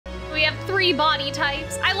have 3 body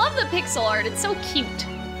types. I love the pixel art, it's so cute.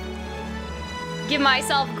 Give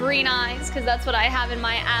myself green eyes, because that's what I have in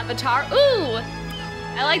my avatar. Ooh,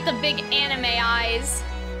 I like the big anime eyes.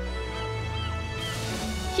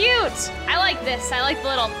 Cute, I like this. I like the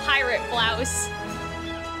little pirate blouse.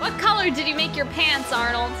 What color did you make your pants,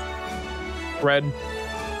 Arnold? Red.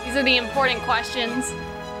 These are the important questions.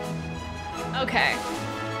 Okay.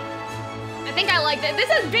 I think I like that. This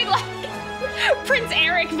is big, like, Prince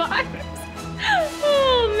Eric vibes.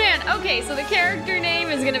 Oh, man. Okay, so the character name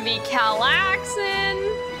is gonna be Calxiyn,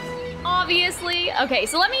 obviously. Okay,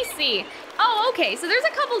 so let me see. Oh, okay, so there's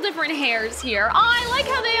a couple different hairs here. Oh, I like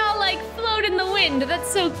how they all, like, float in the wind.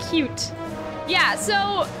 That's so cute. Yeah,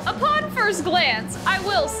 so upon first glance, I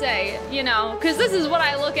will say, you know, because this is what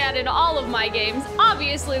I look at in all of my games.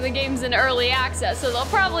 Obviously, the game's in early access, so they'll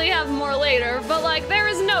probably have more later, but like, there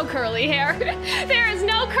is no curly hair. There is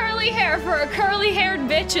no curly hair for a curly-haired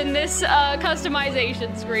bitch in this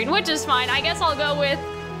customization screen, which is fine. I guess I'll go with,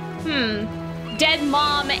 dead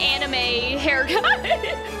mom anime haircut.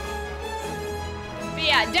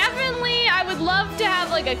 Yeah, definitely, I would love to have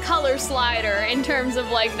like a color slider in terms of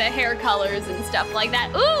like the hair colors and stuff like that.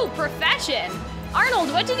 Ooh, profession.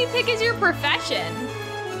 Arnold, what did you pick as your profession?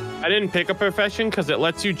 I didn't pick a profession because it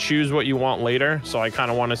lets you choose what you want later. So I kind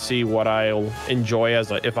of want to see what I'll enjoy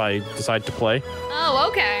if I decide to play. Oh,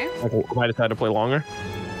 okay. Like, if I decide to play longer.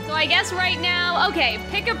 So I guess right now, okay,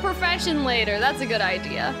 pick a profession later. That's a good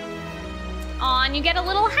idea. Aw, and you get a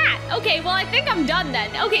little hat. Okay, well, I think I'm done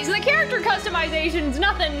then. Okay, so the character customization's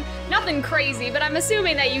nothing crazy, but I'm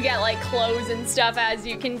assuming that you get like clothes and stuff as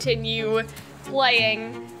you continue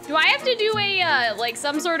playing. Do I have to do a like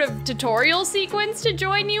some sort of tutorial sequence to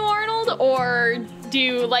join you, Arnold, or do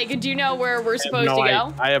you know where we're supposed to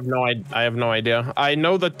go? I have no idea. I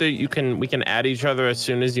know that we can add each other as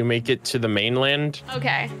soon as you make it to the mainland.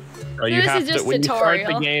 Okay. So you have to, when tutorial. You start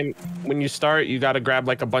the game, when you start, you got to grab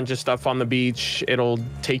like a bunch of stuff on the beach. It'll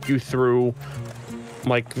take you through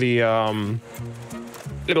like the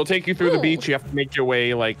it'll take you through the beach. You have to make your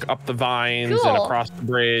way like up the vines and across the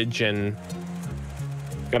bridge, and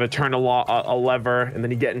got to turn a lever, and then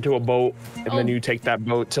you get into a boat, and then you take that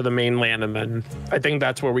boat to the mainland, and then I think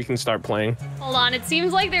that's where we can start playing. Hold on, it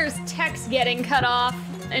seems like there's text getting cut off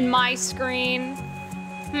in my screen.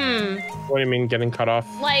 What do you mean getting cut off?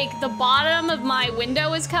 Like the bottom of my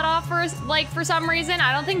window is cut off for some reason.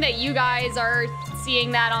 I don't think that you guys are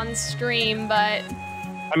seeing that on stream, but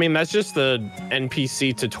I mean, that's just the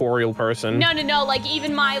NPC tutorial person. No, like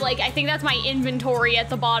even my, like, I think that's my inventory at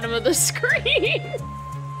the bottom of the screen.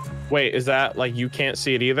 Wait, is that like you can't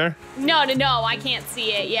see it either? No, I can't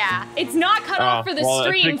see it, yeah. It's not cut off for the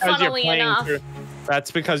stream, funnily enough.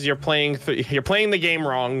 That's because you're playing the game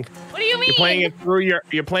wrong. What do you mean? You're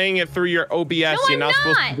playing it through your OBS. No, you're not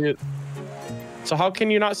supposed to do it. So how can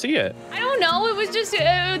you not see it? I don't know. It was just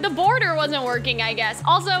the border wasn't working, I guess.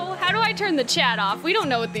 Also, how do I turn the chat off? We don't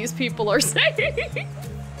know what these people are saying.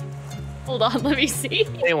 Hold on, let me see.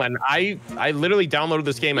 Aylin, I literally downloaded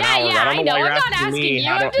this game an hour ago. I know. I'm not asking you.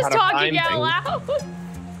 I'm just talking out loud.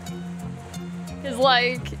 It's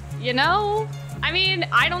like, you know, I mean,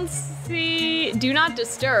 I don't see do not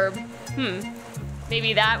disturb.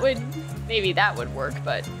 Maybe that would work,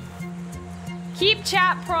 but keep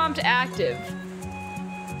chat prompt active.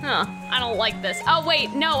 Huh, I don't like this. Oh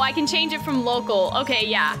wait, no, I can change it from local. Okay,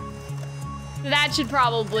 yeah. That should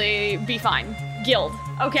probably be fine. Guild,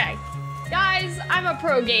 okay. Guys, I'm a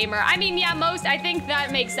pro gamer. I mean, yeah, I think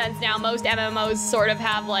that makes sense now. Most MMOs sort of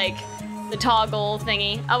have like the toggle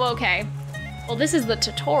thingy. Oh, okay. Well, this is the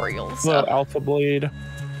tutorial, so. The Alpha Blade.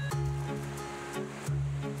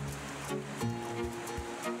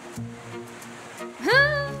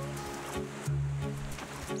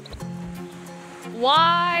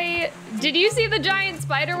 Why? Did you see the giant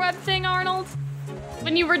spiderweb thing, Arnold?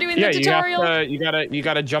 When you were doing the tutorial? Yeah, you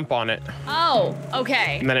gotta jump on it. Oh,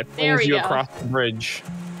 okay. And then it pulls you across the bridge.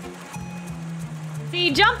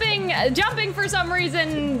 See, jumping for some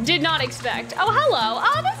reason did not expect. Oh, hello.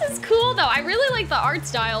 Oh, this is cool though. I really like the art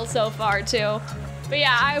style so far too. But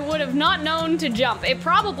yeah, I would have not known to jump. It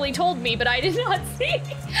probably told me, but I did not see.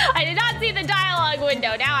 I did not see the dialogue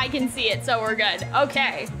window. Now I can see it, so we're good.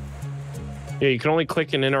 Okay. Yeah, you can only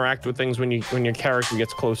click and interact with things when your character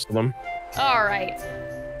gets close to them. All right.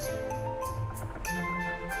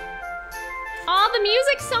 Oh, the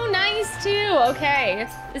music's so nice too. Okay,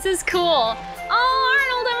 this is cool. Oh,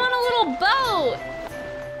 Arnold, I'm on a little boat.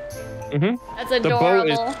 That's adorable.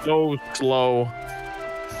 The boat is so slow.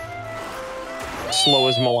 Slow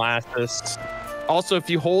as molasses. Also, if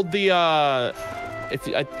you hold the, I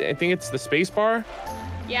think it's the space bar.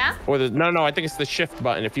 Yeah? Or no, I think it's the shift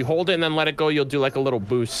button. If you hold it and then let it go, you'll do like a little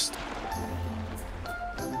boost.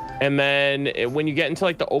 And then when you get into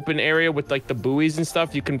like the open area with like the buoys and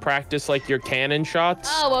stuff, you can practice like your cannon shots.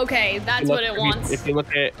 Oh, okay. That's what it wants. If you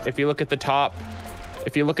look at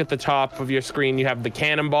the top of your screen, you have the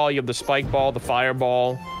cannonball, you have the spike ball, the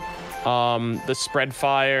fireball, the spread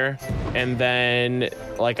fire, and then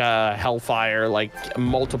like a hellfire, like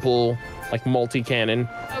multi-cannon.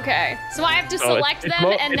 Okay. So I have to select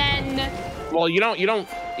them and then. Well, you don't.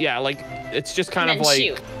 Yeah, like it's just kind of like.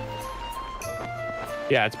 Shoot.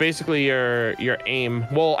 Yeah, it's basically your aim.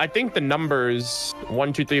 Well, I think the numbers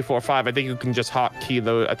 1, 2, 3, 4, 5. I think you can just hotkey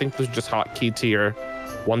those. I think those just hotkey to your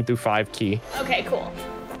 1 through 5 key. Okay, cool.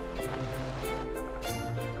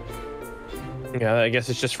 Yeah, I guess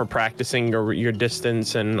it's just for practicing your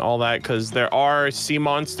distance and all that, because there are sea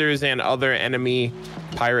monsters and other enemy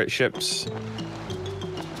pirate ships.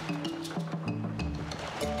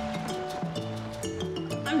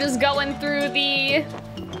 I'm just going through the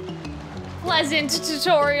pleasant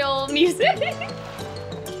tutorial music.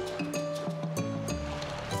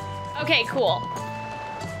 Okay, cool.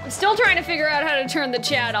 I'm still trying to figure out how to turn the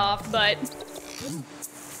chat off, but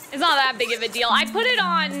it's not that big of a deal. I put it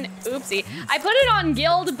on, oopsie. I put it on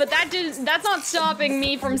guild, but that's not stopping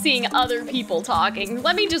me from seeing other people talking.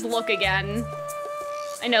 Let me just look again.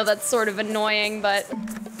 I know that's sort of annoying, but.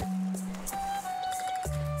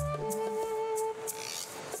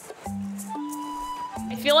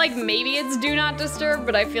 I feel like maybe it's do not disturb,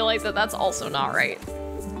 but I feel like that's also not right.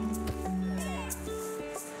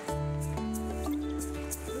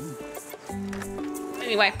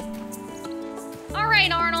 Anyway. All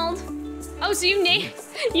right, Arnold. Oh, so you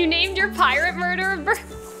named your pirate MurderOfBirds?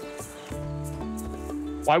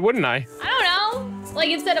 Why wouldn't I? I don't know. Like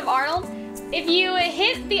instead of Arnold, if you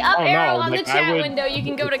hit the up arrow on the chat window, you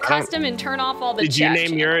can go to custom and turn off all the chat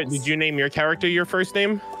channels. Did you name your character your first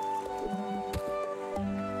name?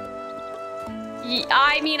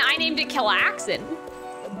 I mean, I named it Calxiyn.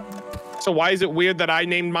 So why is it weird that I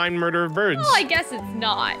named mine MurderOfBirds? Well, I guess it's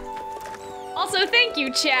not. Also, thank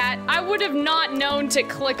you, chat. I would have not known to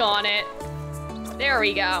click on it. There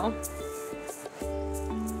we go.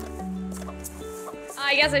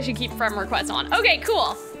 I guess I should keep friend requests on. Okay,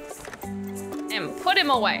 cool. And put him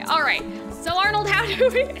away. All right. So Arnold, how do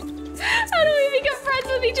we become friends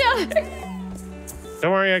with each other?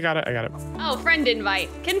 Don't worry, I got it. Oh, friend invite.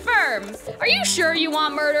 Confirm. Are you sure you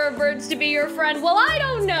want MurderOfBirds to be your friend? Well, I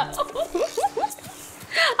don't know.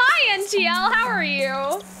 Hi, NTL. How are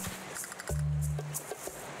you?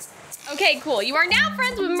 Okay, cool. You are now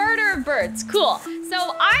friends with MurderOfBirds. Cool.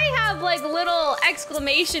 So I have like little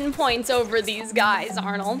exclamation points over these guys,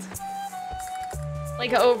 Arnold.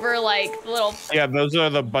 Like over like little. Yeah, those are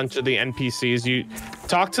the bunch of the NPCs. You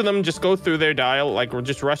talk to them, just go through their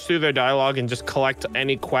just rush through their dialogue and just collect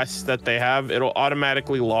any quests that they have. It'll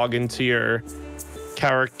automatically log into your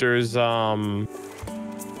character's like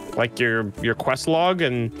your quest log,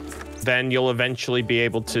 and then you'll eventually be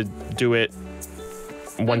able to do it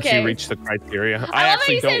once you reach the criteria. I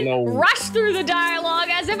actually don't know. Rush through the dialogue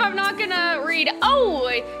as if I'm not gonna read. Oh,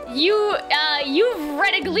 you've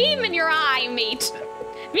read a gleam in your eye, mate.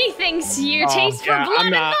 Methinks you taste for blood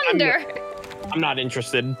and thunder. I'm not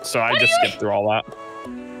interested, so I just skipped through all that.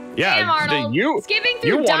 Yeah, damn, Arnold. Skipping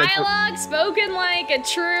through dialogue, spoken like a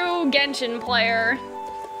true Genshin player.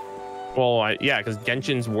 Well, yeah, because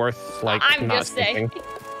Genshin's worth like I'm not just saying.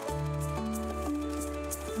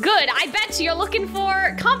 Good, I bet you're looking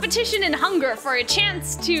for competition and hunger for a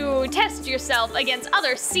chance to test yourself against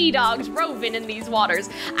other sea dogs roving in these waters.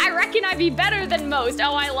 I reckon I'd be better than most.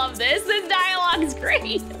 Oh, I love this. This dialogue's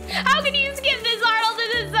great. How can you skip this, Arnold?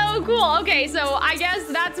 This is so cool. Okay, so I guess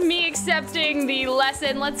that's me accepting the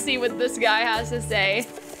lesson. Let's see what this guy has to say.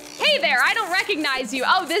 Hey there, I don't recognize you.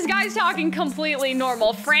 Oh, this guy's talking completely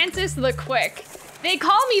normal. Francis the Quick. They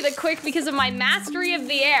call me the Quick because of my mastery of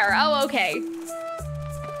the air. Oh, okay.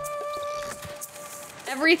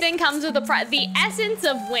 Everything comes with the essence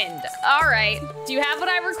of wind. All right. Do you have what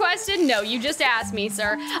I requested? No, you just asked me,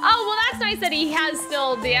 sir. Oh, well, that's nice that he has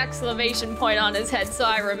still the exclamation point on his head, so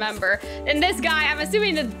I remember. And this guy, I'm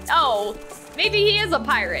assuming that, oh, maybe he is a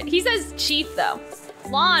pirate. He says chief, though.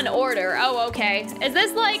 Law and order. Oh, okay. Is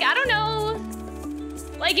this like, I don't know,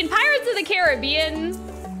 like in Pirates of the Caribbean,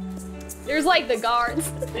 there's like the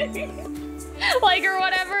guards, like, or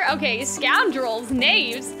whatever. Okay, scoundrels,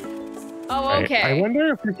 knaves. Oh, okay. I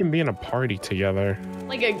wonder if we can be in a party together.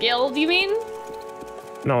 Like a guild, you mean?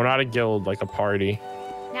 No, not a guild, like a party.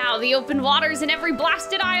 Now, the open waters in every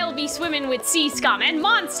blasted isle be swimming with sea scum and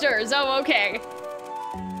monsters. Oh, okay.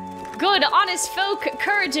 good, honest folk,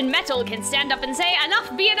 courage and metal can stand up and say,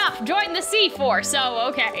 enough be enough, join the sea force. Oh,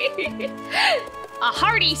 okay. A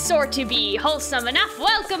hearty sort to be, wholesome enough,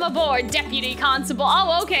 welcome aboard, Deputy Constable.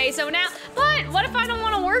 Oh, okay, so now, but what if I don't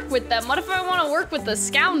want to work with them? What if I want to work with the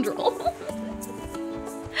scoundrel?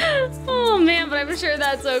 Oh man, but I'm sure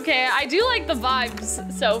that's okay. I do like the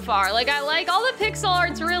vibes so far. Like, I like all the pixel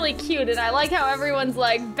art's really cute, and I like how everyone's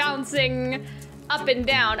like bouncing up and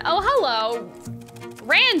down. Oh, hello,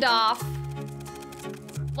 Randolph.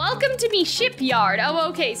 Welcome to me shipyard. Oh,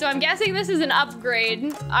 okay, so I'm guessing this is an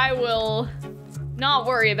upgrade. I will not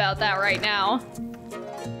worry about that right now.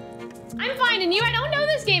 I'm finding you. I don't know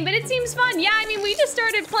this game, but it seems fun. Yeah, I mean, we just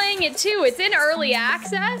started playing it too. It's in early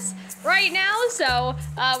access right now, so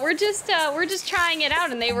we're just trying it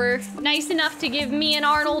out, and they were nice enough to give me and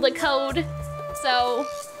Arnold a code. So,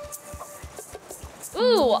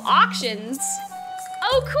 ooh, auctions.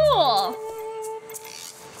 Oh, cool.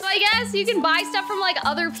 So I guess you can buy stuff from like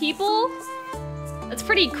other people. That's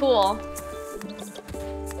pretty cool.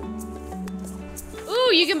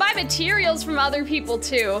 Ooh, you can buy materials from other people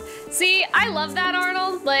too. See, I love that,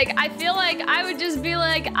 Arnold. Like, I feel like I would just be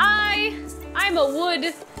like, I'm a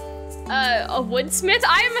woodsmith.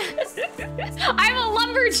 I'm a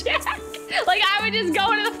lumberjack. Like, I would just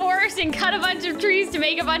go into the forest and cut a bunch of trees to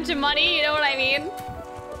make a bunch of money, you know what I mean?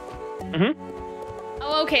 Mm-hmm.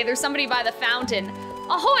 Oh, okay, there's somebody by the fountain.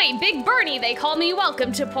 Ahoy, Big Bernie, they call me.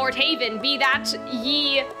 Welcome to Port Haven. Be that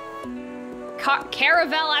ye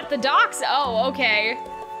caravel at the docks? Oh, okay.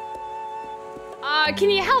 Can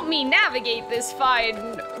you help me navigate this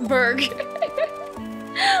fine burg?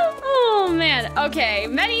 Oh, man. Okay,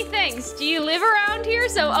 many thanks. Do you live around here?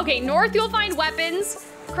 So, okay, north you'll find weapons,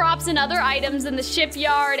 crops, and other items in the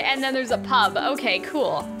shipyard, and then there's a pub. Okay,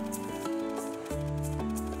 cool.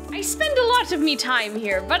 I spend a lot of me time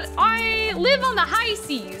here, but I live on the high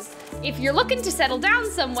seas. If you're looking to settle down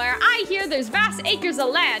somewhere, I hear there's vast acres of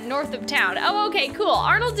land north of town. Oh, okay, cool.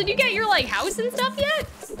 Arnold, did you get your, like, house and stuff yet?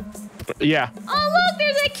 Yeah. Oh, look,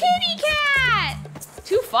 there's a kitty cat!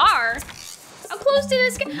 Too far. How close to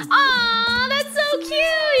this cat? Aw, that's so cute!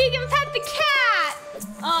 You can pet the cat!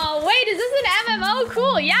 Oh, wait, is this an MMO?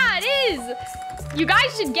 Cool, yeah, it is! You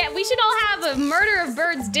guys should we should all have a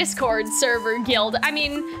Murder-of-Birds Discord server guild. I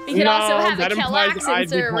mean, we could also have a Calxiyn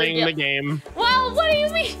server guild. The game. Well, what do you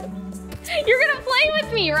mean? You're gonna play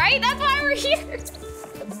with me, right? That's why we're here.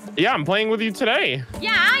 Yeah, I'm playing with you today.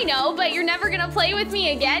 Yeah, I know, but you're never gonna play with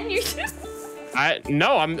me again? I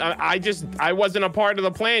wasn't a part of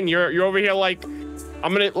the plan. You're over here like,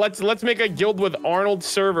 let's make a guild with Arnold's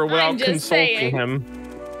server without consulting him.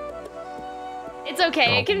 It's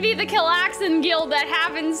okay. It can be the Calxiyn guild that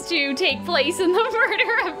happens to take place in the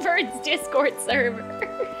Murder-of-Birds Discord server.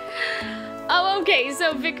 Oh, okay.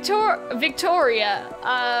 So Victoria,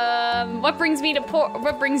 what brings you to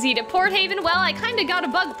Port Haven? Well, I kind of got a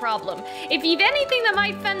bug problem. If you've anything that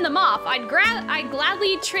might fend them off, I'd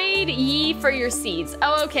gladly trade ye for your seeds.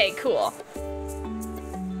 Oh, okay, cool.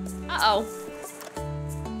 Uh-oh.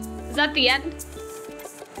 Is that the end?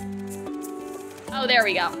 Oh, there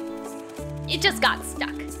we go. It just got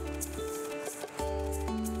stuck.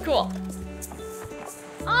 Cool.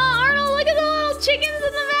 Oh, Arnold, look at the little chickens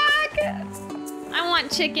in the back. I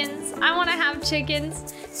want chickens. I want to have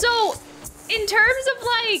chickens. So, in terms of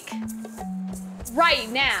like, right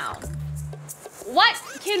now, what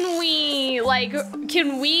can we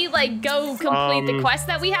go complete the quest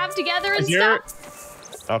that we have together and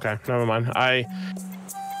stuff? Okay, never mind.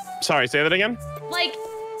 Sorry, say that again? Like,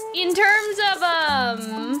 in terms of,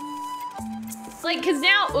 like, cause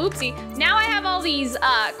now, oopsie, now I have all these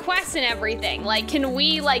quests and everything. Like, can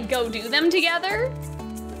we like go do them together?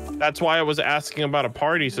 That's why I was asking about a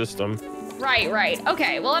party system. Right.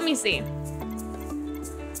 Okay, well, let me see.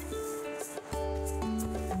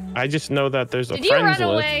 I just know that there's a friends list. Did you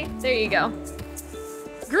run away? There you go.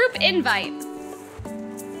 Group invite.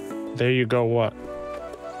 There you go, what?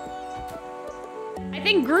 I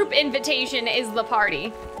think group invitation is the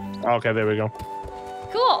party. Okay, there we go.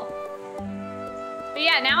 Cool. But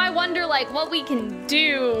yeah, now I wonder like what we can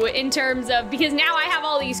do in terms of, because now I have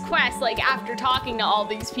all these quests like after talking to all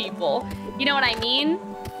these people. You know what I mean?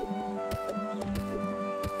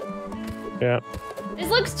 Yeah. This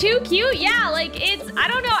looks too cute. Yeah, like it's, I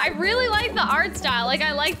don't know, I really like the art style. Like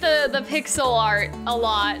I like the pixel art a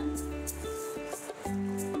lot.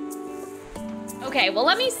 Okay, well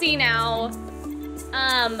let me see now.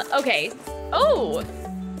 Okay. Oh.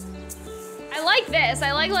 I like this.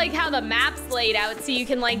 I like how the map's laid out so you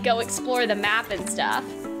can like go explore the map and stuff.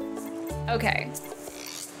 Okay.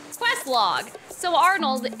 Quest log. So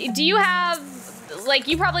Arnold, do you have, like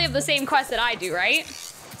you probably have the same quest that I do, right?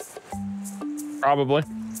 Probably.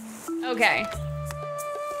 Okay.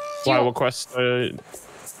 Why? What quest? Well,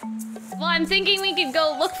 I'm thinking we could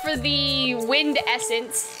go look for the wind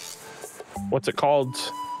essence. What's it called?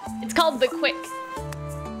 It's called the Quick.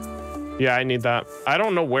 Yeah, I need that. I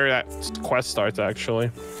don't know where that quest starts,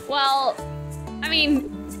 actually. Well, I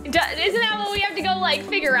mean, isn't that what we have to go, like,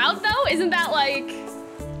 figure out, though? Isn't that, like...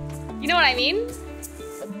 You know what I mean?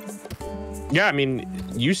 Yeah, I mean,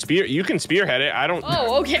 you can spearhead it. I don't...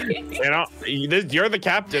 Oh, okay. You know, you're the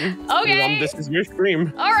captain. Okay. This is your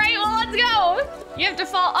stream. All right, well, let's go. You have to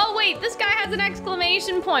fall... Oh, wait, this guy has an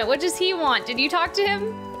exclamation point. What does he want? Did you talk to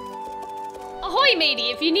him? Ahoy,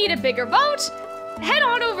 matey, if you need a bigger boat, head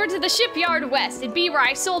on over to the shipyard west. It'd be where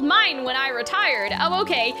I sold mine when I retired. Oh,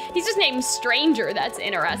 okay. He's just named Stranger. That's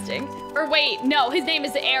interesting. Or wait, no, his name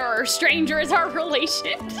is Error. Stranger is our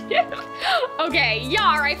relationship. Okay,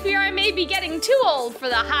 Yar, I fear I may be getting too old for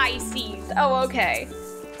the high seas. Oh, okay.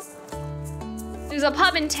 There's a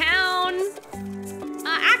pub in town.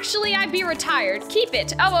 Actually, I'd be retired. Keep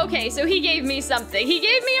it. Oh, okay, so he gave me something. He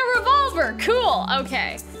gave me a revolver. Cool,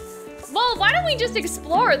 okay. Well, why don't we just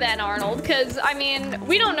explore then, Arnold? Because, I mean,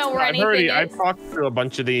 we don't know where anything is. I've talked to a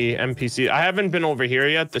bunch of the NPCs. I haven't been over here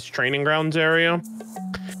yet, this training grounds area.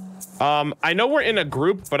 I know we're in a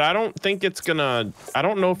group, but I don't think it's gonna... I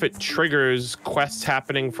don't know if it triggers quests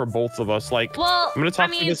happening for both of us. Like, well, I'm gonna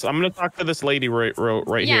talk to this lady right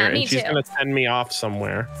here, and she's gonna send me off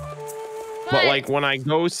somewhere. But like, when I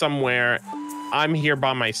go somewhere, I'm here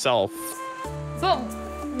by myself. But...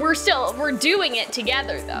 we're doing it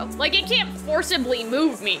together though. Like, it can't forcibly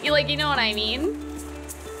move me. Like, you know what I mean?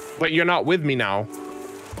 But you're not with me now.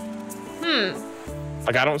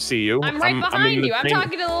 Like, I don't see you. I'm right behind you. I'm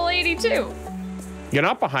talking to the lady too. You're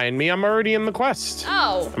not behind me. I'm already in the quest.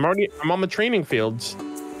 Oh. I'm on the training fields.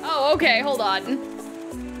 Oh, okay. Hold on.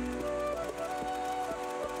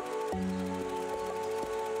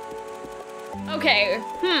 Okay,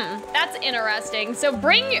 that's interesting. So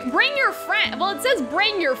bring your friend. Well, it says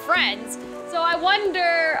bring your friends. So I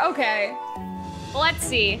wonder, okay. Well, let's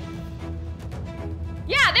see.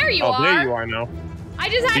 Yeah, there you are. Oh, there you are now. I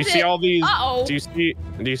just had to. Do you see all these? Uh-oh. Do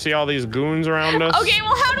you see all these goons around us? Okay,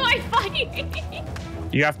 well, how do I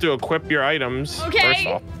fight? You have to equip your items. Okay. First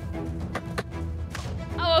off.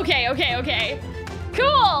 Oh, okay. Cool.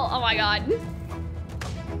 Oh my god.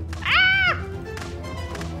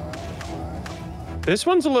 This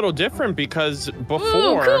one's a little different because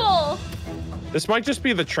before... Ooh, cool. This might just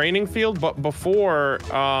be the training field, but before,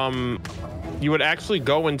 you would actually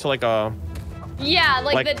go into like a... Yeah,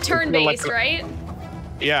 like the turn-based, right?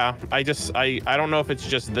 Yeah, I don't know if it's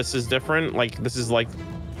just this is different. Like, this is like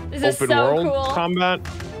open world combat.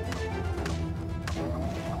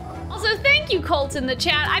 Also, thank you, Colt, in the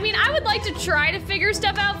chat. I mean, I would like to try to figure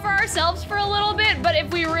stuff out for ourselves for a little bit, but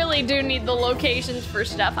if we really do need the locations for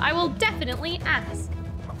stuff, I will definitely ask.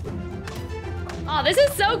 Oh, this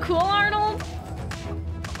is so cool, Arnold.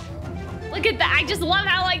 Look at that. I just love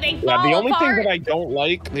how, like, they fall apart.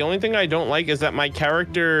 The only thing I don't like is that my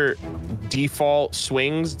character default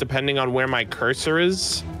swings depending on where my cursor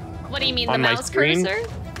is. What do you mean, the mouse cursor?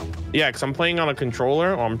 Yeah, because I'm playing on a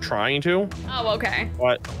controller, or I'm trying to. Oh, okay.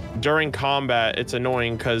 But during combat, it's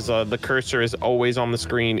annoying because the cursor is always on the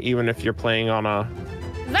screen, even if you're playing on a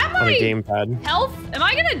gamepad. Health? Am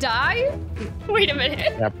I gonna die? Wait a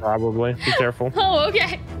minute. Yeah, probably. Be careful. Oh,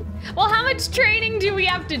 okay. Well, how much training do we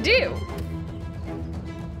have to do?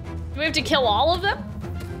 Do we have to kill all of them?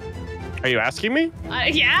 Are you asking me?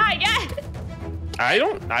 Yeah, I guess.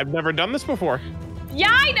 I've never done this before. Yeah,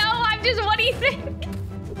 I know. What do you think?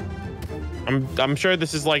 I'm sure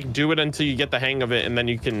this is like, do it until you get the hang of it, and then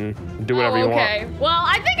you can do whatever you want. Okay. Well,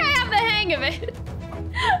 I think I have the hang of it.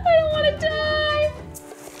 I don't want to die.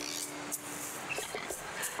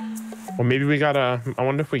 Well, maybe we gotta. I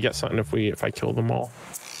wonder if we get something if I kill them all.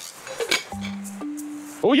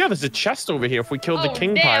 Oh yeah, there's a chest over here. If we kill the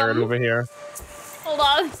king pirate over here. Hold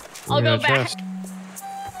on. I'll go back. Chest.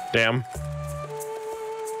 Damn.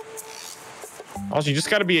 Also, you just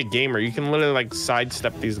gotta be a gamer. You can literally like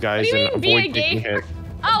sidestep these guys and avoid taking hit.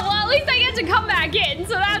 Oh, well, at least I get to come back in,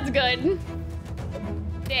 so that's good.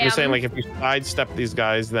 Damn. You're saying like if you sidestep these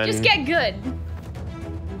guys, then just get good.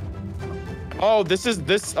 Oh,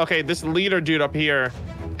 okay, this leader dude up here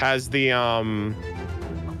has the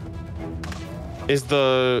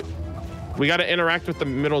we gotta interact with the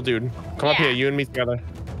middle dude. Come up here, you and me together.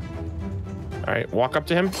 All right, walk up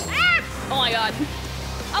to him. Ah! Oh my god.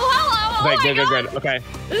 Oh, hello. Okay, good. Okay.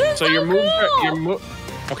 So your moves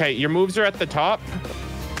your moves are at the top.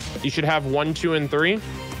 You should have 1, 2, and 3.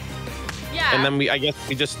 Yeah, And then I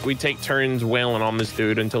guess we take turns wailing on this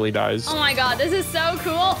dude until he dies. Oh my god, this is so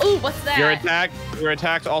cool. Ooh, what's that? Your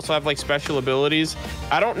attacks also have like special abilities.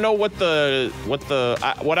 I don't know what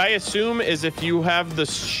I assume is if you have the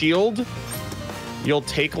shield, you'll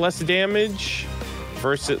take less damage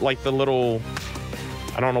versus like the little,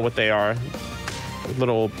 I don't know what they are.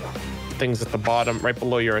 Little things at the bottom, right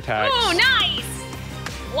below your attacks. Oh, nice!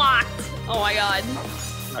 Locked. Oh my god.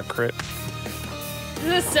 Not crit.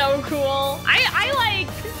 This is so cool. I like...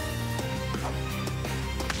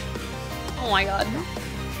 Oh my god.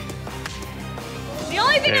 The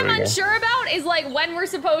only thing I'm unsure about is like when we're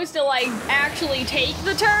supposed to like actually take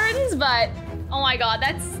the turns, but oh my god,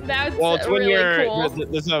 that's well, it's really when cool.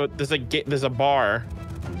 There's a bar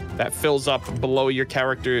that fills up below your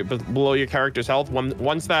character's health.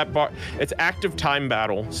 Once that bar, it's active time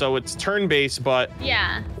battle, so it's turn-based, but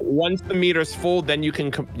yeah. Once the meter's full, then you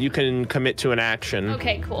can commit to an action.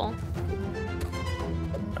 Okay, cool.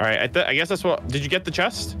 All right, I guess that's what. Did you get the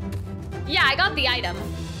chest? Yeah, I got the item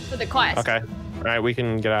for the quest. Okay. All right, we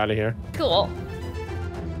can get out of here. Cool.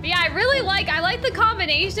 But yeah, I like the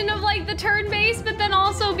combination of like the turn-based, but then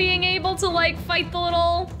also being able to like fight the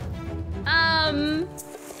little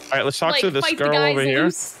all right, let's talk to this girl over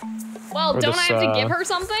here. Well, don't I have to give her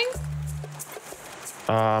something?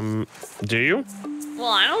 Do you? Well,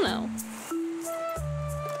 I don't know.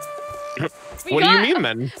 What do you mean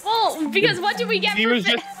then? Well, because what did we get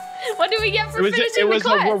what did we get for finishing the quest? It was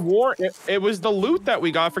a reward. It was the loot that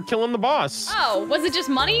we got for killing the boss. Oh, was it just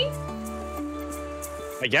money?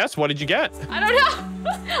 I guess. What did you get? I don't know.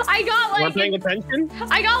 I got like. Weren't paying attention?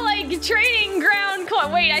 I got like training ground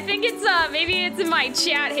coin. Wait, I think it's maybe it's in my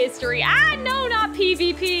chat history. Ah, no, not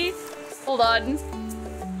PvP. Hold on.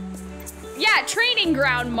 Yeah, training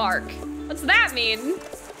ground mark. What's that mean?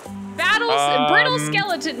 Battles, brittle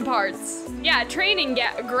skeleton parts. Yeah, training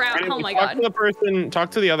ground. Oh my god.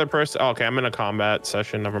 Talk to the other person. Oh, okay, I'm in a combat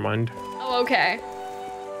session. Never mind. Oh, okay.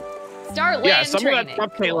 Start land yeah, some training. of that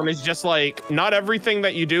stuff, Caitlin, is just like, not everything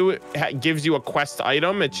that you do gives you a quest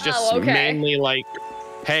item. It's just mainly like,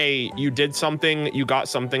 hey, you did something, you got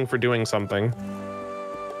something for doing something.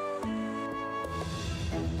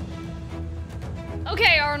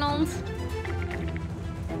 Okay, Arnold.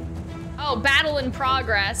 Oh, battle in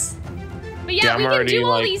progress. But yeah, we can do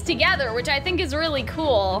all these together, which I think is really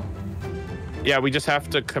cool. Yeah, we just have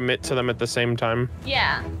to commit to them at the same time.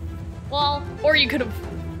 Yeah. Well, or you could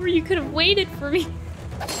have waited for me.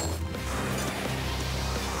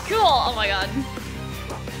 Cool. Oh my god.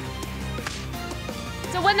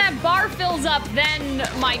 So when that bar fills up, then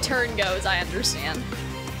my turn goes, I understand.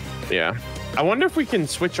 Yeah. I wonder if we can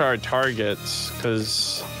switch our targets,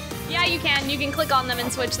 because... Yeah, you can. You can click on them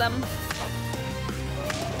and switch them.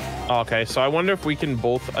 Okay, so I wonder if we can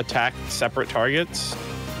both attack separate targets,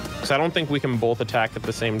 because I don't think we can both attack at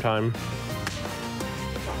the same time.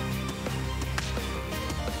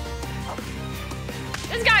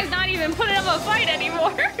 This guy's not even putting up a fight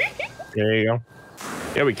anymore. There you go.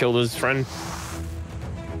 Yeah, we killed his friend.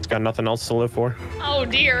 He's got nothing else to live for. Oh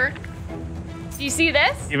dear. Do you see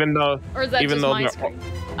this? Even though, or is that just my screen?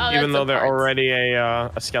 Oh, even though they're already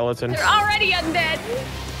a skeleton. They're already undead.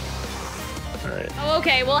 All right. Oh,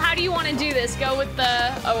 okay. Well, how do you want to do this? Go with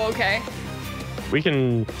the. Oh, okay. We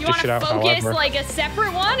can dish it out however. Do you want to focus like a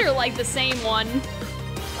separate one or like the same one?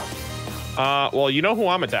 Well, you know who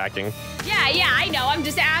I'm attacking. Yeah, I know. I'm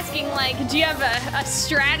just asking, like, do you have a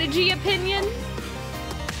strategy opinion?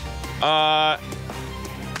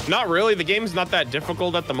 Not really. The game's not that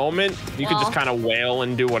difficult at the moment. You could just kind of wail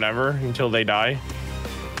and do whatever until they die.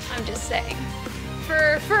 I'm just saying,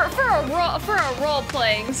 for a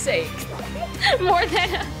role-playing sake, more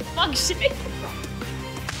than a functioning.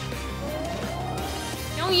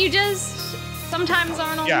 Don't you just sometimes,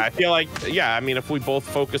 Arnold? Yeah, I feel like, yeah, I mean, if we both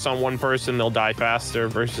focus on one person, they'll die faster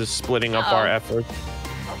versus splitting up our efforts.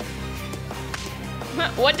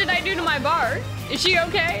 What did I do to my bar? Is she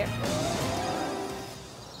okay?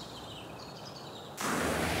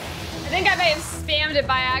 I think I may have spammed it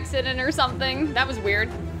by accident or something. That was weird.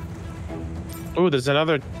 Oh, there's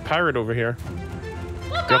another pirate over here.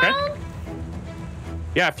 Look, you okay? Arnold.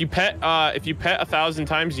 Yeah, if you pet 1,000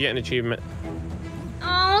 times, you get an achievement.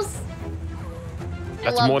 Oh.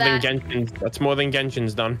 That's more than Genshin's. That's more than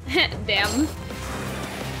Genshin's done. Damn.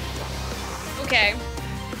 Okay.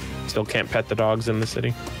 Still can't pet the dogs in the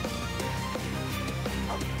city.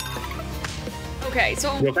 Okay,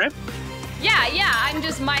 so. You okay? Yeah. I'm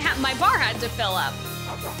just my bar had to fill up.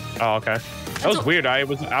 Oh, okay. That was weird. I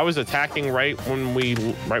was attacking right when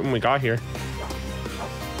we got here.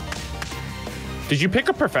 Did you pick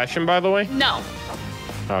a profession, by the way? No.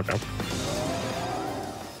 Okay.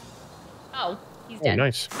 Oh, He's dead. Oh,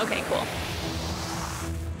 nice. Okay, cool.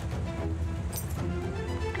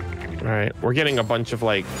 All right, we're getting a bunch of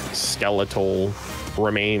like skeletal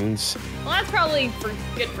remains. Well, that's probably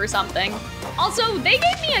good for something. Also, they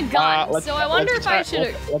gave me a gun, so I wonder if I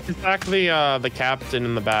should. Let's attack the captain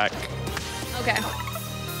in the back. Okay.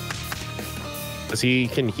 Because he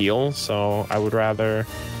can heal, so I would rather.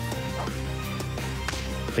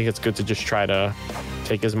 I think it's good to just try to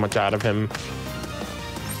take as much out of him.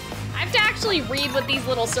 I have to actually read what these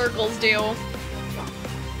little circles do.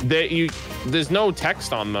 There's no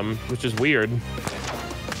text on them, which is weird.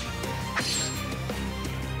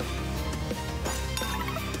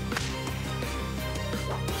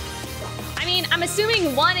 I mean, I'm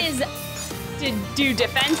assuming one is to do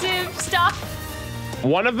defensive stuff.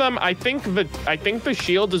 One of them, I think the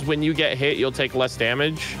shield is when you get hit, you'll take less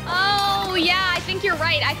damage. Oh yeah, I think you're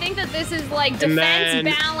right. I think that this is like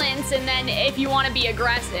defense, balance, and then if you want to be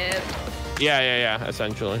aggressive. Yeah,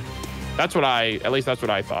 essentially. That's what at least that's what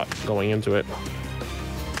I thought going into it.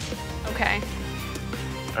 Okay.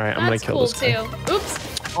 All right, I'm gonna kill this guy. That's cool too.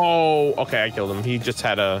 Oops. Oh, okay, I killed him. He just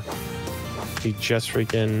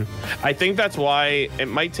freaking. I think that's why it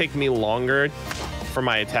might take me longer for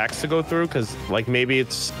my attacks to go through, because like maybe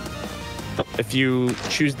it's if you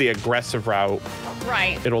choose the aggressive route,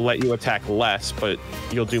 right, it'll let you attack less, but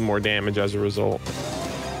you'll do more damage as a result.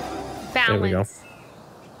 Balance. There we go.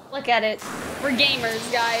 Look at it. We're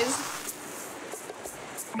gamers, guys.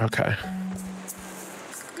 Okay.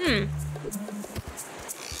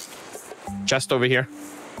 Chest over here.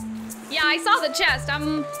 Yeah, I saw the chest.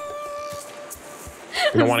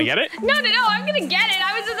 You don't want to get it? No, I'm gonna get it.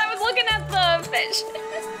 I was looking at the fish.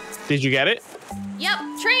 Did you get it? Yep,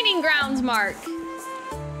 training grounds mark.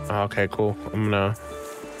 Okay, cool. I'm gonna.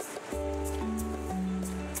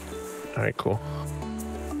 All right, cool.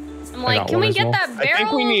 I'm like, can we get that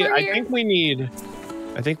barrel over here?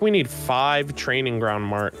 I think we need 5 training ground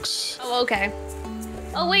marks. Oh, okay.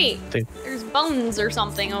 Oh wait, there's bones or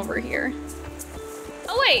something over here.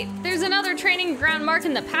 Oh wait, there's another training ground mark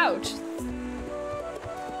in the pouch.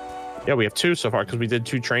 Yeah, we have 2 so far because we did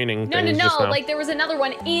 2 training things just now. Like there was another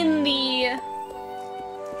one in the,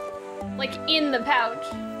 in the pouch.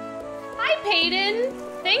 Hi, Peyton.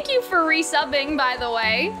 Thank you for resubbing, by the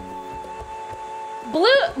way.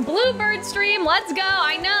 Bluebird stream, let's go.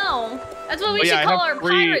 I know. That's what we should call our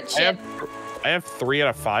pirate ship. I have 3 out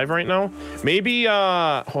of 5 right now. Maybe,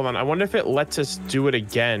 hold on. I wonder if it lets us do it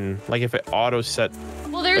again. Like if it auto set.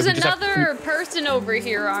 Well, there's another person over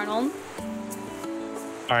here, Arnold.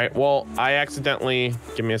 All right, well, I accidentally,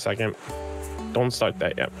 give me a second. Don't start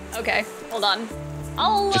that yet. Okay, hold on.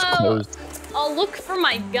 I'll look for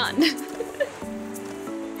my gun.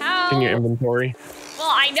 How? In your inventory. Well,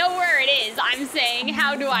 I know where it is. I'm saying,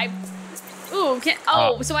 how do I? Ooh,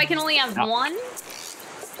 so I can only have one?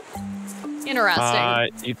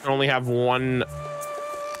 Interesting. You can only have 1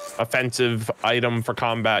 offensive item for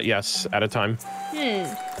combat, yes, at a time.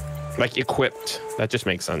 Like equipped. That just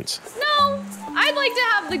makes sense. No, I'd like to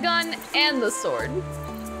have the gun and the sword.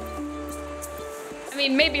 I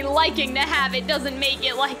mean, maybe liking to have it doesn't make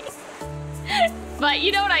it like, but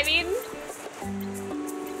you know what I mean?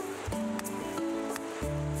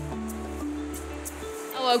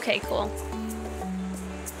 Oh, okay, cool.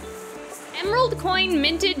 Emerald coin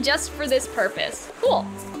minted just for this purpose. Cool.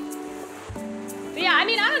 But yeah, I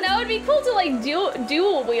mean, I don't know. It'd be cool to like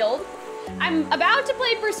dual wield. I'm about to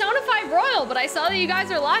play Persona 5 Royal, but I saw that you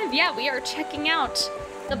guys are live. Yeah, we are checking out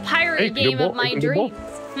the pirate game of my dreams.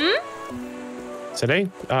 Today,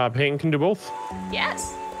 Peyton can do both.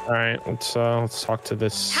 Yes. All right, let's talk to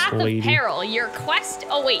this Path lady. of Peril, your quest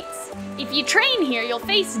awaits. If you train here, you'll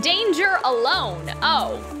face danger alone.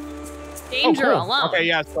 Oh, danger alone. Okay,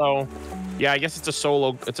 yeah. So, yeah, I guess it's a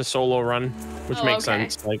solo run, which makes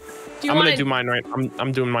sense. Like, I'm gonna do mine right.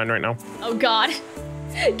 I'm doing mine right now. Oh God,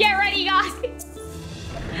 get ready, guys.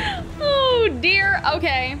 Oh dear.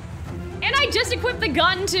 Okay, and I just equipped the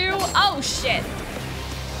gun too. Oh shit.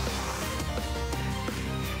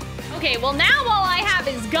 Okay, well now all I have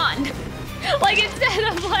is gun. Like instead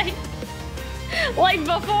of like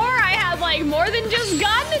before I had like more than just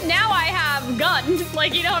gun, now I have gun.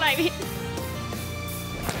 Like, you know what I mean?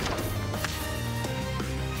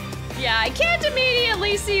 Yeah, I can't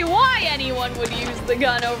immediately see why anyone would use the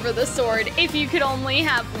gun over the sword if you could only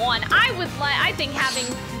have one. I think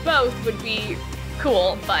having both would be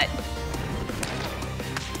cool, but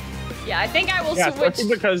yeah, I think I will switch. Especially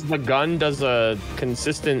because the gun does a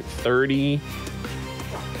consistent 30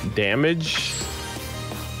 damage,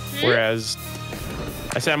 whereas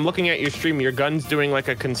I said I'm looking at your stream. Your gun's doing like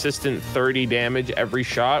a consistent 30 damage every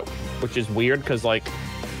shot, which is weird because like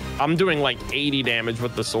I'm doing like 80 damage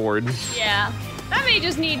with the sword. Yeah. That may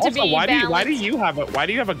just need to be balanced. Why do you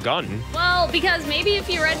have a gun? Well, because maybe if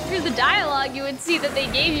you read through the dialogue, you would see that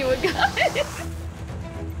they gave you a gun.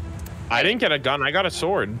 I didn't get a gun. I got a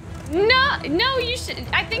sword. No, you should.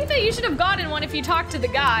 I think that you should have gotten one if you talked to the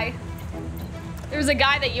guy. There was a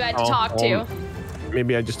guy that you had to talk to.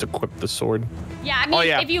 Maybe I just equipped the sword. Yeah, I mean,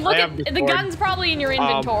 if you look at the gun's probably in your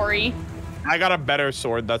inventory. I got a better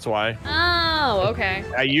sword, that's why. Oh, okay.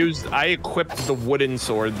 I equipped the wooden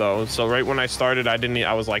sword though, so right when I started,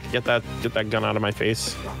 I was like, get that gun out of my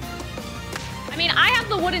face. I mean, I have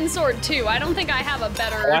the wooden sword too. I don't think I have a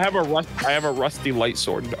better. Well, I have a rusty light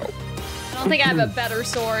sword though. I don't think I have a better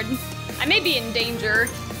sword. I may be in danger.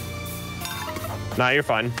 Nah, you're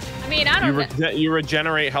fine. I mean, I don't know. You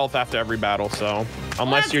regenerate health after every battle, so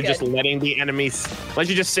unless you're just letting the enemies, unless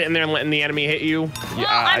you're just sitting there and letting the enemy hit you. Well,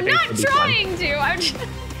 I'm not trying to. I'm just,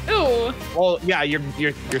 ooh. Well, yeah,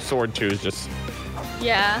 your sword too is just.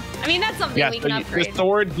 Yeah, I mean that's something we can upgrade. The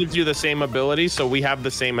sword gives you the same ability, so we have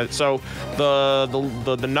the same. So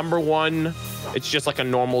the number one, it's just like a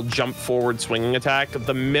normal jump forward swinging attack.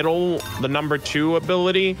 The number 2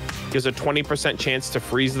 ability gives a 20% chance to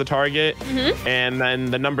freeze the target, and then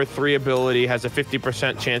the number 3 ability has a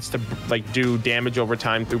 50% chance to like do damage over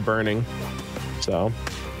time through burning. So.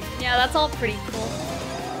 Yeah, that's all pretty cool.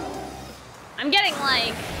 I'm getting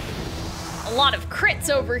like a lot of crits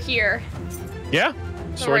over here. Yeah.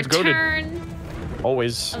 The Sword's return goated.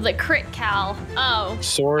 Always. Of the crit cal. Oh.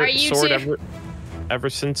 Sword ever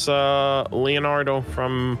since Leonardo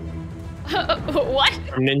from what?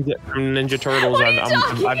 From Ninja Turtles.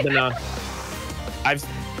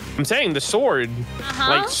 I'm saying the sword,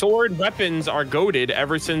 like sword weapons are goated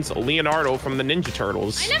ever since Leonardo from the Ninja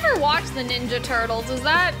Turtles. I never watched the Ninja Turtles. Is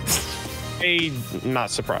that?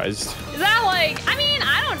 Not surprised. Is that like? I mean,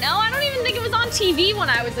 I don't know. I don't even think it was on TV when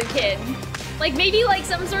I was a kid. Like maybe like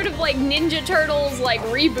some sort of like Ninja Turtles like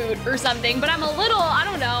reboot or something, but I'm a little, I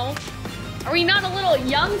don't know. Are we not a little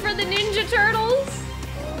young for the Ninja Turtles?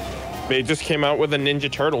 They just came out with a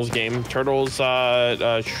Ninja Turtles game. Turtles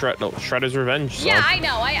Shredder's Revenge. So. Yeah, I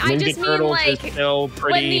know. I just mean like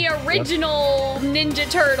when the original Ninja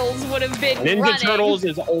Turtles would have been Ninja Turtles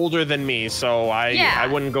is older than me, so I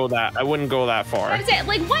wouldn't go that far. I'm saying,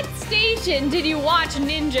 like, what station did you watch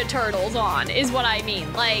Ninja Turtles on? Is what I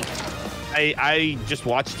mean. Like. I just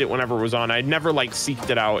watched it whenever it was on. I never like seeked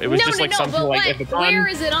it out. It was something like if it's on. Where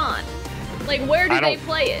is it on? Like where do they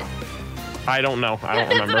play it? I don't know. I don't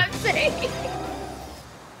remember. That's what I'm saying.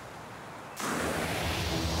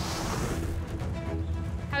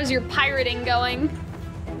 How's your pirating going?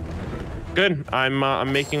 Good.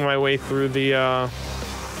 I'm making my way through the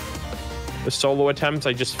solo attempts.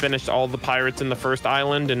 I just finished all the pirates in the first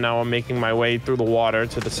island, and now I'm making my way through the water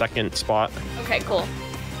to the second spot. Okay, cool.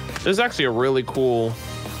 This is actually a really cool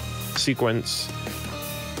sequence.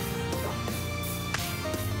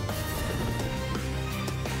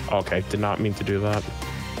 Okay, did not mean to do that.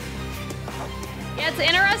 Yeah, it's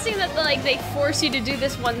interesting that they force you to do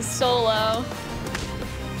this one solo.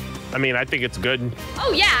 I mean, I think it's good.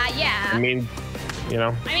 Oh yeah. I mean, you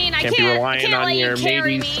know. I mean, I can't let you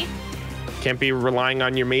carry me. Can't be relying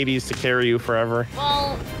on your mateys to carry you forever.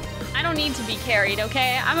 Well, I don't need to be carried,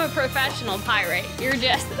 okay? I'm a professional pirate. You're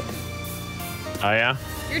just. Oh yeah.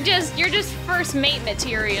 You're just first mate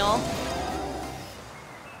material.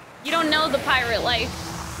 You don't know the pirate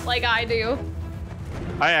life like I do.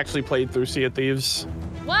 I actually played through Sea of Thieves.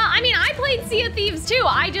 Well, I mean, I played Sea of Thieves too.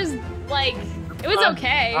 I just it was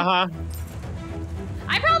okay. I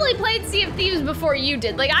probably played Sea of Thieves before you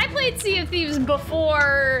did. Like I played Sea of Thieves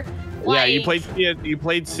before. Yeah, you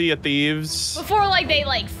played Sea of Thieves before they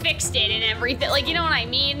fixed it and everything. Like you know what I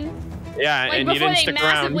mean? Yeah, and you didn't stick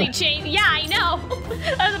around. Before they massively changed. Yeah, I know.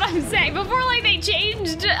 That's what I'm saying. Before they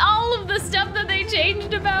changed all of the stuff that they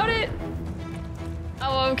changed about it.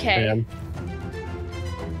 Oh, okay. Man.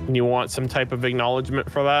 And you want some type of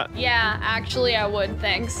acknowledgement for that? Yeah, actually I would,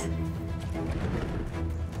 thanks.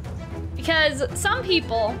 Because some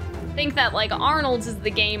people think that Arnold's is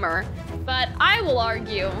the gamer, but I will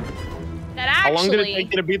argue that actually— How long did it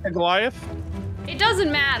take you to beat the Goliath? It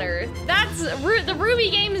doesn't matter. The Ruby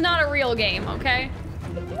game's not a real game, okay?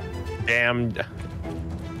 Damn.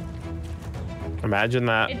 Imagine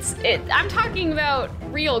that. I'm talking about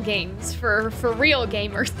real games for real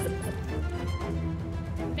gamers.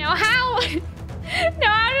 Now how do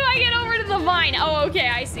I get over to the vine? Oh, okay,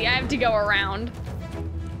 I see. I have to go around.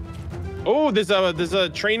 Oh, there's a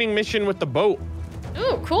training mission with the boat.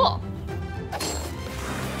 Ooh, cool.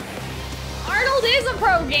 Arnold is a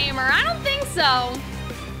pro gamer. I don't think so.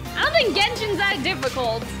 I don't think Genshin's that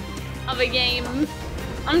difficult of a game.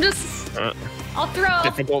 I'm just... I'll throw...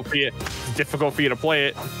 Difficult for you. Difficult for you to play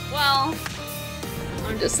it. Well,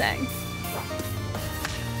 I'm just saying.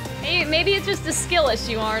 Maybe it's just a skill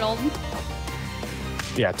issue, Arnold.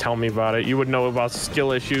 Yeah, tell me about it. You would know about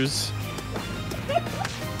skill issues.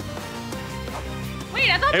 Wait,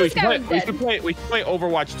 I thought this guy was dead. We should play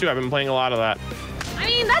Overwatch 2. I've been playing a lot of that. I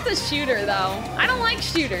mean, that's a shooter, though. I don't like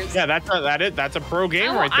shooters. Yeah, that's a pro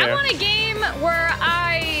game right there. I want a game where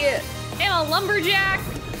I am a lumberjack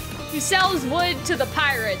who sells wood to the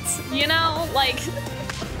pirates, you know? Like,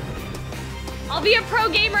 I'll be a pro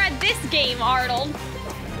gamer at this game, Arnold.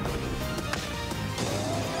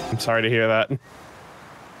 I'm sorry to hear that.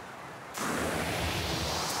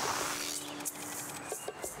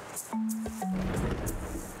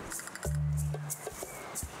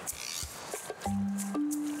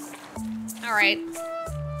 All right.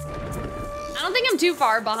 I don't think I'm too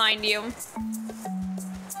far behind you.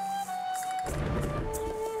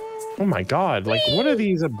 Oh my god, like what are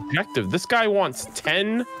these objectives? This guy wants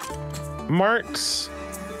 10 marks.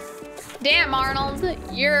 Damn, Arnold,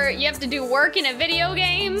 you have to do work in a video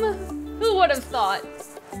game? Who would have thought?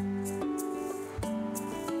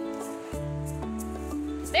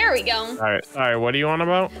 There we go. All right, what are you on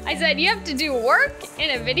about? I said you have to do work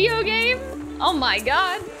in a video game? Oh my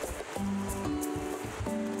god.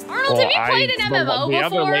 Arnold, have you played an MMO before?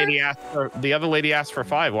 The other lady asked for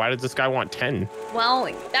 5. Why does this guy want 10? Well,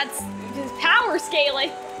 that's just power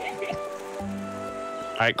scaling. All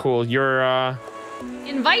right, cool. You're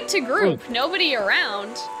invite to group. Nobody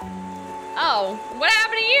around. Oh, what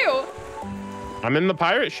happened to you? I'm in the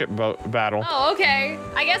pirate ship battle. Oh, okay.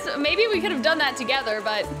 I guess maybe we could have done that together,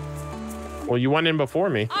 but... Well, you went in before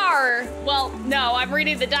me. Well, no, I'm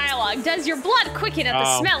reading the dialogue. Does your blood quicken at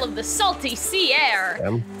the smell of the salty sea air?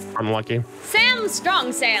 I'm lucky. Sam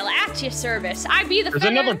Strongsail, at your service. I be the There's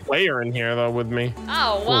another player in here, though, with me.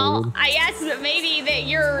 Oh, well, I guess maybe that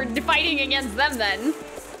you're fighting against them, then.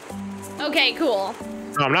 Okay, cool.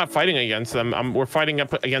 No, I'm not fighting against them. We're fighting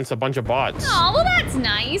up against a bunch of bots. Oh, well, that's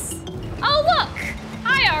nice. Oh, look.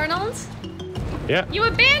 Hi, Arnold. Yeah. You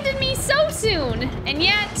abandoned me so soon, and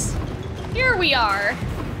yet... here we are.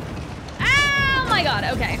 Oh my god,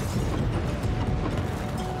 okay.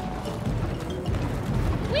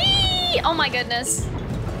 Whee! Oh my goodness.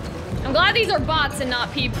 I'm glad these are bots and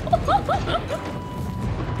not people.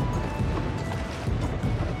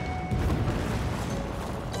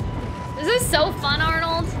 This is so fun,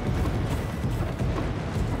 Arnold.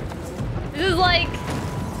 This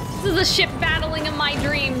is a ship battling of my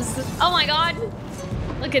dreams. Oh my god.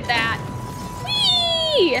 Look at that.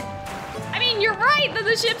 Whee! I mean, you're right that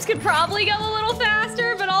the ships could probably go a little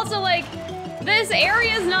faster, but also, like, this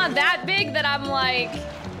area is not that big that I'm like...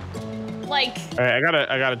 All right,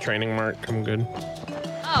 I got a training mark. I'm good.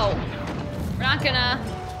 Oh, we're not gonna...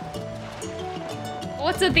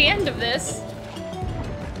 What's at the end of this?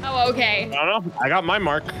 Oh, okay. I don't know. I got my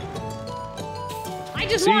mark. I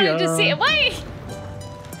just wanted to see it. Wait!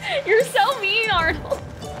 You're so mean, Arnold.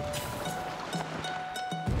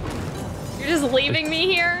 You're just leaving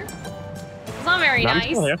me here? It's not very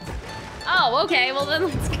nice. Oh, okay. Well, then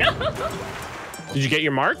let's go. Did you get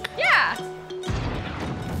your mark? Yeah.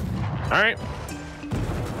 All right.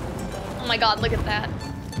 Oh my god, look at that.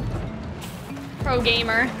 Pro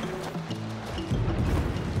gamer.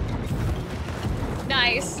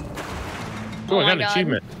 Nice. Oh, I got an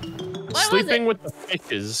achievement. Sleeping with the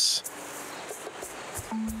fishes.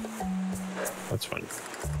 That's fun.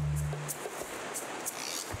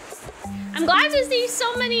 I'm glad to see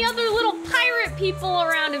so many other little pirate people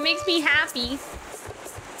around. It makes me happy.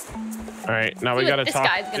 All right, now we gotta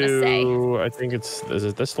talk to. I think is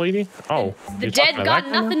it this lady? Oh, the dead got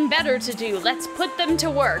nothing better to do. Let's put them to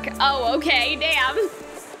work. Oh, okay, damn.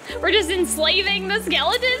 We're just enslaving the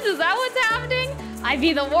skeletons. Is that what's happening? I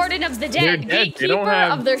be the warden of the dead, gatekeeper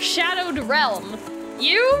of their shadowed realm.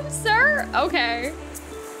 You, sir? Okay.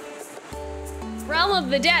 Realm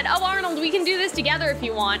of the dead. Oh, Arnold, we can do this together if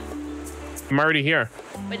you want. I'm already here.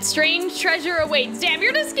 But strange treasure awaits. Damn,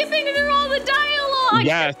 you're just skipping through all the dialogue.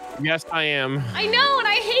 Yes, I am. I know, and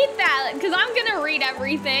I hate that, because I'm gonna read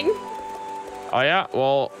everything. Oh yeah,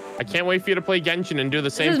 well, I can't wait for you to play Genshin and do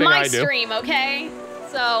the same thing I do. This is my stream, okay?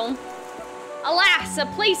 So, alas, a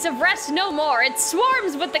place of rest no more. It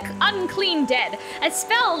swarms with the unclean dead. A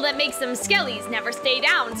spell that makes them skellies never stay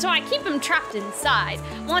down, so I keep them trapped inside.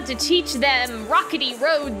 Want to teach them rockety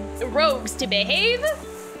rogues to behave?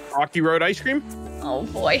 Rocky Road ice cream? Oh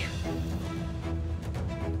boy.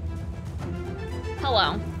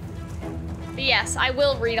 Hello. But yes, I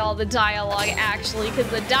will read all the dialogue actually, because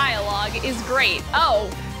the dialogue is great.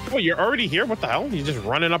 Oh, Oh, you're already here? What the hell? You just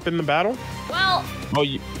running up in the battle? Well... Oh,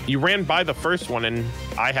 you ran by the first one, and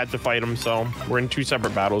I had to fight him, so we're in 2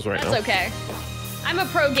 separate battles right now. That's okay. I'm a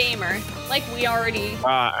pro gamer, like we already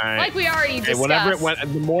discussed. Whatever it went,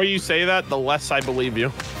 the more you say that, the less I believe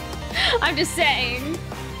you. I'm just saying.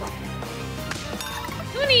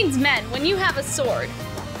 Who needs men when you have a sword?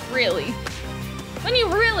 Really? When you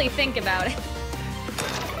really think about it.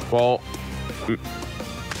 Well,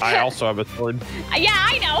 I also have a sword. Yeah,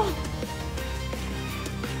 I know.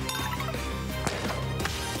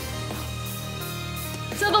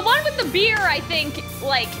 So the one with the beer, I think,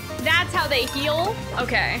 like, that's how they heal?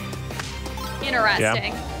 Okay.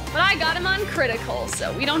 Interesting. Yeah. But I got him on critical,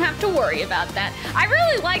 so we don't have to worry about that. I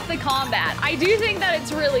really like the combat. I do think that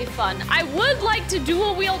it's really fun. I would like to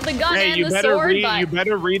dual wield the gun and the sword, but... You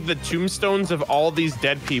better read the tombstones of all these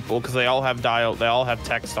dead people, because they all have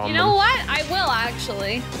text on them. You know what? I will,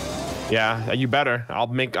 actually. Yeah, you better.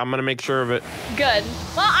 I'm gonna make sure of it. Good.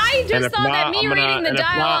 Well, I just thought that me reading the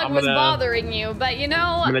dialogue was bothering you, but you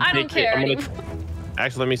know, I don't care anymore.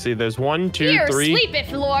 Actually, let me see. There's 1, 2, Here, 3. Here,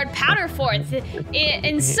 sleepeth Lord Powderforth,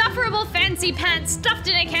 insufferable fancy pants, stuffed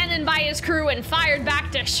in a cannon by his crew and fired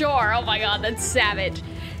back to shore. Oh my god, that's savage.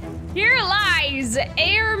 Here lies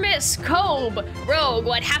Aramis Cobe, rogue,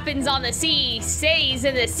 what happens on the sea, stays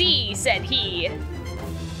in the sea, said he.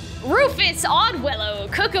 Rufus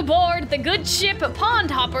Oddwellow, cook aboard the good ship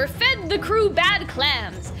Pond Hopper, fed the crew bad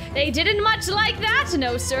clams. They didn't much like that,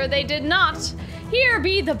 no sir, they did not. Here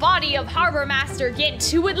be the body of Harbor Master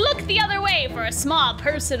Gint, who would look the other way for a small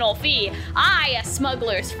personal fee. I, a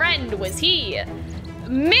smuggler's friend, was he.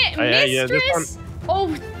 Mistress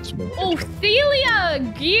Othelia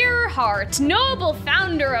Gearhart, noble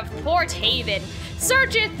founder of Port Haven,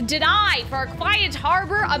 searcheth did I for a quiet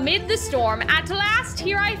harbor amid the storm. At last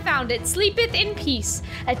here I found it, sleepeth in peace.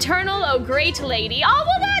 Eternal, O great lady. Oh,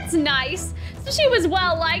 well, that's nice. So she was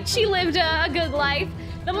well liked, she lived a good life.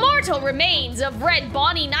 The mortal remains of red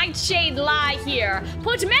bonny nightshade lie here.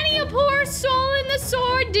 Put many a poor soul in the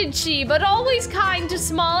sword, did she, but always kind to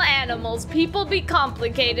small animals. People be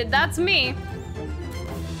complicated, that's me.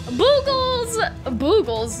 Biggles,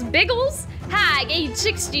 hag, age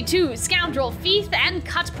 62, scoundrel, thief, and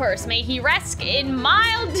cut purse. May he rest in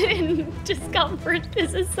mild discomfort.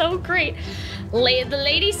 This is so great. The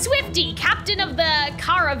Lady Swifty, captain of the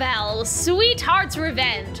Caravel, Sweetheart's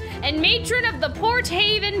Revenge, and matron of the Port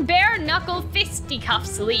Haven Bare Knuckle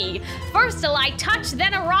Fisticuffs League. First a light touch,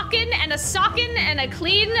 then a rockin', and a sockin', and a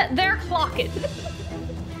clean their clockin'.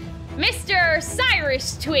 Mr.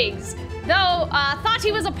 Cyrus Twigs, though thought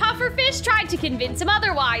he was a puffer fish, tried to convince him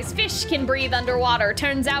otherwise. Fish can breathe underwater.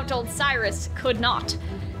 Turns out old Cyrus could not.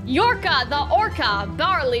 Yorka, the Orca,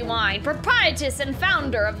 barley wine, proprietress and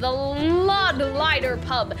founder of the Lud Lighter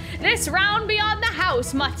Pub. This round beyond the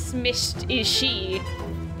house, much missed is she.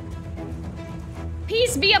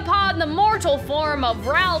 Peace be upon the mortal form of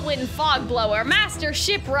Ralwyn Fogblower, master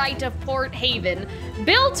shipwright of Port Haven.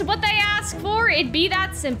 Built what they ask for, it be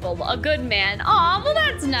that simple, a good man. Aw, well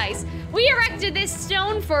that's nice. We erected this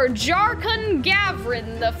stone for Jarkun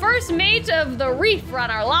Gavrin, the first mate of the Reef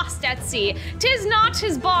Runner lost at sea. 'Tis not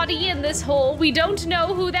his body in this hole. We don't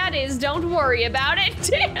know who that is. Don't worry about it.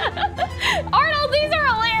 Arnold, these are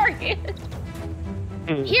hilarious.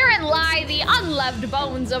 Herein lie the unloved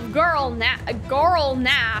bones of Girl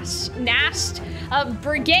Nast, a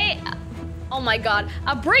brigand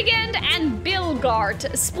and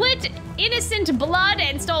Bilgart, split innocent blood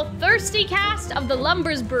and stole thirsty cast of the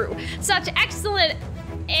lumber's brew. Such excellent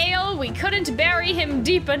ale, we couldn't bury him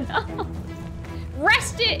deep enough.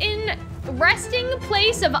 Resting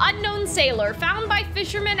place of unknown sailor, found by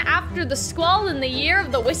fishermen after the squall in the year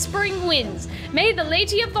of the whispering winds. May the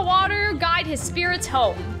Lady of the Water guide his spirits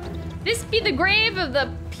home. This be the grave of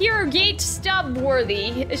the pure gate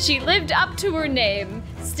Stabworthy. She lived up to her name,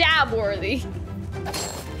 Stabworthy.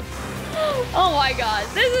 Oh my god,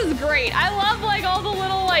 this is great. I love like all the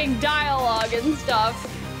little like dialogue and stuff.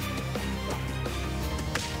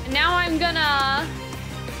 And now I'm gonna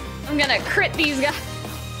crit these guys.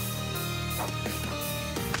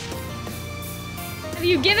 Have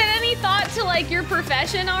you given any thought to like your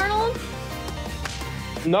profession, Arnold?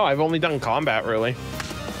 No, I've only done combat really.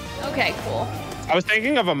 Okay, cool. I was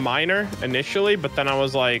thinking of a miner initially, but then I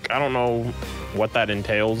was like, I don't know what that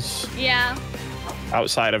entails. Yeah.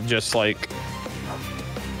 Outside of just like,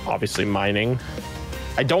 obviously mining.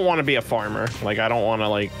 I don't want to be a farmer. Like, I don't want to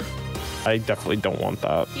like, I definitely don't want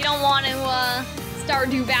that. You don't want to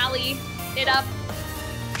Stardew Valley it up?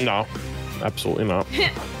 No, absolutely not.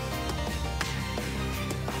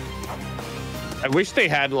 I wish they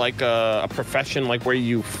had like a profession like where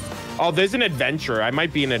you Oh, there's an adventurer. I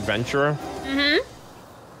might be an adventurer. Mm-hmm.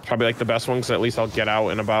 Probably like the best one, because at least I'll get out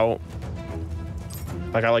and about.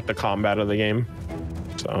 Like, I like the combat of the game.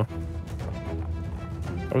 So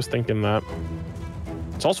I was thinking that.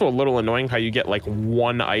 It's also a little annoying how you get like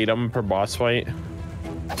one item per boss fight.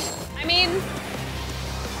 I mean,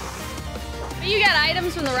 you get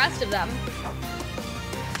items from the rest of them.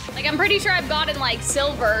 Like, I'm pretty sure I've gotten like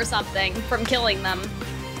silver or something from killing them.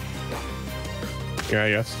 Yeah, I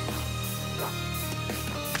guess.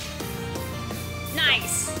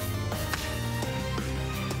 Nice.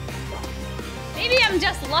 Maybe I'm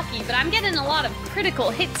just lucky, but I'm getting a lot of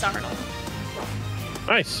critical hits, Arnold.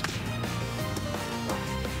 Nice.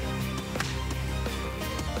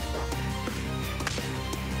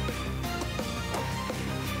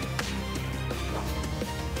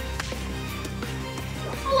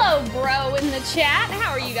 Hello, bro, in the chat.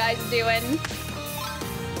 How are you guys doing?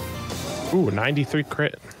 Ooh, 93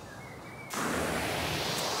 crit.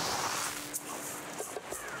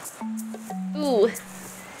 Ooh.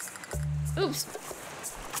 Oops.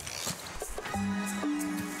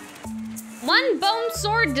 One bone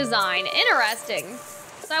sword design. Interesting.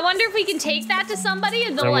 So I wonder if we can take that to somebody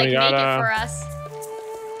and they'll like make it for us.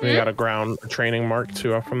 We got a ground training mark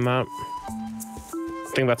too up from that.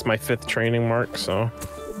 I think that's my 5th training mark, so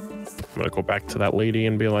I'm gonna go back to that lady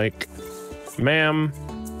and be like, ma'am,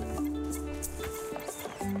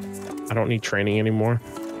 I don't need training anymore.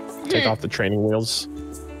 Take off the training wheels.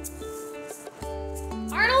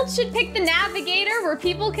 Arnold should pick the navigator where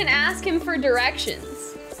people can ask him for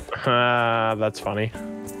directions. That's funny.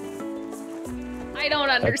 I don't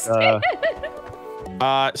understand.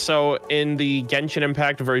 So in the Genshin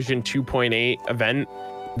Impact version 2.8 event,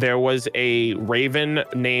 there was a raven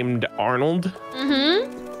named Arnold.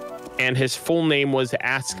 And his full name was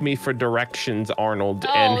Ask Me for Directions, Arnold.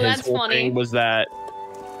 Oh, and his that's whole funny. thing was that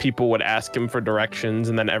people would ask him for directions,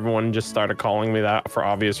 and then everyone just started calling me that for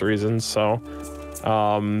obvious reasons. So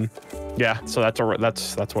yeah, so that's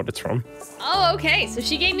what it's from. Oh, okay. So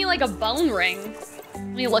she gave me like a bone ring. Let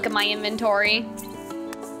me look at my inventory.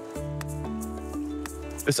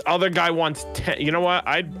 This other guy wants 10. You know what?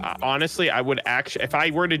 Honestly, I would actually, if I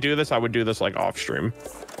were to do this, I would do this like off stream.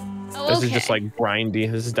 Oh, This is just like grindy.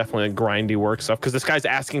 This is definitely a grindy work stuff, because this guy's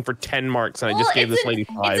asking for 10 marks, and I just gave this lady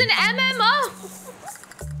 5. It's an MMO.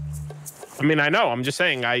 I mean, I know. I'm just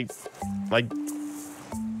saying,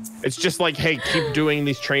 it's just like, hey, keep doing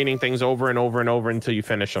these training things over and over and over until you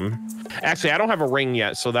finish them. Actually, I don't have a ring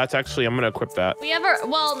yet, so that's actually, I'm gonna equip that.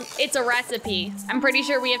 Well, it's a recipe. I'm pretty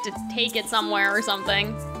sure we have to take it somewhere or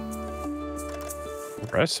something.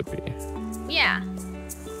 Recipe? Yeah.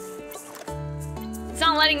 It's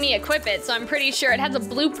not letting me equip it, so I'm pretty sure it has a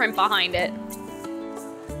blueprint behind it.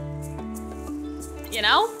 You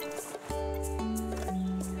know?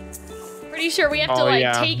 Pretty sure we have to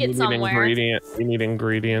like take it somewhere. We need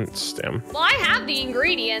ingredients. Damn. Well, I have the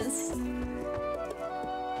ingredients.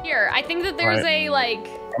 Here, I think that there's a like.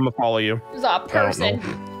 I'm gonna follow you. There's a person.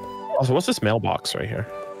 Also, what's this mailbox right here?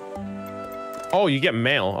 Oh, you get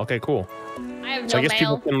mail. Okay, cool. I have no So I guess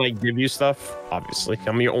mail. people can like give you stuff. Obviously,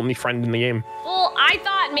 I'm your only friend in the game. Well, I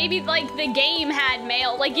thought maybe like the game had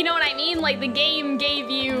mail. Like, you know what I mean? Like the game gave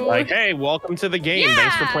you. Like, hey, welcome to the game. Yeah.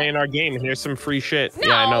 Thanks for playing our game. Here's some free shit. No,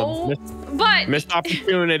 Yeah, I know. But Missed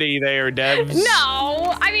opportunity there, devs.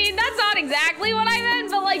 no, I mean that's not exactly what I meant.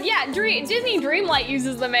 But like, yeah, Disney Dreamlight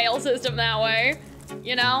uses the mail system that way.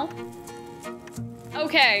 You know?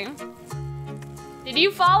 Okay. Did you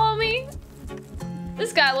follow me?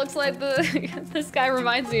 This guy looks like this guy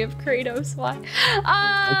reminds me of Kratos. Why?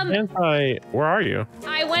 Where are you?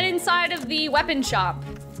 I went inside of the weapon shop.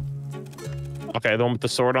 Okay, the one with the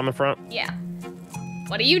sword on the front? Yeah.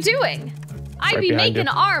 What are you doing? I'd Right be behind making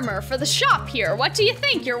you. armor for the shop here. What do you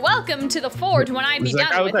think? You're welcome to the forge when I be Does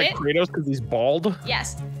that guy done look with like it. Kratos because he's bald?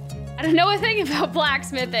 Yes. I don't know a thing about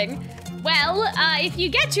blacksmithing. Well, if you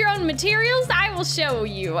get your own materials, I will show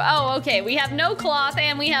you. Oh, okay. We have no cloth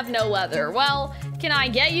and we have no leather. Well, can I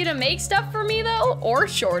get you to make stuff for me though? Or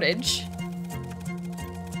shortage?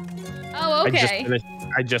 Oh, okay.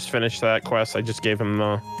 I just finished that quest. I just gave him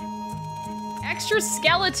the Extra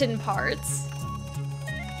skeleton parts.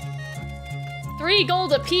 3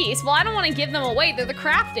 gold apiece. Well, I don't want to give them away. They're the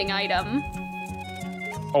crafting item.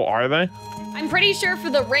 Oh, are they? I'm pretty sure for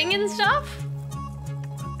the ring and stuff.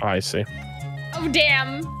 Oh, I see. Oh,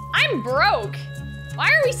 damn. I'm broke. Why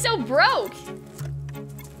are we so broke?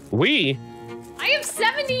 I have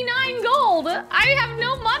 79 gold. I have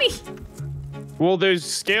no money. Well, there's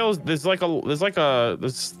scales. There's like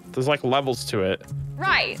levels to it.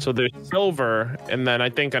 Right. So there's silver, and then I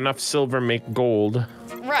think enough silver make gold.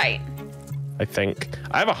 Right. I think.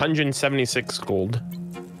 I have 176 gold.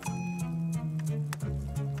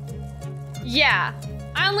 Yeah,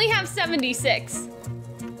 I only have 76.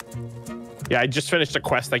 Yeah, I just finished a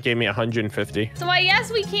quest that gave me 150. So I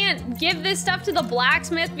guess we can't give this stuff to the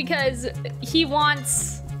blacksmith because he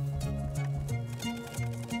wants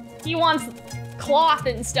cloth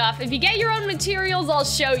and stuff. If you get your own materials, I'll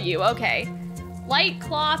show you. Okay. Light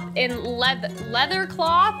cloth and leather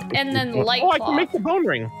cloth and then light cloth. I can make the bone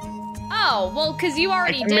ring. Oh, well, because you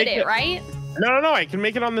already did it, right? No, I can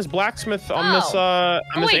make it on this blacksmith, on this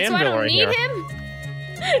anvil wait, so I don't need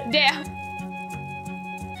him? Damn.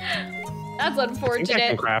 That's unfortunate. I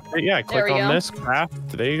can craft it. Yeah, click on this, craft.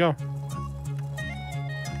 There you go.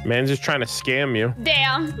 Man's just trying to scam you.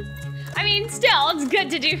 Damn. I mean, still, it's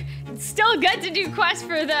still good to do quests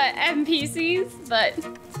for the NPCs, but...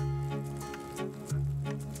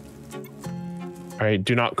 All right,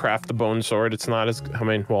 do not craft the bone sword. It's not as, I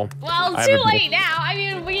mean, well... Well, it's too late now. I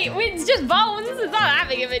mean, it's just bones. It's not that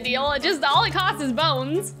big of a deal. It just, all it costs is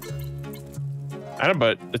bones. I know,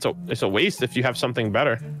 but it's a waste if you have something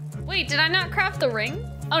better. Wait, did I not craft the ring?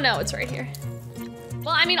 Oh no, it's right here.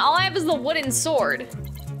 Well, I mean, all I have is the wooden sword.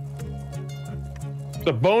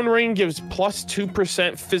 The bone ring gives plus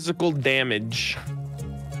 2% physical damage.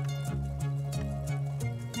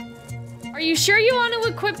 Are you sure you want to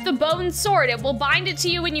equip the bone sword? It will bind it to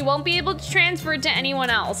you and you won't be able to transfer it to anyone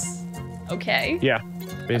else. Okay. Yeah,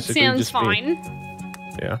 basically. That sounds fine.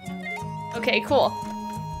 Yeah. Okay, cool.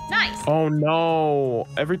 Nice. Oh no,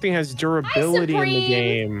 everything has durability in the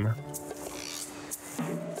game.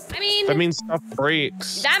 I mean, that means stuff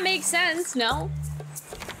breaks. That makes sense, no?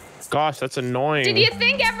 Gosh, that's annoying. Did you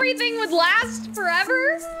think everything would last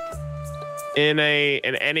forever? In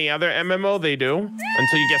any other MMO, they do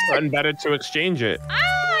until you get something better to exchange it.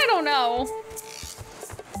 I don't know.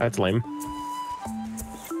 That's lame.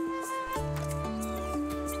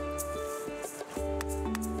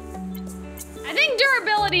 I think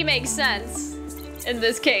durability makes sense in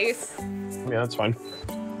this case. Yeah, that's fine.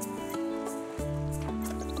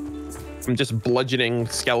 I'm just bludgeoning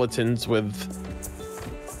skeletons with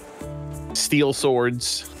steel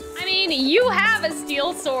swords. I mean, you have a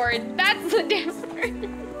steel sword. That's the difference.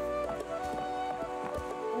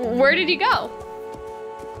 Where did you go?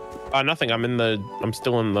 Nothing. I'm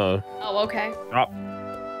still in the... Oh, okay. Oh.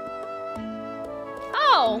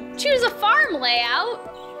 Oh, choose a farm layout.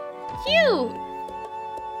 Cute.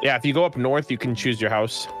 Yeah, if you go up north, you can choose your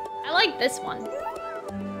house. I like this one.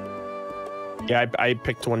 Yeah, I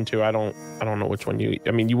picked one too. I don't know which one you...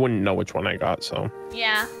 I mean, you wouldn't know which one I got, so...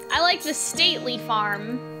 Yeah, I like the stately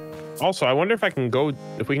farm. Also, I wonder if we can go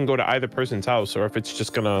to either person's house, or if it's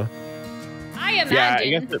just gonna... I imagine. Yeah,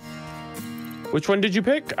 I guess which one did you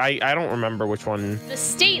pick? I don't remember which one. The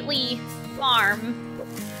stately farm.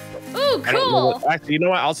 Ooh, cool. I don't know actually, you know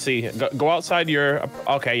what? I'll see. Go outside your...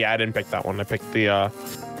 Okay, yeah, I didn't pick that one. I picked the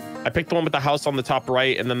one with the house on the top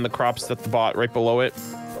right, and then the crops at the bot right below it.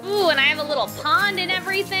 Ooh, and I have a little pond and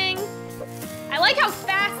everything. I like how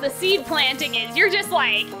fast the seed planting is. You're just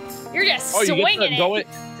swinging it.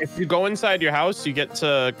 If you go inside your house, you get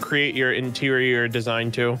to create your interior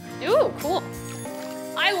design too. Ooh, cool.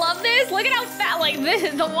 I love this. Look at how fast, like,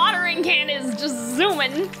 the watering can is just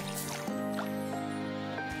zooming.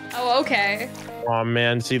 Oh, okay. Oh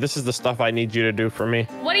man, see, this is the stuff I need you to do for me.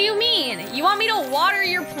 What do you mean? You want me to water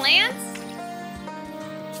your plants?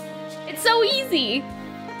 It's so easy.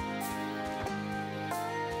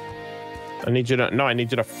 I need you to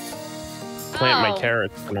plant my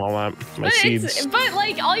carrots and all that, my seeds. But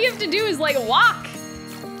like, all you have to do is like walk.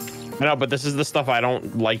 I know, but this is the stuff I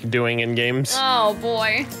don't like doing in games. Oh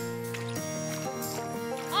boy.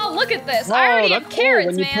 Oh, look at this. I already have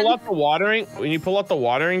carrots, when you pull out the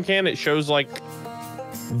watering can, it shows like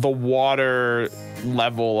the water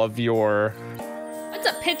level of your... What's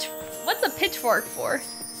a pitchfork for?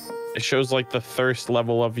 It shows like the thirst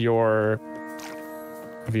level of your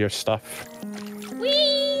stuff.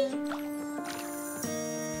 Whee!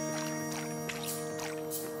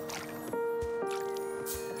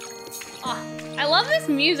 Oh, I love this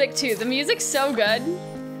music too. The music's so good.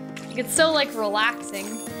 Like, it's so like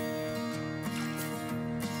relaxing.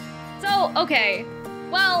 So, okay.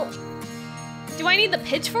 Well, do I need the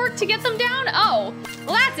pitchfork to get them down? Oh,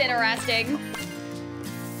 well that's interesting.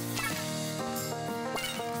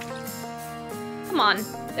 Come on,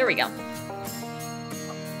 there we go.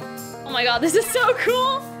 Oh my god, this is so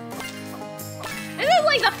cool! This is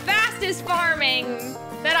like the fastest farming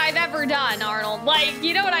that I've ever done, Arnold. Like,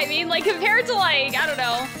 you know what I mean? Like, compared to like, I don't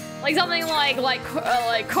know, like something like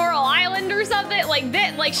Coral Island or something, like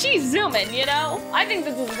that, like she's zooming, you know? I think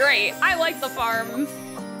this is great. I like the farm.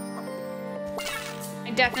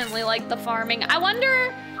 I definitely like the farming. I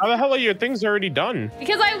wonder... How the hell are your things already done?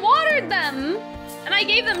 Because I watered them, and I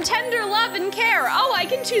gave them tender love and care. Oh, I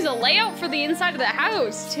can choose a layout for the inside of the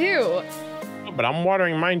house, too. Oh, but I'm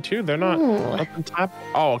watering mine, too. They're not up on top.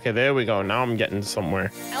 Oh, okay, there we go. Now I'm getting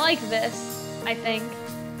somewhere. I like this, I think.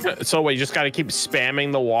 So wait, you just gotta keep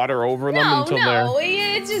spamming the water over them until they're... No,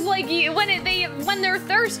 it's just like when they're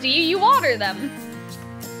thirsty, you water them.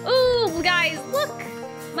 Ooh, guys, look.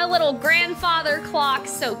 My little grandfather clock,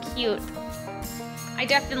 so cute. I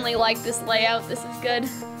definitely like this layout. This is good.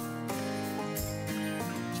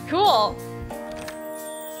 Cool.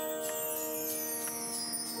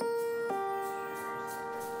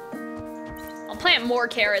 I'll plant more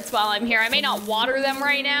carrots while I'm here. I may not water them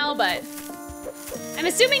right now, but I'm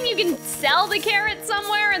assuming you can sell the carrots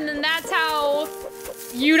somewhere, and then that's how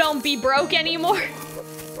you don't be broke anymore.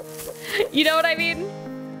 You know what I mean?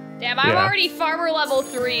 Damn, I'm already farmer level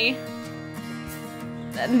 3.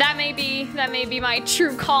 That may be my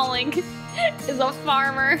true calling, is a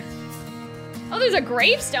farmer. Oh, there's a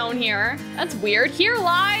gravestone here. That's weird. Here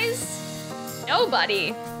lies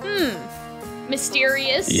nobody.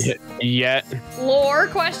 Mysterious. Yet. Lore,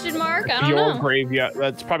 question mark? I don't know. Your grave, yeah.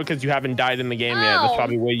 That's probably because you haven't died in the game yet. That's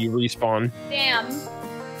probably where you respawn. Damn.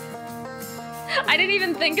 I didn't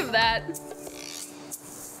even think of that.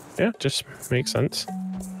 Yeah, just makes sense.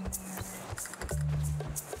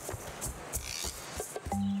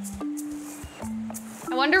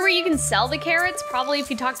 I wonder where you can sell the carrots. Probably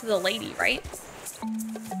if you talk to the lady, right?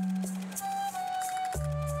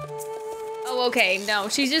 Oh, okay. No,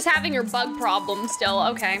 she's just having her bug problem still.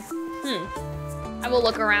 Okay. I will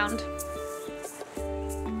look around.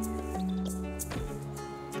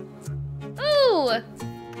 Ooh!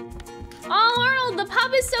 Oh, Arnold, the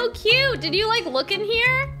pub is so cute. Did you like look in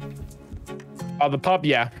here? Oh, the pub,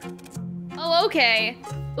 yeah. Oh, okay.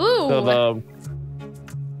 Ooh.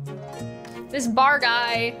 This bar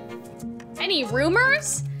guy. Any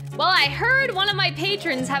rumors? Well, I heard one of my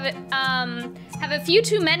patrons have a few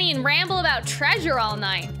too many and ramble about treasure all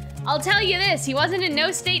night. I'll tell you this, he wasn't in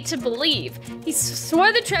no state to believe. He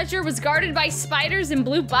swore the treasure was guarded by spiders and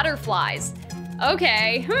blue butterflies.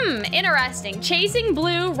 Okay, interesting. Chasing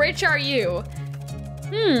blue, rich are you?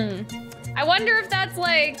 I wonder if that's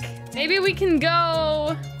like, maybe we can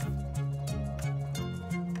go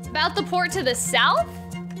about the port to the south?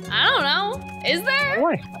 I don't know. Is there?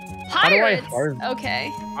 Pirates.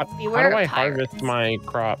 Okay. How do I harvest my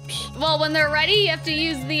crops? Well, when they're ready, you have to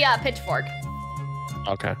use the pitchfork.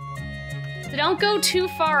 Okay. So don't go too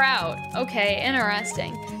far out. Okay,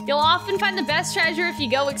 interesting. You'll often find the best treasure if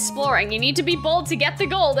you go exploring. You need to be bold to get the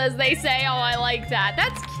gold, as they say. Oh, I like that.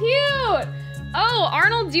 That's cute. Oh,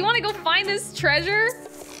 Arnold, do you want to go find this treasure?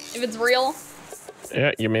 If it's real?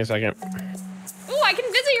 Yeah, give me a second. Ooh, I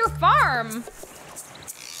can visit your farm.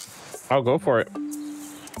 I'll go for it.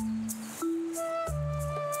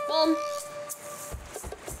 Well,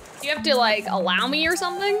 you have to like allow me or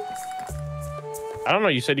something? I don't know,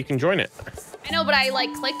 you said you can join it. I know, but I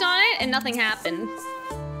like clicked on it and nothing happened.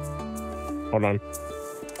 Hold on.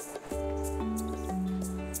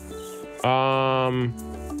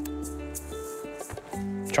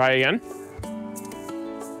 Try again.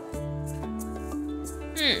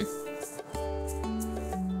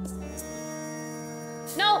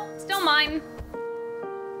 No, still mine.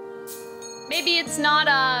 Maybe it's not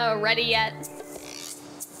ready yet.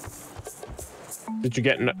 Did you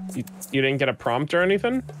get, you didn't get a prompt or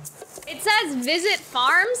anything? It says visit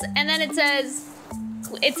farms, and then it says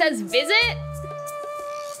visit,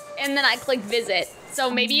 and then I click visit.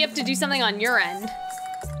 So maybe you have to do something on your end.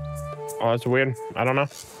 Oh, that's weird. I don't know.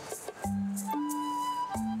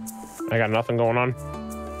 I got nothing going on.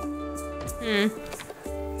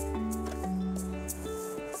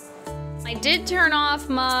 I did turn off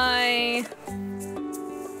my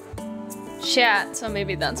chat, so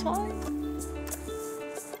maybe that's why.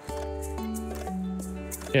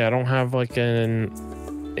 Yeah, I don't have like an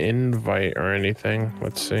invite or anything.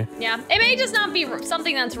 Let's see. Yeah, it may just not be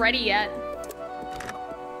something that's ready yet.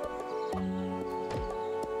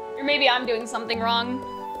 Or maybe I'm doing something wrong.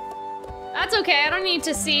 That's okay, I don't need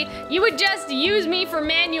to see. You would just use me for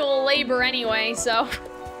manual labor anyway, so.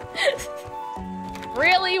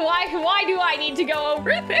 Really, why do I need to go over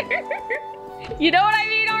there? You know what I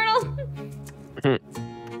mean, Arnold?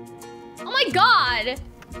 Oh my God.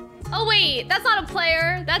 Oh wait, that's not a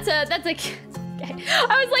player. That's a okay.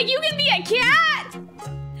 I was like, you can be a cat.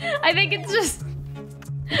 I think it's just,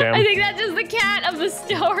 Damn. I think that's just the cat of the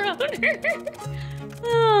store owner.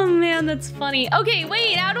 Oh man, that's funny. Okay,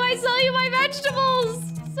 wait, how do I sell you my vegetables,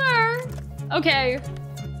 sir? Okay.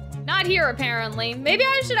 Not here, apparently. Maybe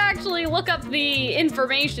I should actually look up the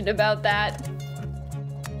information about that.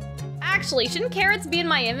 Actually, shouldn't carrots be in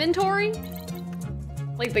my inventory?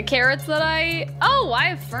 Like the carrots that oh, I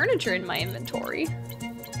have furniture in my inventory.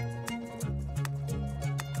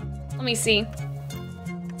 Let me see.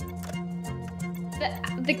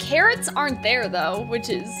 The carrots aren't there though, which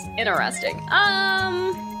is interesting.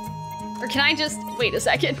 Or can I just, wait a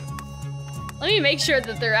second. Let me make sure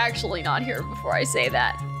that they're actually not here before I say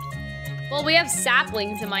that. Well, we have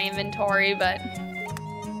saplings in my inventory, but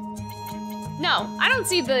no, I don't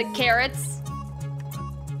see the carrots.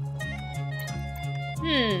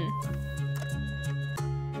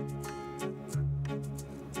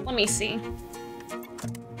 Let me see.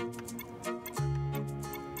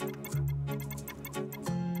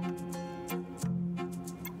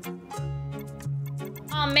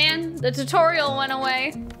 Oh man, the tutorial went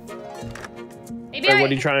away. Maybe Wait,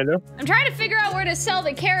 what are you trying to do? I'm trying to figure out where to sell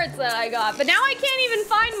the carrots that I got, but now I can't even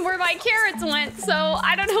find where my carrots went, so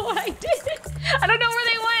I don't know what I did. I don't know where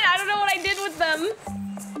they went. I don't know what I did with them.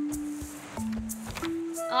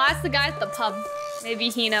 I'll ask the guy at the pub. Maybe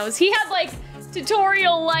he knows. He had like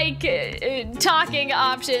tutorial-like talking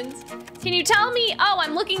options. Can you tell me? Oh,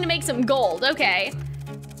 I'm looking to make some gold. Okay.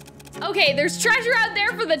 Okay, there's treasure out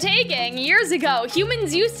there for the taking. Years ago,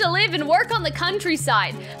 humans used to live and work on the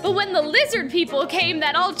countryside. But when the lizard people came,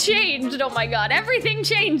 that all changed. Oh my god, everything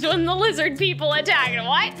changed when the lizard people attacked.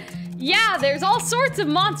 What? Yeah, there's all sorts of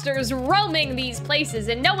monsters roaming these places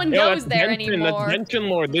and no one goes there anymore. That's Genshin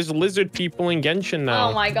Lord. There's lizard people in Genshin now.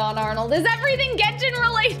 Oh my god, Arnold. Is everything Genshin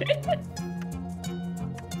related?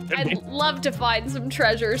 I'd love to find some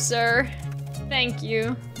treasure, sir. Thank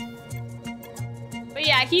you. But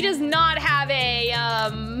yeah, he does not have a,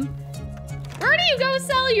 where do you go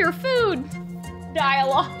sell your food?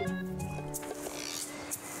 Dialogue.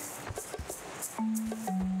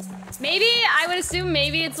 Maybe, I would assume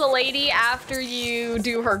maybe it's a lady after you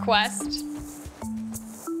do her quest.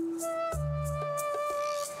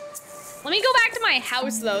 Let me go back to my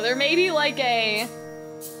house though. There may be like a,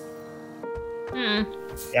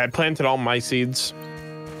 Yeah, I planted all my seeds.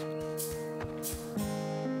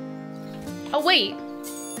 Oh wait,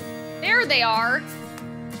 there they are.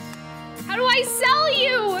 How do I sell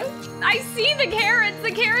you? I see the carrots.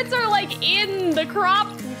 The carrots are like in the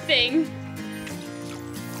crop thing.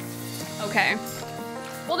 Okay.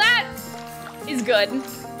 Well, that is good.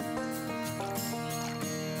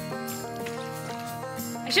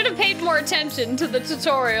 I should have paid more attention to the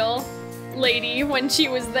tutorial lady when she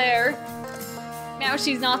was there. Now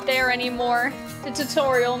she's not there anymore to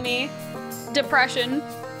tutorial me. Depression.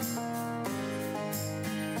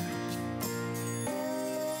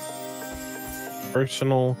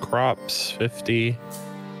 Personal crops, 50.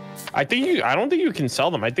 I don't think you can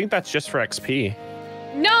sell them. I think that's just for XP.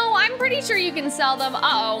 No, I'm pretty sure you can sell them.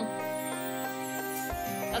 Uh-oh.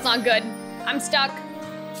 That's not good. I'm stuck.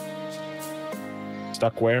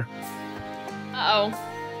 Stuck where? Uh-oh.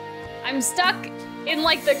 I'm stuck in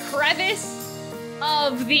like the crevice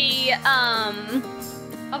of the,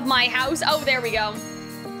 of my house. Oh, there we go.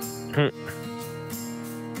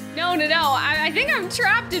 No. I think I'm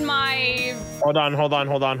trapped in my... Hold on.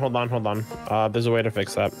 There's a way to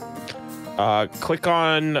fix that. Click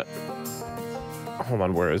on... Hold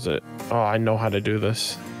on, where is it? Oh, I know how to do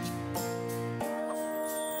this.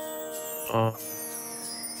 Hold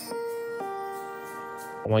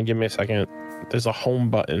on, give me a second. There's a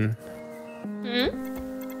home button.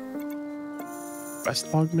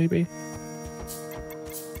 Best log, maybe?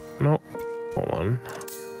 No. Hold on.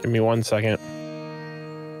 Give me 1 second.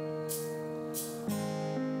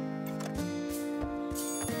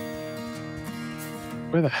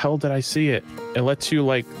 Where the hell did I see it? It lets you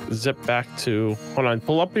like zip back to, hold on,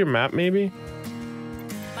 pull up your map maybe?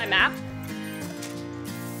 My map?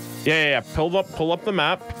 Yeah. Pull up the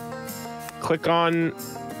map. Click on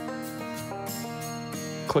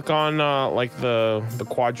like the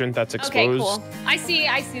quadrant that's exposed. Okay, cool. I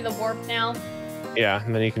see the warp now. Yeah,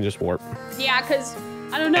 and then you can just warp. Yeah, because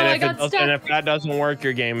I don't know, I got stuck. And if that doesn't work,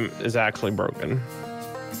 your game is actually broken.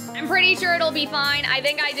 I'm pretty sure it'll be fine. I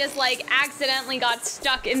think I just like accidentally got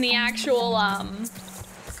stuck in the actual,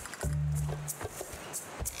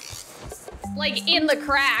 like in the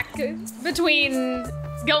crack between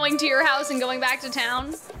going to your house and going back to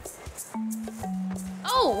town.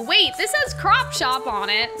 Oh, wait, this has crop shop on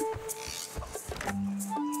it.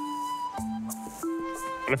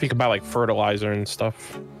 I wonder if you could buy like fertilizer and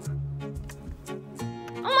stuff.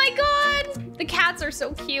 Oh my god, the cats are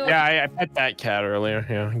so cute. Yeah, I pet that cat earlier.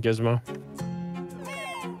 Yeah, Gizmo.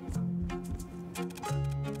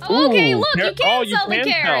 Oh, okay, look, you can sell the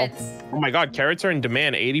carrots. Oh my God, carrots are in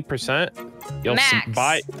demand, 80%. You'll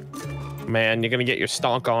buy. Man, you're gonna get your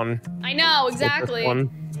stonk on. I know, exactly.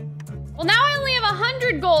 Well, now I only have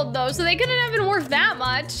 100 gold though, so they couldn't have been worth that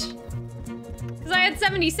much. Because I had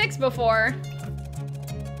 76 before.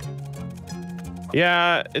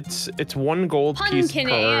 Yeah, it's 1 gold piece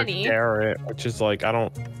per carrot, which is like, I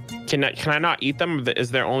don't. Can I not eat them?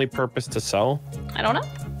 Is their only purpose to sell? I don't know.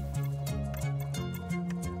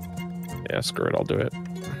 Yeah, screw it. I'll do it.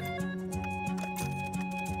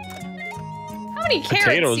 How many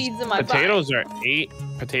carrot seeds am I buying?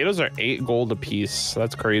 Potatoes are 8 gold a piece. So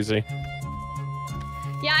that's crazy.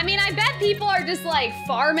 Yeah, I mean, I bet people are just like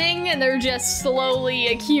farming and they're just slowly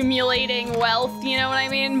accumulating wealth. You know what I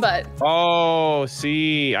mean? But oh,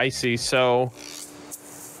 see, I see. So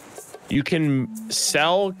you can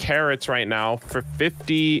sell carrots right now for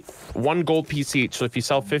 50, 1 gold piece each. So if you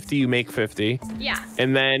sell 50, you make 50. Yeah.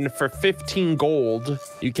 And then for 15 gold,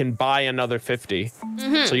 you can buy another 50.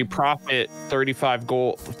 So you profit 35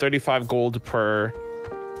 gold per.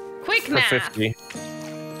 Quick math. 50.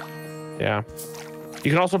 Yeah. You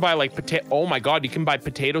can also buy like oh my God, you can buy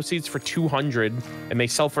potato seeds for 200 and they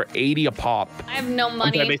sell for 80 a pop. I have no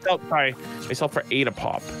money. Sorry, they sell for 8 a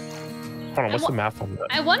pop. Hold on, what's the math on that?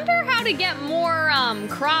 I wonder how to get more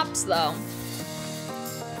crops though.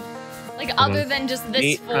 Like other than just this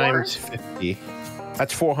 8 4. times 50.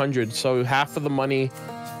 That's 400. So half of the money,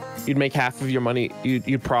 you'd make half of your money.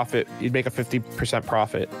 You'd profit. You'd make a 50%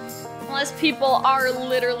 profit. Unless people are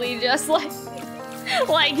literally just like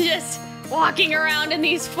just walking around in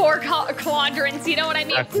these 4 quadrants, you know what I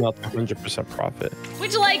mean? That's not 100% profit.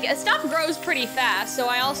 Which, like, stuff grows pretty fast, so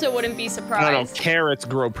I also wouldn't be surprised. No, carrots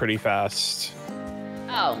grow pretty fast.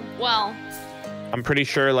 Oh, well. I'm pretty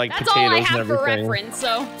sure, like, that's potatoes all I and have everything. for reference,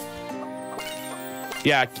 so.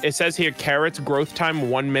 Yeah, it says here, carrots growth time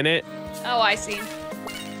 1 minute. Oh, I see.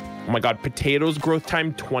 Oh my God, potatoes growth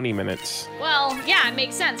time 20 minutes. Well, yeah, it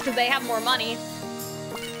makes sense, because they have more money.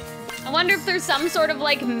 I wonder if there's some sort of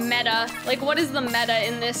like meta. Like, what is the meta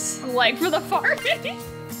in this, like, for the farming?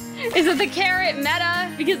 Is it the carrot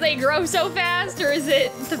meta because they grow so fast, or is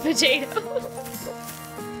it the potatoes?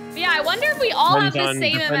 Yeah, I wonder if we all have the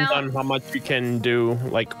same amount. Depends on how much you can do,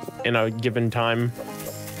 like, in a given time.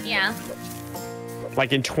 Yeah.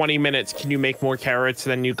 Like, in 20 minutes, can you make more carrots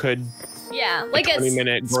than you could? Yeah, like a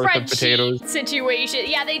 20-minute growth of potatoes situation.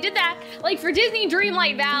 Yeah, they did that. Like for Disney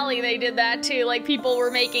Dreamlight Valley, they did that too. Like people were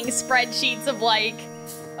making spreadsheets of like,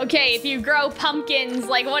 okay, if you grow pumpkins,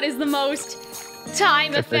 like what is the most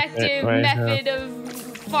time-effective method of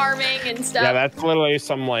farming and stuff. Yeah, that's literally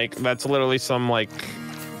some like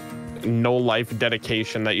no life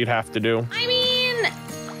dedication that you'd have to do. I mean,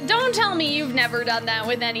 don't tell me you've never done that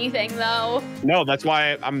with anything, though. No, that's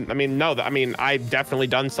why I've definitely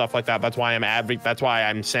done stuff like that. That's why I'm That's why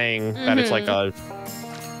I'm saying that it's like a.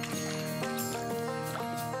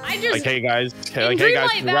 Like, hey guys,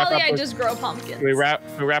 I just grow pumpkins. We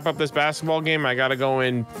wrap up this basketball game. I gotta go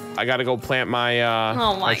plant my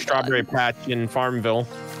my strawberry patch in Farmville.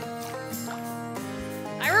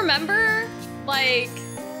 I remember, like,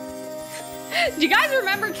 do you guys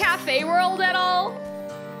remember Cafe World at all?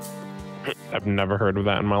 I've never heard of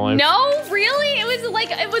that in my life. No, really?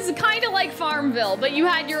 It was kind of like Farmville, but you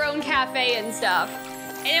had your own cafe and stuff.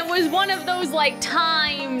 And it was one of those like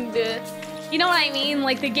timed, you know what I mean?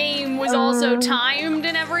 Like the game was also timed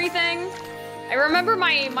and everything. I remember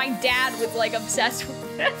my dad was like obsessed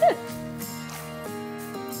with it.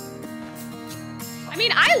 I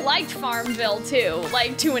mean, I liked Farmville too,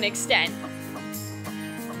 like to an extent.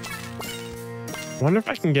 I wonder if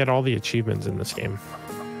I can get all the achievements in this game.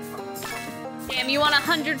 Damn, you want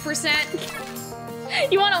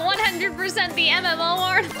 100%? You want to 100% the MMO,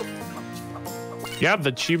 Arnold? Yeah, the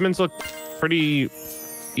achievements look pretty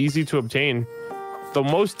easy to obtain. The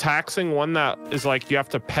most taxing one that is like you have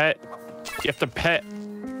to pet.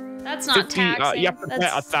 That's not 50, taxing. You have to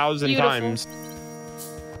pet 1,000 times.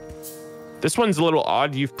 This one's a little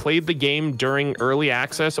odd. You've played the game during early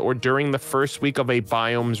access or during the first week of a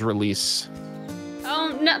biome's release.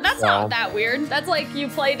 No, that's not that weird. That's like you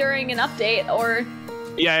play during an update or.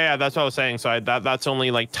 Yeah, that's what I was saying. So that's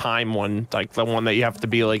only like time one, like the one that you have to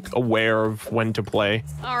be like aware of when to play.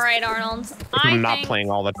 All right, Arnold. I'm not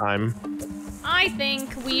playing all the time. I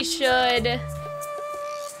think we should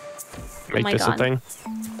make this a thing.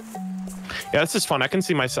 Yeah, this is fun. I can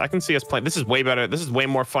see us playing. This is way better. This is way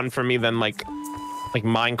more fun for me than like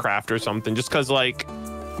Minecraft or something. Just because like.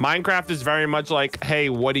 Minecraft is very much like, hey,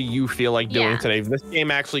 what do you feel like doing today? This game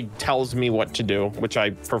actually tells me what to do, which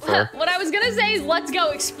I prefer. What I was gonna say is let's go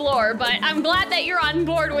explore, but I'm glad that you're on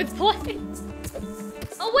board with play.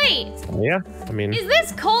 Oh, wait. Yeah, I mean... Is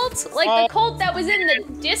this Colt, like the Colt that was in the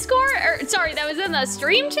Discord? Or, sorry, that was in the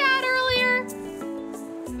stream chat earlier?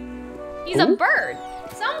 He's a bird.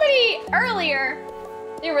 Somebody earlier,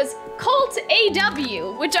 there was Colt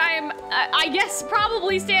AW, which I guess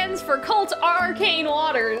probably stands for Colt Arcane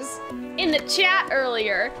Waters, in the chat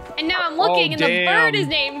earlier. And now I'm looking and the bird is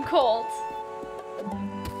named Colt.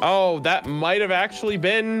 Oh, that might have actually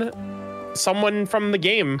been someone from the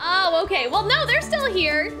game. Oh, okay. Well, no, they're still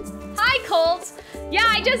here. Hi, Colt. Yeah,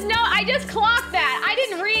 I just clocked that. I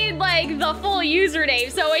didn't read, like, the full username,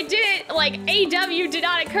 so it didn't, like, AW did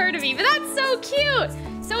not occur to me, but that's so cute.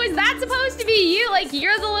 So is that supposed to be you? Like,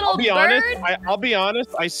 you're the little bird? I'll be honest,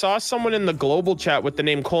 I saw someone in the global chat with the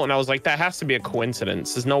name Colt, and I was like, that has to be a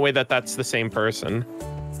coincidence. There's no way that that's the same person.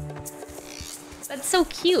 That's so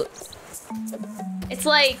cute. It's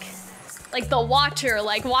like the Watcher,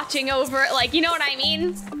 like, watching over, like, you know what I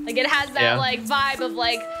mean? Like, it has that, like, vibe of,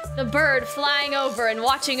 like, the bird flying over and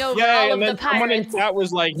watching over all of the pirates. Someone in chat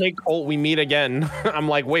was like, hey, Colt, we meet again. I'm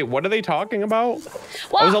like, wait, what are they talking about?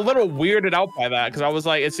 Well, I was a little weirded out by that because I was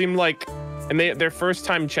like, it seemed like, and they're first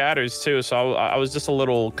time chatters too, so I was just a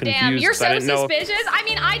little confused. Damn, you're so suspicious. I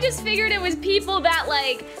mean, I just figured it was people that,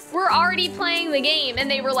 like, were already playing the game and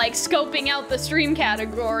they were, like, scoping out the stream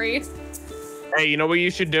category. Hey, you know what you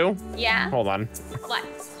should do? Yeah? Hold on. What?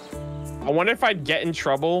 I wonder if I'd get in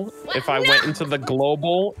trouble if I went into the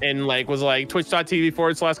global and like was like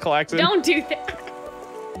twitch.tv/Calxiyn. Don't do that.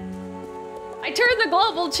 I turned the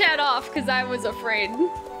global chat off because I was afraid.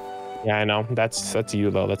 Yeah, I know. That's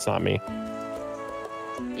you though. That's not me.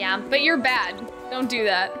 Yeah, but you're bad. Don't do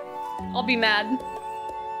that. I'll be mad.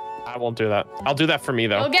 I won't do that. I'll do that for me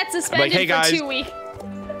though. You'll get suspended for 2 weeks.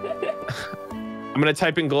 I'm gonna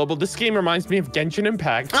type in global. This game reminds me of Genshin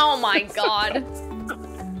Impact. Oh my god.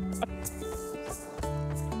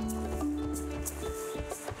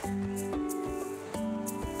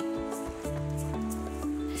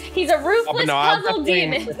 He's a ruthless puzzle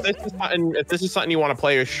demon. If this is something you want to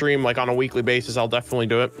play or stream like on a weekly basis, I'll definitely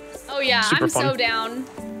do it. Oh yeah, I'm so down.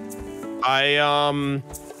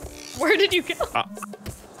 Where did you go? What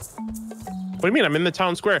do you mean? I'm in the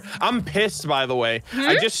town square. I'm pissed, by the way.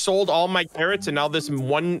 I just sold all my carrots, and now this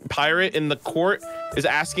one pirate in the court is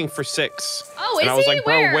asking for 6. Oh, and is I was he? like,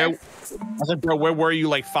 bro, where? I was like, bro, where were you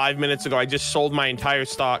like 5 minutes ago? I just sold my entire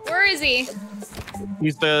stock. Where is he?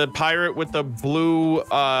 He's the pirate with the blue,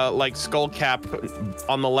 like skull cap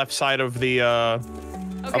on the left side of the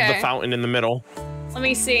fountain in the middle. Let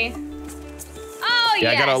me see. Oh,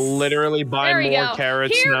 yeah, yes. I gotta literally buy more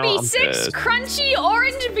carrots now. Here be 6 crunchy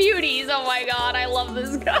orange beauties. Oh my god, I love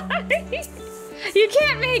this guy. You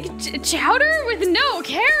can't make chowder with no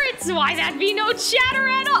carrots. Why, that'd be no chatter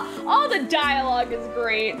at all. All the dialogue is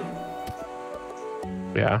great.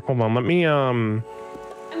 Yeah, hold on, let me, I'm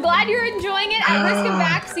glad you're enjoying it. At risk of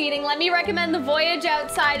backseating, let me recommend the voyage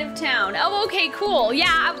outside of town. Oh, okay, cool.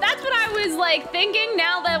 Yeah, that's what I was, like, thinking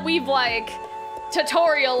now that we've, like,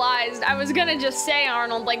 tutorialized. I was gonna just say,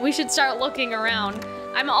 Arnold, like, we should start looking around.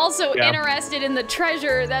 I'm also interested in the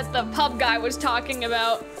treasure that the pub guy was talking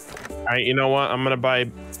about. All right, you know what? I'm gonna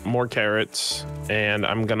buy more carrots, and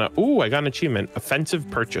I'm gonna... Ooh, I got an achievement.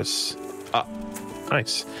 Offensive purchase.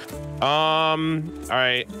 Nice. All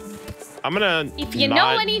right. I'm gonna... If you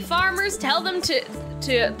know any farmers, tell them to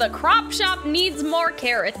the crop shop needs more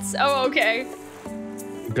carrots. Oh, okay.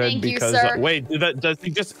 Good. Thank because you, sir. Wait, does he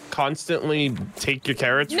just constantly take your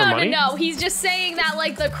carrots for money? No. He's just saying that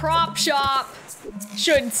like the crop shop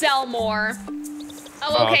should sell more.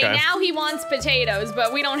 Oh, okay. Now he wants potatoes,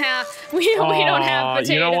 but we don't have we don't have potatoes.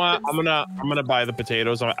 You know what? I'm gonna buy the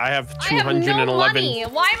potatoes. I have 211. I have no money.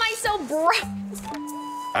 Why am I so broke?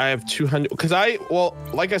 I have 200 because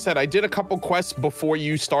like I said, I did a couple quests before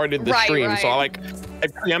you started the stream, so I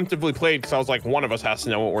preemptively played because I was like, one of us has to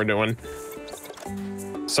know what we're doing.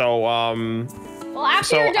 So well,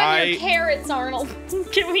 after you're done your carrots, Arnold,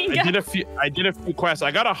 can we go? I did a few quests.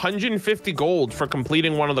 I got 150 gold for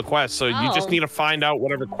completing one of the quests, so you just need to find out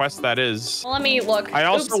whatever quest that is. Well, let me look. I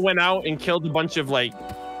also went out and killed a bunch of like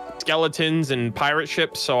skeletons and pirate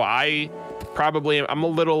ships, so I'm a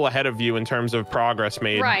little ahead of you in terms of progress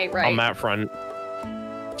made on that front.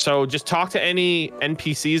 So just talk to any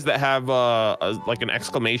NPCs that have like an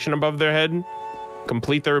exclamation above their head,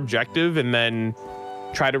 complete their objective, and then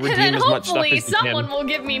try to redeem as much stuff as you can. Hopefully someone will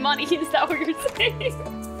give me money. Is that what you're saying?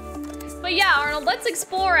 But yeah, Arnold, let's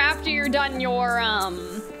explore after you're done your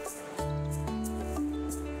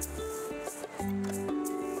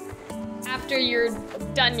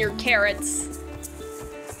carrots.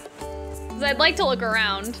 Because I'd like to look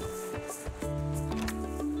around.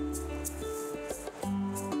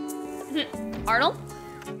 Arnold?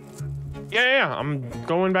 Yeah, I'm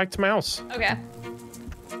going back to my house. Okay.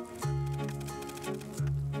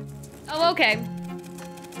 Oh, okay.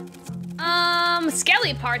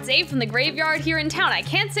 Skelly parts 8 from the graveyard here in town. I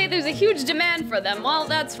can't say there's a huge demand for them. Well,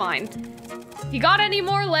 that's fine. If you got any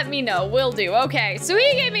more, let me know. Will do. Okay, so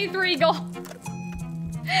he gave me 3 gold.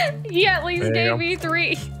 He at least gave me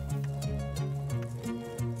 3.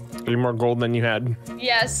 3 more gold than you had.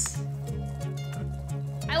 Yes.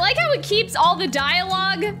 I like how it keeps all the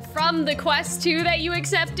dialogue from the quest too that you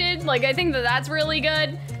accepted. Like, I think that that's really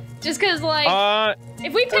good. Just cause like,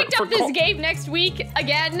 if we picked up this game next week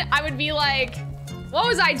again, I would be like, what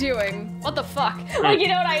was I doing? What the fuck? Like, you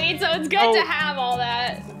know what I mean? So it's good to have all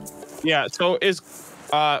that. Yeah, so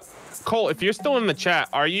Cole, if you're still in the chat,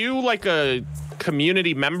 are you like a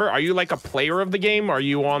community member? Are you like a player of the game? Are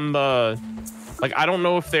you on the, like, I don't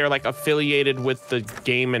know if they're like affiliated with the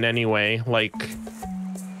game in any way. Like,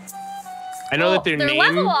 I know that they're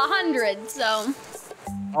level 100, so.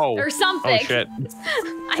 Oh. Or something. Oh shit.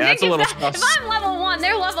 I think if I'm level 1,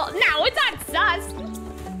 they're level. No, it's not sus.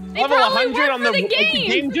 They level 100 on the game. The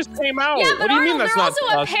game just came out. Yeah, but what do you mean that's not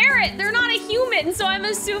they're also a parrot. They're not a human, so I'm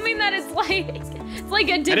assuming that it's like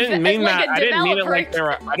a I didn't mean that. I didn't mean it like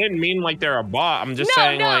they're. I didn't mean like they're a bot. I'm just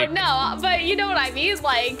saying like. No, but you know what I mean.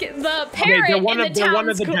 Like the parrot in the town square. They're one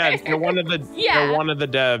of the devs. They're one of the. Yeah. They're one of the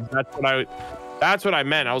devs. That's what I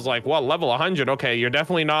meant. I was like, well, level 100. Okay, you're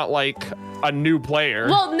definitely not like a new player.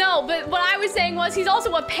 Well, no, but what I was saying was he's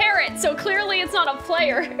also a parrot, so clearly it's not a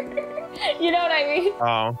player. You know what I mean?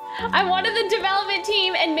 Oh. I'm one of the development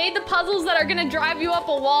team and made the puzzles that are gonna drive you up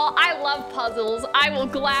a wall. I love puzzles. I will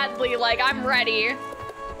gladly, like, I'm ready.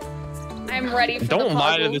 I'm ready for the puzzle. Don't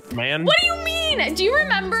lie to this man. What do you mean? Do you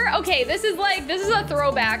remember? Okay, this is a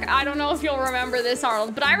throwback. I don't know if you'll remember this,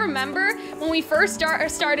 Arnold, but I remember when we first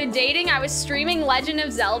started dating, I was streaming Legend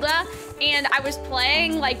of Zelda and I was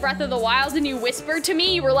playing like Breath of the Wild and you whispered to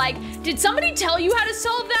me, you were like, did somebody tell you how to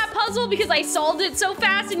solve that puzzle? Because I solved it so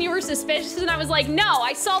fast and you were suspicious and I was like, no,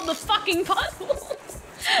 I solved the fucking puzzle.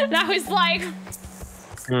 And I was like,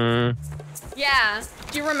 yeah.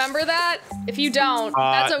 Do you remember that? If you don't,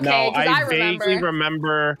 that's okay, because no, I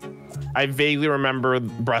remember. I vaguely remember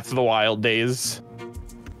Breath of the Wild days.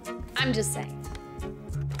 I'm just saying.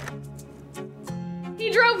 He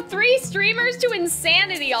drove 3 streamers to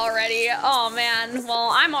insanity already. Oh man, well,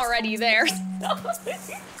 I'm already there.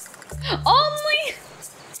 Only.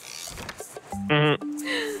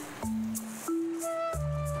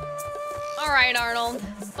 All right, Arnold.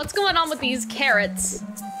 What's going on with these carrots?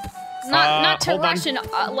 Not to rush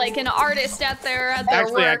like an artist at their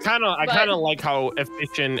Actually, work. I kind of like how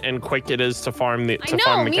efficient and quick it is to farm the carrots.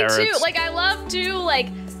 I know, me too. Like I love to like,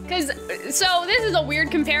 cause so this is a weird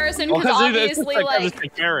comparison because obviously it's the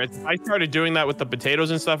carrots. If I started doing that with the potatoes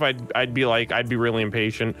and stuff, I'd be really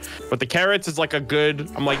impatient. But the carrots is like a good.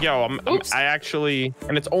 I'm like, yo, I actually,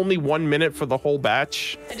 and it's only 1 minute for the whole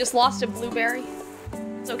batch. I just lost a blueberry.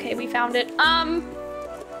 It's okay, we found it.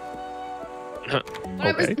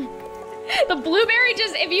 Okay. The blueberry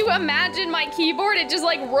just, if you imagine my keyboard, it just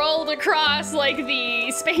like rolled across like the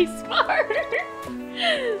space bar.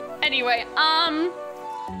 Anyway,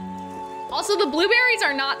 also the blueberries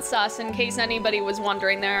are not sus, in case anybody was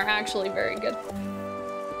wondering. They're actually very good.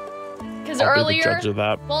 Because earlier,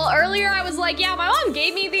 earlier I was like, yeah, my mom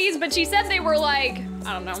gave me these, but she said they were like,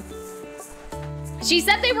 I don't know. She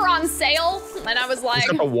said they were on sale, and I was like,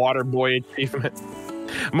 it's like a water boy achievement.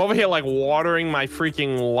 I'm over here like watering my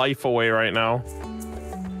freaking life away right now.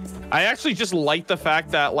 I actually just like the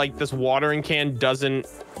fact that like this watering can doesn't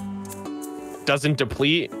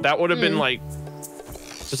deplete. That would have been like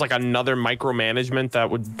just like another micromanagement that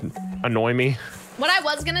would annoy me. What I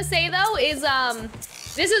was gonna say though is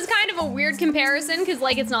this is kind of a weird comparison because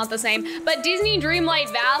like it's not the same, but Disney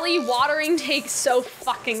Dreamlight Valley watering takes so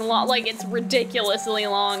fucking long. Like it's ridiculously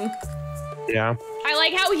long. Yeah. I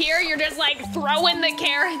like how here you're just like throwing the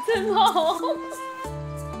carrots in the hole.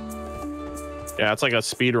 Yeah, it's like a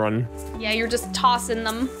speed run. Yeah, you're just tossing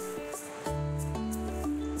them.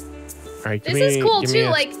 All right, this is cool too.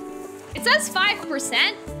 Like, it says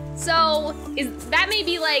 5%, so that may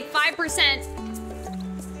be like 5%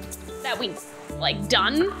 that we like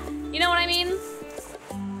done. You know what I mean?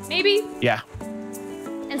 Maybe. Yeah.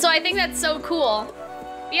 And so I think that's so cool.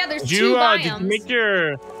 But yeah, there's 2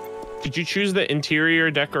 biomes. Did you choose the interior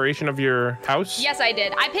decoration of your house? Yes, I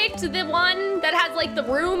did. I picked the one that has like the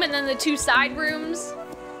room and then the 2 side rooms.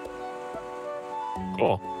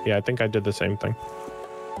 Cool. Yeah, I think I did the same thing.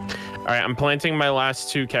 All right, I'm planting my last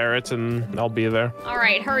 2 carrots and I'll be there. All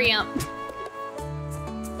right, hurry up.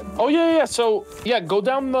 Oh yeah. So yeah, go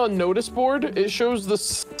down the notice board. It shows the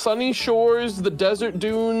sunny shores, the desert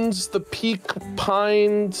dunes, the peak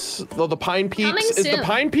pines, the pine peaks. Coming is soon. the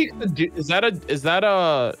pine peak? Are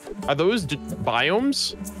those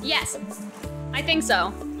biomes? Yes, I think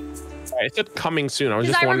so. It said coming soon. I was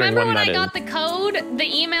just Because I wondering remember when when that I got the code, the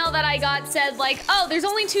email that I got said like, oh, there's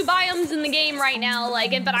only 2 biomes in the game right now.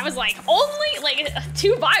 Like, but I was like, only like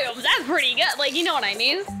 2 biomes? That's pretty good. Like, you know what I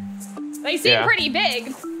mean? They seem pretty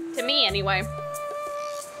big to me, anyway.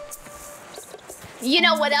 You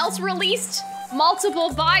know what else released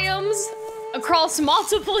multiple biomes across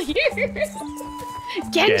multiple years?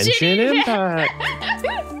 Genshin Impact.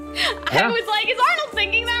 I was like, is Arnold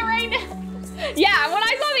thinking that right now? Yeah, when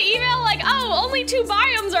I saw the email, like, oh, only 2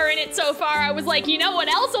 biomes are in it so far, I was like, you know what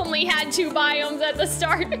else only had 2 biomes at the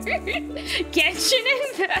start? Genshin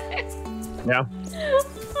Impact. Yeah.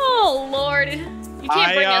 Oh, Lord. You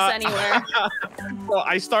can't bring us anywhere. Well,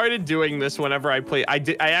 I started doing this whenever I play. I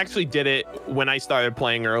actually did it when I started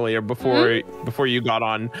playing earlier before you got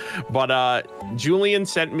on. But Julian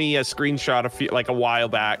sent me a screenshot a while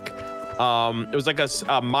back. It was like a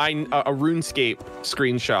RuneScape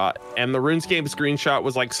screenshot, and the RuneScape screenshot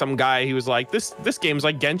was like some guy. He was like, "This game's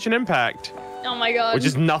like Genshin Impact." Oh my god. Which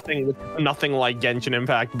is nothing like Genshin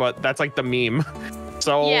Impact, but that's like the meme.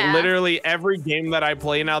 So literally every game that I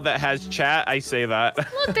play now that has chat, I say that.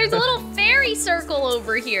 Look, there's a little fairy circle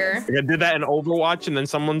over here. I did that in Overwatch, and then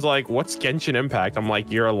someone's like, "What's Genshin Impact?" I'm like,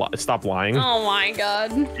 "Stop lying." Oh my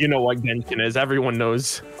god. You know what Genshin is. Everyone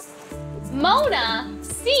knows. Mona,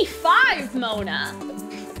 C5 Mona.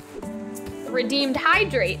 Redeemed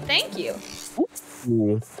Hydrate, thank you.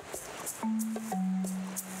 Ooh.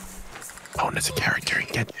 Mona's a character in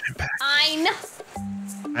Genshin Impact. I know.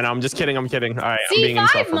 I know, I'm just kidding, I'm kidding. All right, I'm C5 being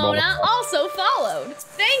insufferable. Mona also followed.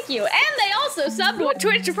 Thank you. And they also subbed with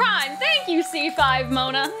Twitch Prime. Thank you, C5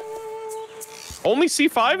 Mona. Only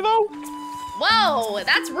C5 though? Whoa,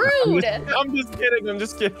 that's rude. I'm just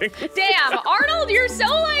kidding. Damn, Arnold, you're so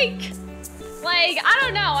like, I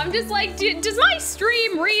don't know. I'm just like, does my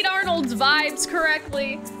stream read Arnold's vibes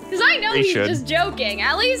correctly? Because I know he's just joking.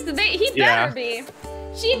 At least he better be.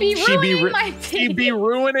 She'd be ruining my pity. She'd be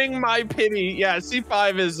ruining my pity. Yeah,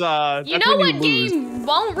 C5 is, you know what game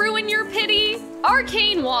won't ruin your pity?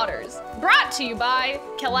 Arcane Waters. Brought to you by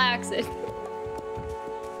Calxiyn.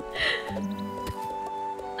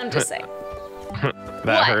 I'm just saying.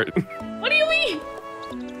 That hurt. What do you mean?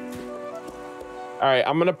 All right,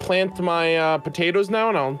 I'm gonna plant my potatoes now,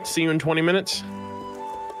 and I'll see you in 20 minutes.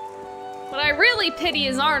 What I really pity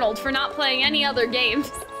is Arnold for not playing any other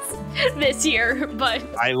games this year, but...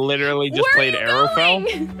 I literally just played Arrowfell.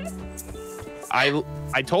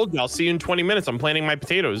 I told you, I'll see you in 20 minutes. I'm planting my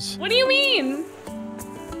potatoes. What do you mean?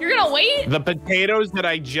 You're gonna wait? The potatoes that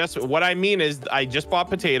what I mean is I just bought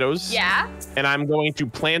potatoes. Yeah? And I'm going to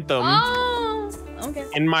plant them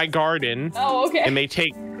in my garden. Oh, okay. And they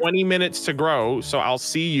take 20 minutes to grow, so I'll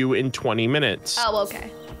see you in 20 minutes. Oh,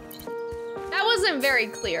 okay. That wasn't very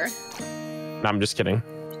clear. No, I'm just kidding.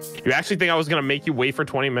 You actually think I was gonna make you wait for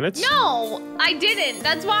 20 minutes? No, I didn't.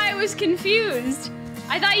 That's why I was confused.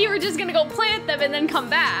 I thought you were just gonna go plant them and then come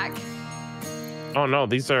back. Oh no,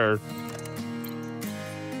 these are...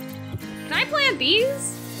 Can I plant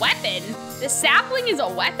these? Weapon? The sapling is a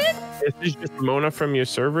weapon? This is just Mona from your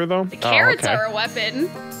server though? The carrots are a weapon.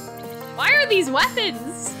 Why are these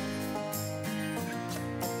weapons?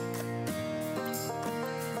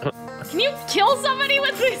 Can you kill somebody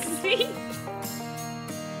with this seed?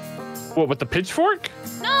 What, with the pitchfork?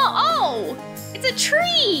 No, oh, it's a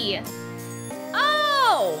tree.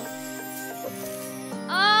 Oh.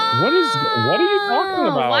 What are you talking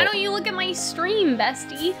about? Why don't you look at my stream,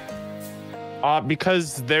 bestie?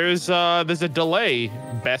 Because there's a delay,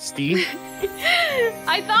 bestie.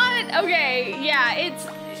 I thought, okay, yeah, it's,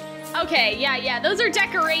 okay, yeah, those are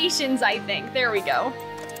decorations, I think. There we go.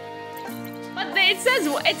 But it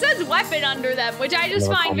says weapon under them, which I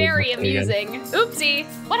just find very amusing. Oopsie,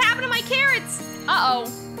 what happened to my carrots? Uh-oh.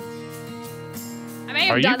 I may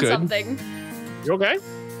have done something. You okay?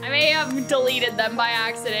 I may have deleted them by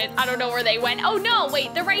accident. I don't know where they went. Oh no,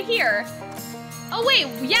 wait, they're right here. Oh wait,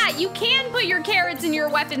 yeah, you can put your carrots in your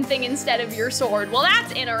weapon thing instead of your sword. Well,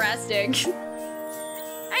 that's interesting.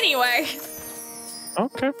 Anyway.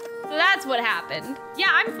 Okay. So that's what happened.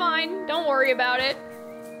 Yeah, I'm fine. Don't worry about it.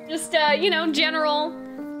 Just, you know, general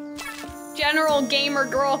gamer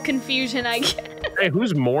girl confusion, I guess. Hey,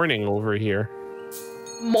 who's mourning over here?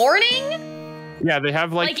 Mourning? Yeah, they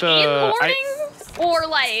have like in mourning? Or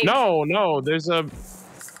like... No, there's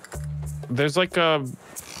like an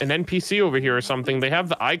NPC over here or something. They have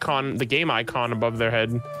the icon, the game icon above their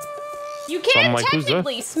head. You can't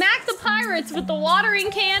technically smack the pirates with the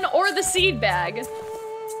watering can or the seed bag.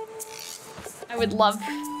 I would love...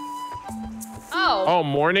 Oh. Oh,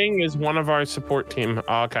 Morning is one of our support team.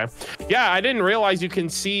 Oh, okay. Yeah, I didn't realize you can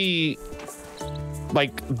see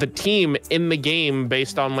like the team in the game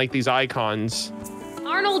based on like these icons.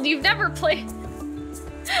 Arnold, you've never played...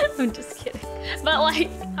 I'm just kidding. But like,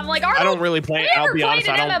 I'm like, Arnold, I don't really play, I'll be honest,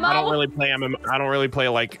 I don't really play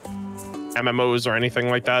like MMOs or anything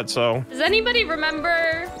like that, so. Does anybody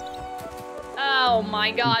remember? Oh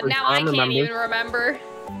my god, now I can't even remember.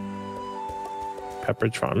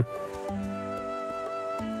 Pepperidge Farm.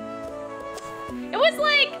 It was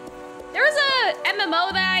like, there was a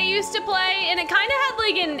MMO that I used to play, and it kind of had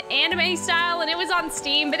like an anime style, and it was on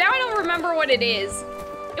Steam, but now I don't remember what it is.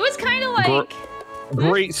 It was kind of like...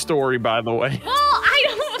 Great story, by the way. Well,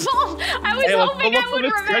 I was hoping I would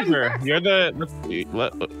remember. Treasure. You're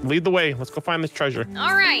lead the way. Let's go find this treasure.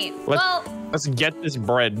 All right. Let's get this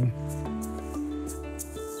bread.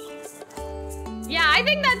 Yeah, I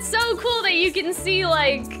think that's so cool that you can see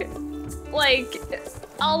like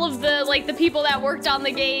all of the people that worked on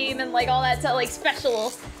the game and like all that stuff, like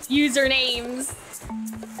special usernames.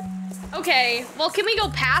 Okay, well, can we go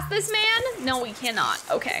past this man? No, we cannot.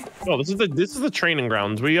 Okay. No, this is the training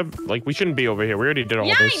grounds. We shouldn't be over here. We already did all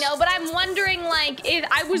this. Yeah, I know, but I'm wondering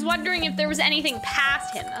I was wondering if there was anything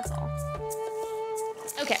past him, that's all.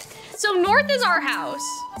 Okay, so north is our house,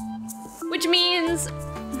 which means,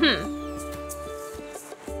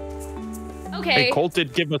 Okay. Hey, Colt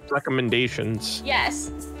did give us recommendations.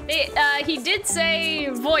 Yes, he did say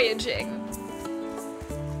voyaging.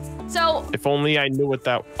 So if only I knew what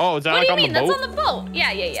that. Oh, is that like on the boat? That's on the boat.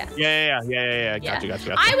 Yeah. Yeah.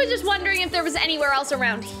 Gotcha. I was just wondering if there was anywhere else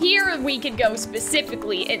around here we could go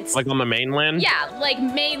specifically. Like on the mainland? Yeah, like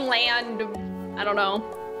mainland. I don't know.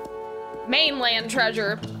 Mainland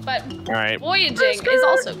treasure, but all right. Voyaging is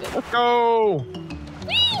also good. Let's go.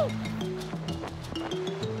 Whee!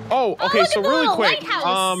 Oh, okay. So really quick.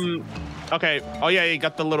 Lighthouse. Okay. Oh yeah, you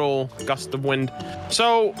got the little gust of wind.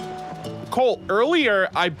 So. Colt, earlier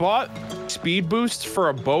I bought speed boosts for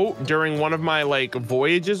a boat during one of my like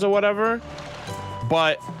voyages or whatever,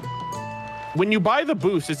 but when you buy the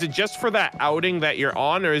boost, is it just for that outing that you're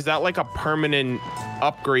on, or is that like a permanent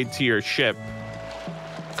upgrade to your ship?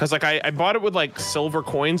 Because like I bought it with like silver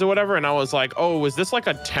coins or whatever, and I was like, oh, is this like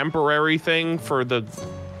a temporary thing for the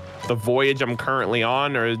voyage I'm currently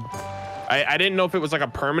on, or I didn't know if it was like a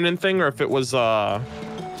permanent thing or if it was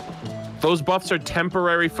those buffs are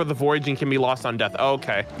temporary for the voyage and can be lost on death.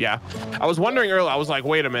 Okay, yeah. I was wondering earlier, I was like,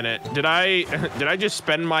 wait a minute. Did I just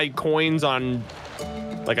spend my coins on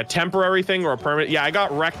like a temporary thing or a permanent? Yeah, I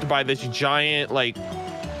got wrecked by this giant like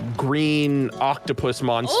green octopus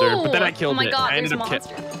monster, but then I killed it. Oh my god, there's a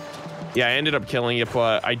monster. Yeah, I ended up killing it,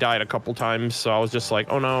 but I died a couple times, so I was just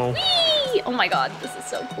like, oh no. Whee! Oh my god, this is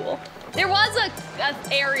so cool. There was a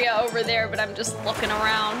area over there, but I'm just looking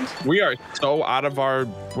around. We are so out of our...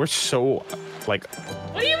 We're so, like...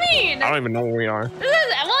 What do you mean? I don't even know where we are.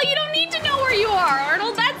 Well, you don't need to know where you are,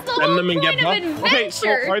 Arnold. That's the whole point of adventure. Okay, so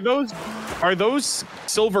are those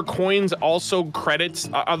silver coins also credits?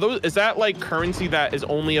 Is that like currency that is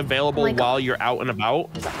only available while you're out and about?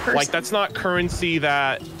 Like, that's not currency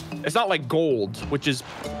that... It's not like gold, which is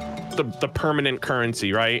the permanent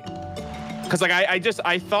currency, right? Because like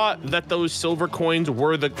I thought that those silver coins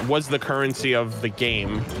was the currency of the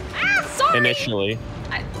game. Sorry. Initially.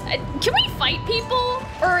 Can we fight people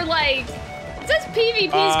or like? It says PvP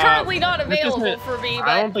is currently not available for me. But...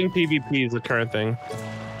 I don't think PvP is the current thing.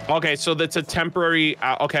 Okay, so that's a temporary.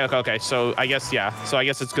 Okay. So I guess So I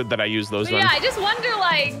guess it's good that I use those. Yeah, I just wonder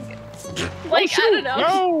like I don't know.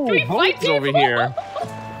 No, can we fight people over here?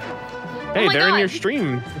 Hey, they're God. in your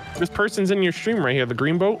stream. This person's in your stream right here. The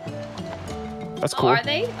green boat. That's cool. Oh, are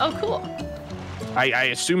they? Oh, cool. I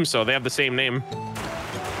assume so. They have the same name.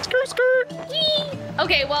 Skirt. Whee!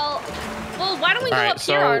 Okay, well, why don't we go up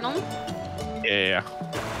here, Arnold? Yeah.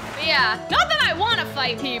 Yeah, not that I want to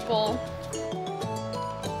fight people.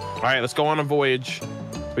 All right, let's go on a voyage.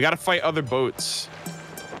 We got to fight other boats.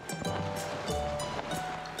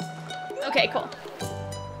 Okay, cool.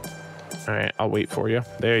 All right, I'll wait for you.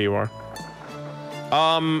 There you are.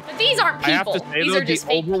 But these aren't people. I have to say these though, are just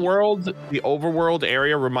the overworld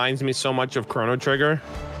area reminds me so much of Chrono Trigger.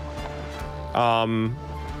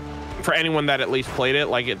 For anyone that at least played it,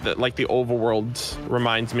 like the overworld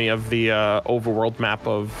reminds me of the overworld map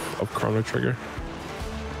of Chrono Trigger.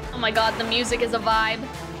 Oh my god, the music is a vibe.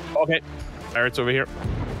 Okay, Pirate's over here.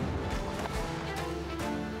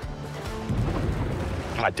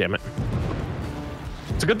 God damn it.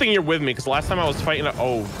 It's a good thing you're with me, because last time I was fighting...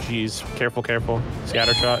 Oh, jeez. Careful.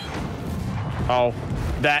 Scatter shot. Oh,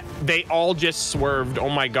 that they all just swerved. Oh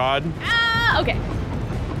my god. Ah, okay.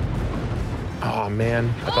 Oh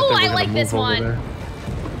man. Oh, I like this one. There.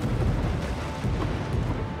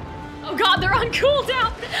 Oh god, they're on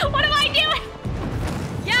cooldown. What am I doing?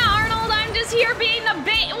 Yeah, Arnold, I'm just here being the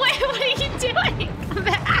bait. Wait, what are you doing? Come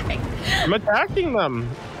back. I'm attacking them.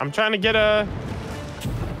 I'm trying to get a.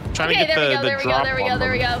 There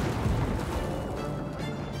we go.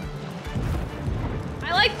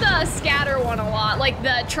 I like the scatter one a lot, like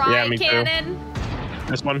the tri-cannon. Yeah,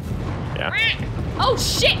 this one? Yeah. Oh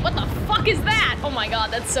shit, what the fuck is that? Oh my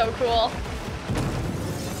god, that's so cool.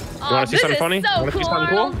 You wanna see something funny? So wanna cool, see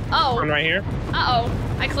something cool? Oh. One right here. Uh-oh,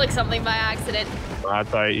 I clicked something by accident. Oh,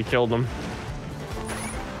 that's right, you killed them.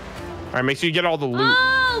 All right, make sure you get all the loot.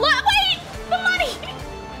 Wait, the money.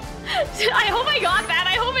 I hope I got that.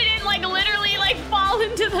 I hope it didn't like literally like fall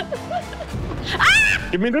into the. Ah!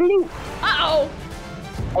 Give me the loot. Uh-oh.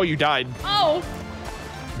 Oh, you died. Oh.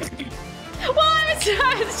 Well, I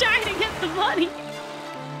was trying to get the money.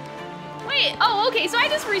 Wait, oh, okay, so I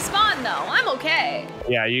just respawn though. I'm okay.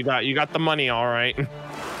 Yeah, you got the money, all right.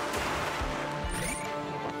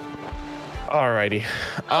 Alrighty.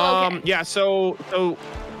 Okay. Yeah, so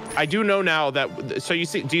I do know now that, so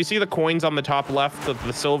do you see the coins on the top left of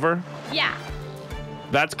the silver? Yeah.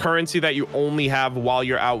 That's currency that you only have while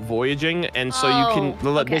you're out voyaging, and so you can.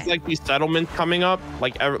 There's like these settlements coming up,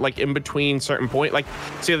 like in between certain point. Like,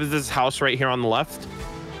 see, there's this house right here on the left.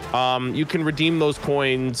 You can redeem those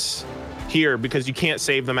coins here because you can't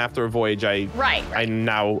save them after a voyage. I'm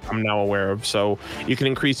now aware of. So you can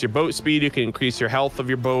increase your boat speed. You can increase your health of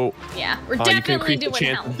your boat. Yeah, we're definitely you can increase doing the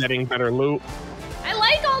chance health. of getting better loot. I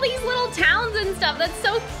like all these little towns and stuff. That's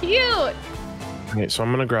so cute. Okay, so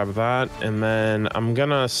I'm gonna grab that, and then I'm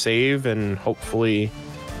gonna save and hopefully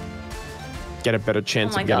get a better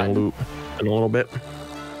chance of getting loot in a little bit.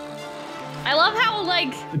 I love how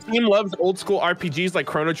like the team loves old school RPGs like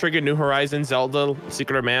Chrono Trigger, New Horizons, Zelda,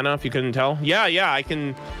 Secret of Mana. If you couldn't tell, yeah, I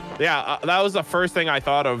can. Yeah, that was the first thing I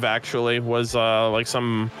thought of actually. Was like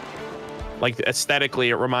some, like aesthetically,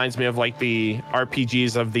 it reminds me of like the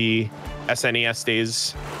RPGs of the SNES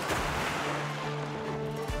days.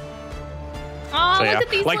 Oh, so, look yeah. at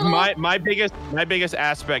these like little... my biggest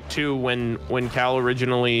aspect too when Cal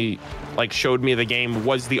originally like showed me the game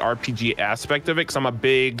was the RPG aspect of it, because I'm a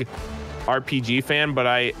big RPG fan, but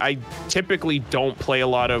I typically don't play a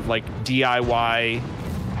lot of like DIY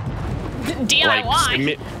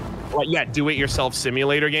like do it yourself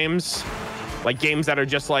simulator games, like games that are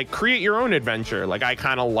just like create your own adventure. Like I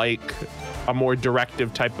kind of like a more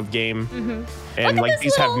directive type of game. And like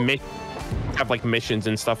these have like missions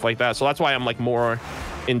and stuff like that, so that's why I'm like more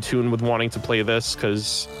in tune with wanting to play this,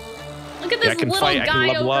 because look at this little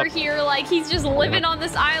guy over here, like he's just living on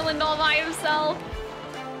this island all by himself.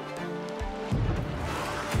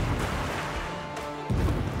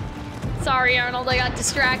 Sorry, Arnold, I got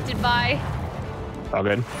distracted by. All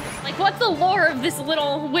good. Like, what's the lore of this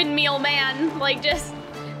little windmill man? Like, just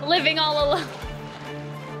living all alone.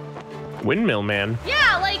 Windmill man?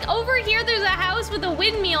 Yeah, like over here there's a house with a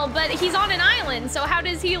windmill, but he's on an island, so how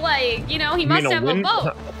does he like, you know, he must have a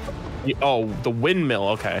boat. Oh, the windmill,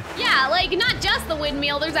 okay. Yeah, like not just the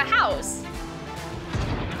windmill, there's a house.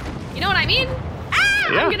 You know what I mean?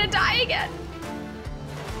 Ah, yeah. I'm gonna die again.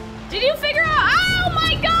 Did you figure out? Oh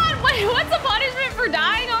my god, what's the punishment for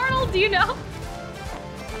dying, Arnold? Do you know?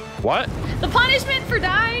 What? The punishment for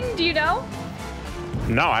dying, do you know?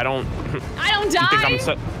 No, I don't. I don't die. You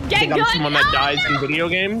think I'm someone that dies in video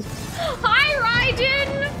games? Hi,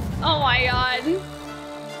 Raijin. Oh my god.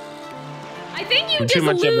 I think you just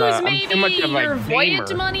lose maybe your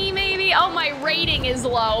voyage money, maybe. Oh, my rating is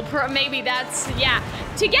low. Maybe that's, yeah.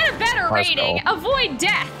 To get a better rating, avoid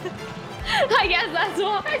death. I guess that's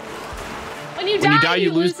why. When you die,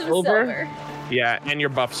 you lose some silver. Yeah, and your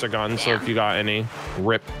buffs are gone, so if you got any,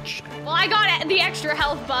 rip. Well, I got the extra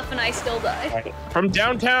health buff and I still died. From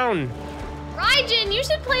downtown. Raijin, you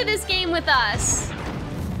should play this game with us.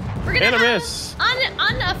 We're gonna have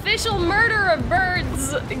unofficial Murder of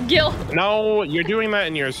Birds guild. No, you're doing that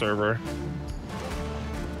in your server.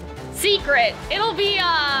 Secret. It'll be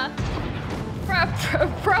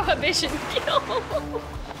prohibition guild.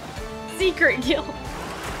 Secret guild.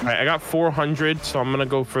 All right, I got 400, so I'm gonna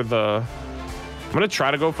go for the. I'm gonna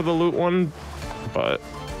try to go for the loot one, but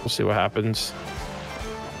we'll see what happens.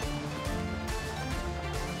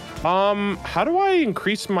 How do I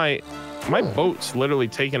increase my boat's literally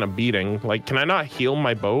taking a beating. Like, can I not heal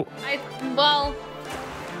my boat? Well,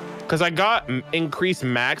 because I got increased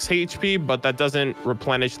max HP, but that doesn't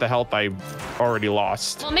replenish the health I already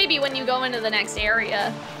lost. Well, maybe when you go into the next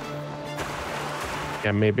area.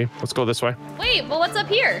 Yeah, maybe. Let's go this way. Wait, well, what's up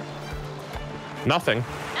here? Nothing.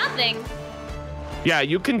 Nothing. Yeah,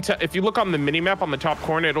 you can. If you look on the mini map on the top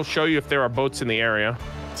corner, it'll show you if there are boats in the area.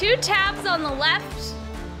 2 tabs on the left.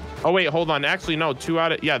 Oh wait, hold on. Actually, no.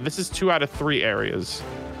 This is 2 out of 3 areas.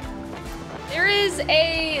 There's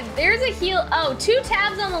a heal. Oh, 2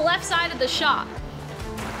 tabs on the left side of the shop.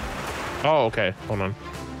 Oh, okay. Hold on.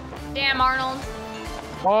 Damn, Arnold.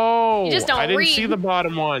 Oh, you just don't I didn't read. see the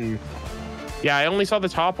bottom one. Yeah, I only saw the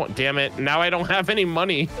top one. Damn it. Now I don't have any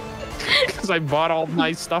money because I bought all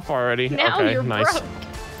my stuff already. Now okay, you're nice. broke.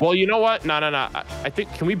 Well, you know what? No. I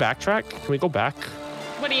think, can we backtrack? Can we go back?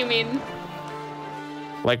 What do you mean?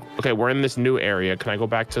 Like, okay, we're in this new area. Can I go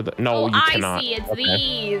back to the, no, you cannot. I see, it's okay.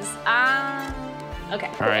 These.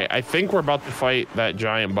 Okay. All right, I think we're about to fight that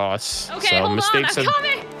giant boss. Okay, so hold mistakes on, I'm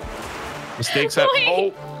coming. Mistakes have,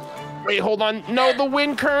 oh, wait, hold on. No, the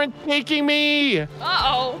wind current's taking me.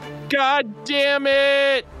 Uh-oh. God damn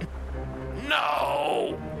it.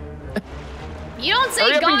 No. You don't say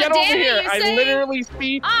Hurry up God and get damn over it, here. you I say literally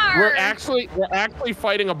see we're actually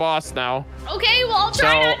fighting a boss now. Okay, well, I'll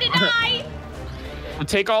try not to die.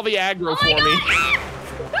 Take all the aggro for me.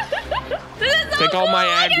 This is so take all cool. my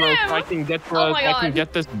Look aggro at so I him. can get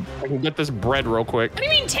the I can get this bread real quick. What do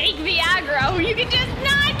you mean take the aggro? You can just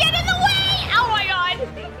not get in the way. Oh my god.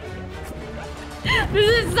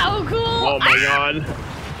 This is so cool. Oh my god.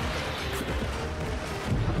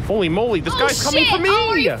 Holy moly, this guy's coming for me! Oh,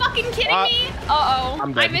 are you fucking kidding me? Uh-oh,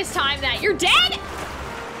 I mistimed that. You're dead?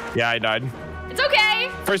 Yeah, I died. It's okay.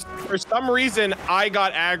 For some reason, I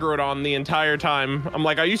got aggroed on the entire time. I'm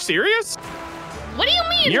like, are you serious? What do you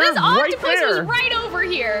mean? You're this octopus right was right over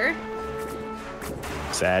here.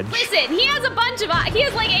 Sad. Listen, he has a bunch of eyes. He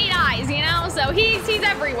has like 8 eyes, you know? So he's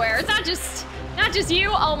everywhere. It's not just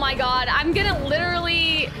you. Oh my god, I'm gonna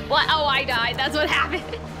literally, what? Oh, I died. That's what happened.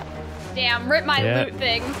 Damn, rip my loot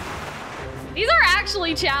thing. These are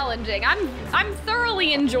actually challenging. I'm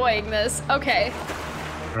thoroughly enjoying this. Okay.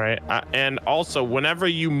 All right, and also whenever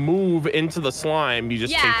you move into the slime, you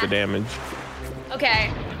just take the damage.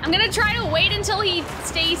 Okay, I'm gonna try to wait until he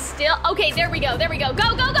stays still. Okay, there we go, there we go. Go,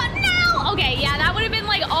 go, go, no! Okay, yeah, that would have been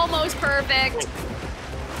like almost perfect.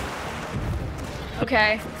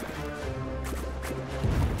 Okay.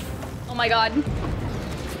 Oh my god.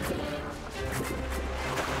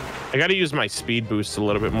 I gotta use my speed boost a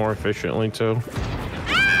little bit more efficiently too.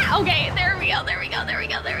 Ah, okay, there we go, there we go, there we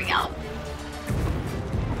go, there we go.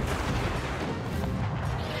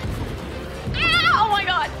 Ah, oh my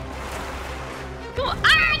god. Come on.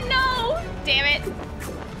 Ah, no! Damn it.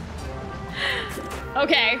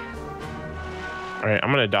 Okay. All right, I'm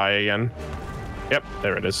gonna die again. Yep,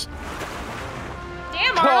 there it is.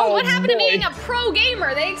 Damn, Arnold, what happened to being a pro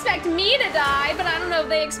gamer? They expect me to die, but I don't know if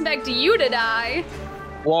they expect you to die.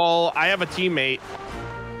 Well, I have a teammate.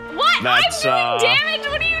 What? I'm doing damage?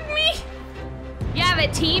 What do you mean? You have a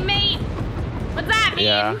teammate? What's that mean?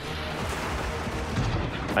 Yeah.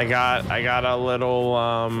 I got a little,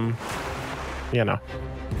 you know.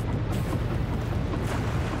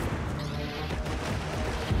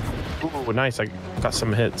 Ooh, nice. I got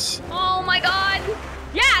some hits. Oh my god.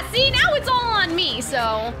 Yeah, see, now it's all on me,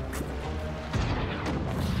 so.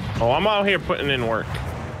 Oh, I'm out here putting in work.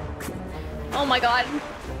 Oh my god.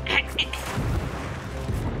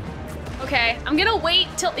 Okay, I'm gonna wait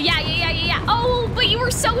till, yeah. Oh, but you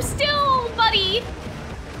were so still, buddy.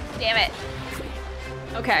 Damn it.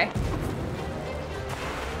 Okay.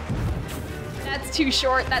 That's too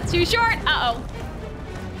short, that's too short. Uh-oh.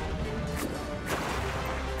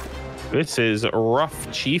 This is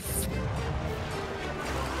rough, Chief.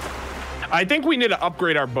 I think we need to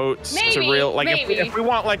upgrade our boats to real, like if we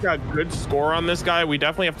want like a good score on this guy, we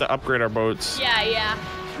definitely have to upgrade our boats. Yeah.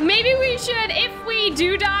 Maybe we should, if we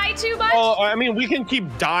do die too much. Well, I mean, we can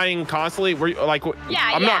keep dying constantly. We're like,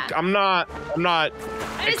 I'm not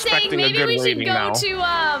just saying, maybe we should go to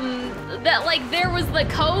that, like there was the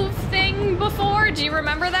cove thing before. Do you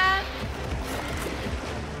remember that?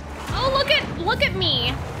 Oh, look at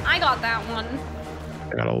me. I got that one.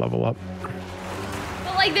 I gotta level up.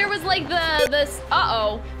 But like there was like this.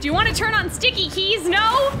 Uh-oh. Do you want to turn on sticky keys? No,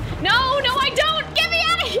 I don't. Get me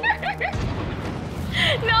out of here.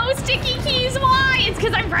 No sticky keys. Why? It's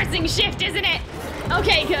because I'm pressing shift, isn't it?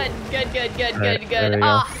 Okay, good.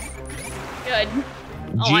 Ah, good.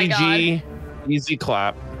 Oh my god. GG. Easy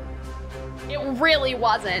clap. It really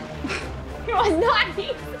wasn't. It was not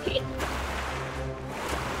easy.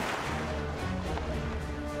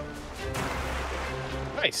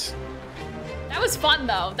 Nice. That was fun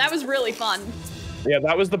though. That was really fun. Yeah,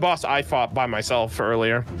 that was the boss I fought by myself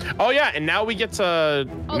earlier. Oh yeah, and now we get to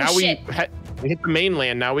we hit the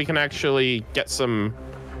mainland. Now we can actually get some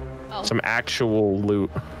Oh. Some actual loot.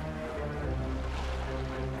 All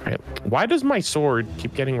right. Why does my sword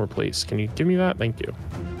keep getting replaced? Can you give me that? Thank you.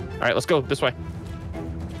 All right, let's go this way.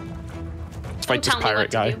 Let's fight this pirate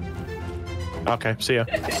guy. Okay, see ya.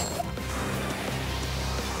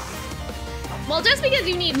 Well, just because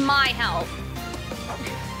you need my help,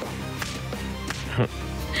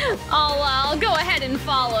 I'll go ahead and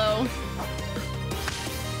follow.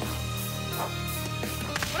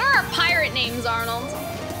 What are our pirate names, Arnold?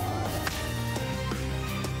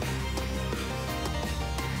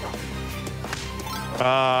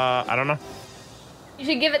 I don't know. You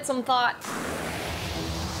should give it some thought.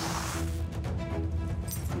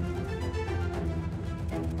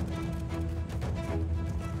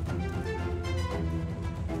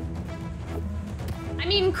 I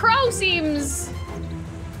mean, Crow seems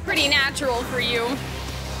pretty natural for you.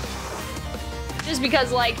 Just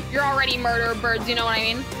because, like, you're already MurderOfBirds, you know what I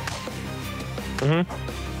mean?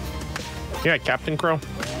 Mm-hmm. Yeah, Captain Crow.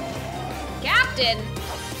 Captain?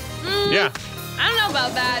 Yeah. I don't know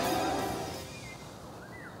about that.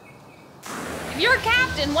 If you're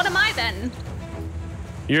captain, what am I then?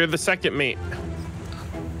 You're the second mate.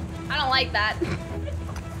 I don't like that.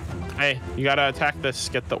 Hey, you gotta attack this,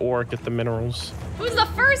 get the ore, get the minerals. Who's the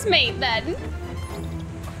first mate then?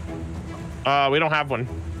 We don't have one.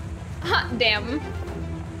 Damn.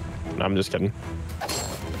 No, I'm just kidding.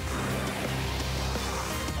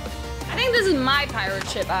 I think this is my pirate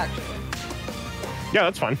ship, actually. Yeah,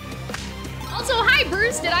 that's fine. Also, hi,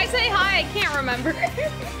 Bruce. Did I say hi? I can't remember.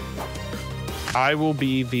 I will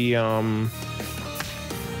be the, I'm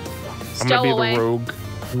gonna be the rogue.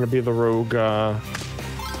 I'm gonna be the rogue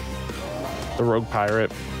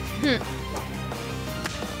pirate.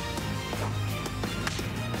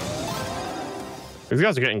 These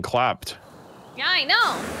guys are getting clapped. Yeah, I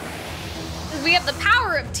know. 'Cause we have the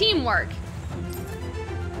power of teamwork.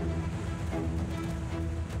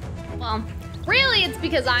 Well, really, it's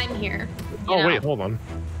because I'm here. Oh, know? Wait, hold on.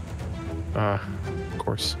 Of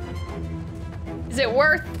course. Is it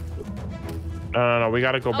worth? No, we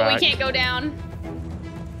gotta go back. Oh, we can't go down.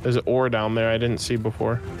 There's an ore down there I didn't see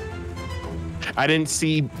before. I didn't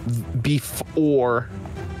see before.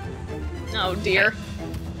 Oh, dear.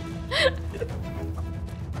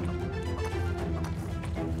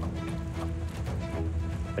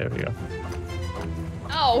 There we go.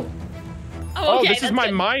 Oh. Oh, okay, this is my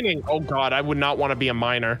mining. Oh, God, I would not want to be a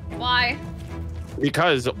miner. Why?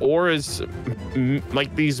 Because ore is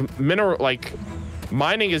like these mineral, like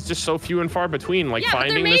mining is just so few and far between. Like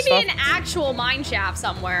finding this stuff. Yeah, but there may be an actual mine shaft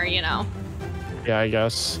somewhere, you know. Yeah, I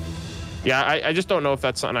guess. Yeah, I just don't know if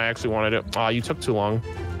that's something I actually wanted to. Aw, you took too long.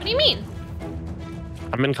 What do you mean?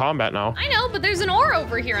 I'm in combat now. I know, but there's an ore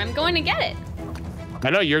over here. I'm going to get it. I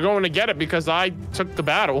know, you're going to get it because I took the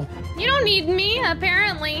battle. You don't need me,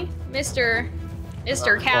 apparently, Mr.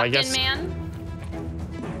 Captain Man.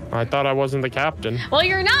 I thought I wasn't the captain. Well,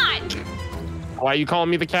 you're not. Why are you calling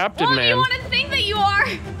me the captain, man? Well, you want to think that you are.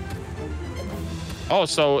 Oh,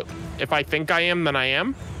 so if I think I am, then I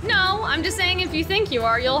am? No, I'm just saying if you think you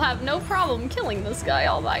are, you'll have no problem killing this guy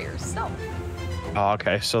all by yourself. Oh,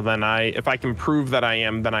 okay, so then if I can prove that I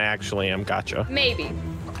am, then I actually am. Gotcha. Maybe.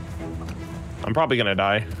 I'm probably gonna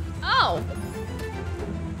die. Oh.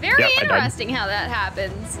 Very interesting how that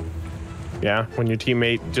happens. Yeah, when your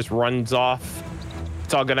teammate just runs off.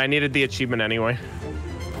 It's all good. I needed the achievement anyway.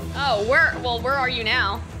 Oh, where are you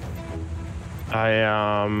now?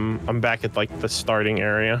 I'm back at like the starting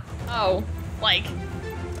area. Oh, like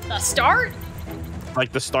the start?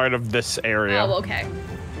 Like the start of this area. Oh, okay.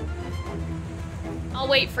 I'll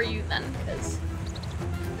wait for you then, because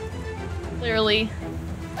clearly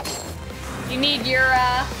you need your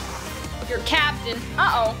captain.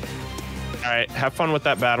 Uh-oh. All right, have fun with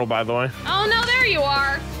that battle, by the way. Oh, no, there you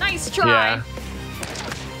are. Nice try. Yeah.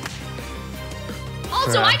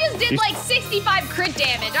 Also, I just did like 65 crit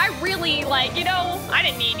damage. I really, like, you know, I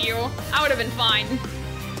didn't need you. I would have been fine.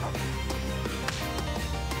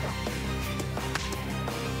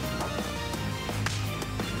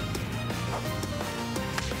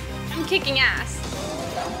 I'm kicking ass.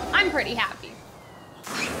 So I'm pretty happy.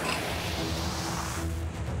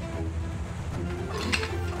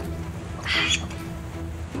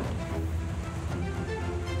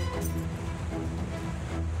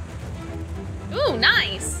 Ooh,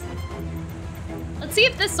 nice. Let's see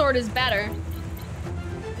if this sword is better.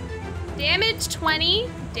 Damage 20,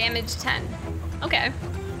 damage 10. Okay.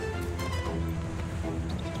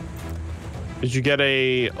 Did you get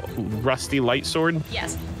a rusty light sword?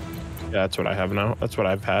 Yes. Yeah, that's what I have now. That's what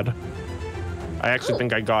I've had. I actually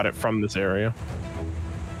think I got it from this area.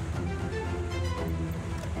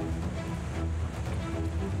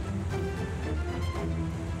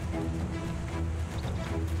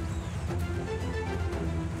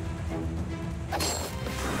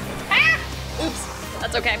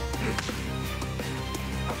 That's okay.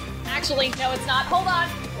 Actually, no, it's not. Hold on.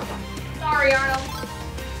 Sorry, Arnold.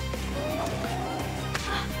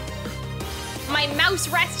 My mouse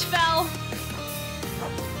rest fell.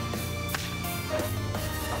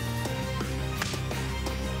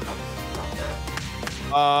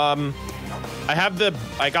 I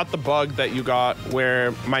got the bug that you got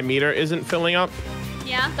where my meter isn't filling up.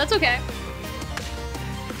 Yeah, that's okay.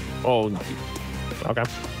 Oh, okay.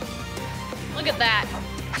 Look at that.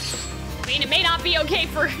 I mean, it may not be okay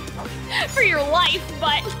for your life,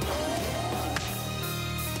 but.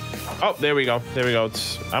 Oh, there we go. There we go.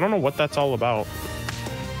 I don't know what that's all about.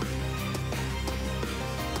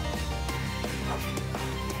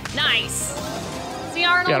 Nice. See,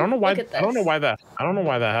 Arnold? Yeah, I don't know why. Look at this. I don't know why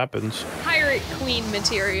that happens. Pirate Queen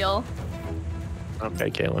material.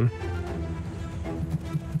 Okay, Kaylin.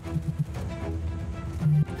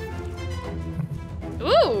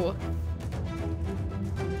 Ooh.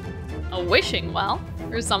 A wishing well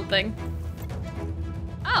or something.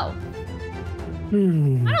 Oh. I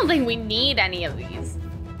don't think we need any of these.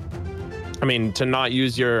 I mean, to not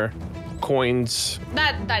use your coins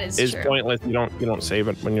that is true. Pointless. You don't save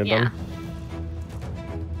it when you're done.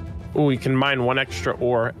 Oh, you can mine one extra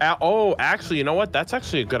ore. Oh, actually, you know what? That's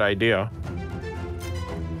actually a good idea.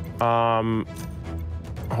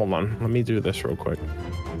 Hold on. Let me do this real quick.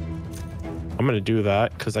 I'm gonna do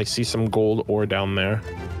that because I see some gold ore down there.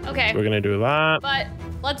 Okay. So we're gonna do that. But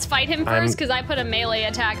let's fight him first because I put a melee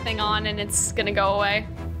attack thing on and it's gonna go away.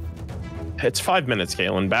 It's 5 minutes,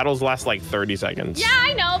 Kaylin. Battles last like 30 seconds. Yeah,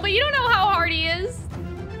 I know, but you don't know how hard he is.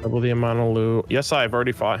 Double the amount of loot. Yes, I've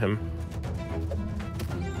already fought him.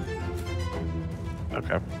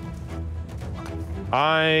 Okay.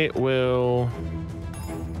 I will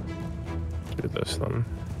do this then.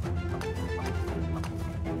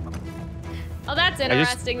 Oh, that's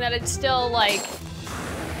interesting that it's still like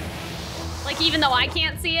even though I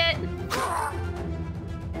can't see it.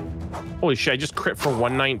 Holy shit, I just crit for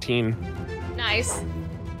 119. Nice.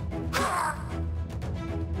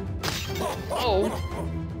 Oh.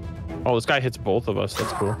 Oh, this guy hits both of us.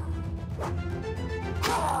 That's cool.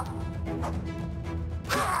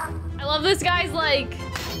 I love this guy's like,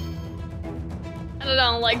 I don't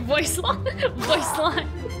know, like voice line.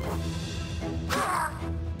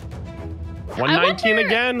 119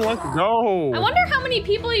 again, let's go. I wonder how many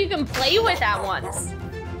people you can play with at once.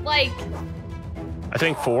 Like, I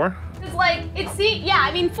think 4. It's like, yeah,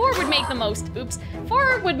 I mean, 4 would make the most,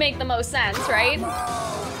 4 would make the most sense, right?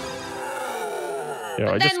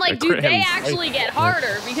 Yeah, but then, like, do they actually get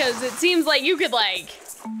harder? Because it seems like you could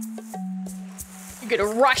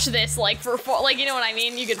rush this, like, for 4, like, you know what I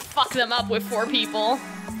mean? You could fuck them up with 4 people.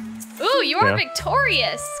 Ooh, you are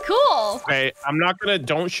victorious. Cool. Okay, I'm not gonna,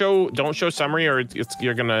 don't show summary or it's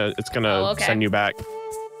gonna send you back.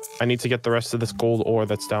 I need to get the rest of this gold ore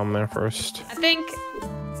that's down there first. I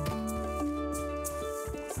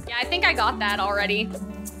think I got that already.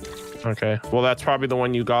 Okay, well that's probably the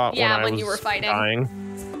one you got when you were fighting. Dying.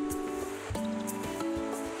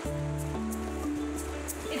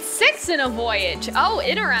 It's 6 in a voyage. Oh,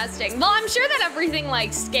 interesting. Well, I'm sure that everything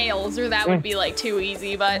like scales or that would be like too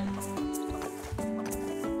easy, but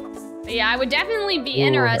yeah, I would definitely be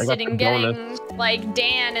interested in getting like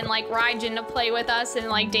Dan and like Raijin to play with us and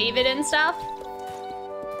like David and stuff.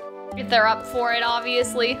 If they're up for it,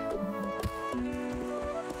 obviously.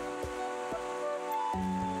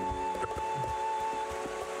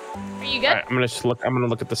 Are you good? All right, I'm gonna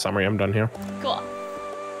look at the summary. I'm done here. Cool.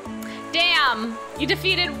 Damn, you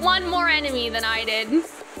defeated 1 more enemy than I did.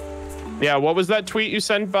 Yeah, what was that tweet you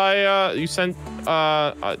sent by that you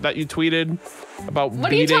tweeted about what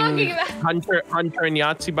beating are you talking about? Hunter and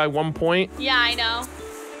Yahtzee by 1 point? Yeah, I know.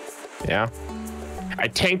 Yeah. I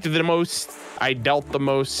tanked the most, I dealt the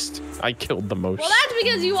most, I killed the most. Well, that's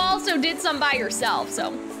because you also did some by yourself,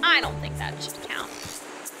 so I don't think that should count.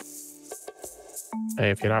 Hey,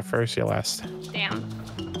 if you're not first, you're last. Damn.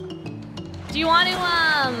 Do you want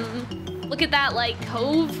to look at that like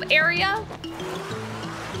cove area?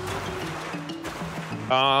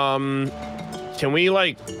 Can we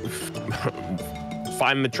like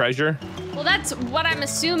find the treasure? Well, that's what I'm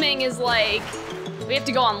assuming is like we have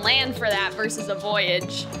to go on land for that versus a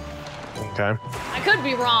voyage. Okay. I could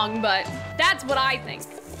be wrong, but that's what I think.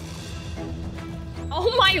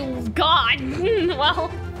 Oh my god. Well,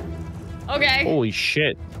 okay. Holy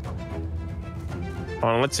shit. Hold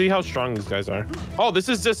on, let's see how strong these guys are. Oh, this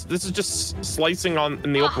is just slicing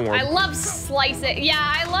in the open world. I love slicing. Yeah,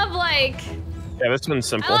 I love like. Yeah, this one's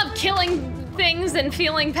simple. I love killing things and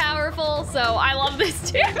feeling powerful, so I love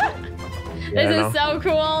this too. This is so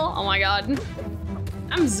cool. Oh my god.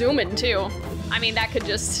 I'm zooming too. I mean, that could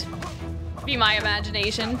just be my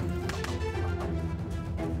imagination.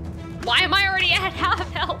 Why am I already at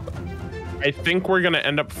half health? I think we're gonna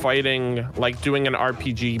end up fighting, like doing an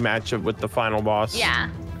RPG matchup with the final boss. Yeah.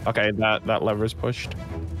 Okay, that lever's pushed.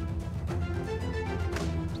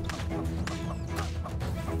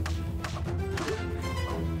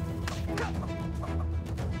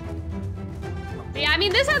 Yeah, I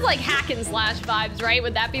mean, this has like hack and slash vibes, right?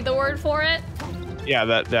 Would that be the word for it? Yeah,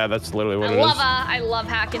 that's literally what it is. I love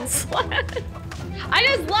hack and slash. I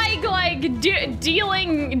just like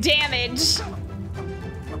dealing damage.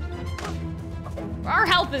 Our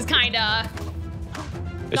health is kind of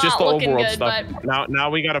it's just the overworld good, stuff. But...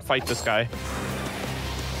 Now we gotta fight this guy.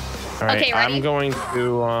 All right, okay, ready? I'm going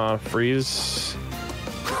to freeze.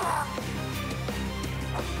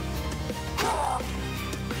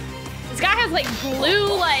 This guy has like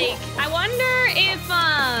blue, like, I wonder if,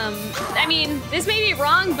 I mean, this may be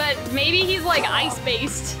wrong, but maybe he's like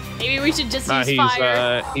ice-based. Maybe we should just use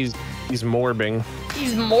fire. He's morbing.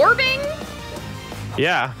 He's morbing?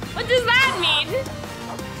 Yeah. What does that mean?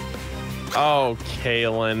 Oh,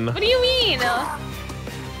 Kaylin. What do you mean?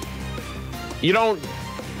 You don't...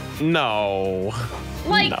 No.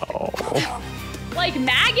 Like... No. Like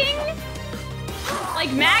magging?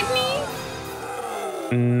 Like Magni?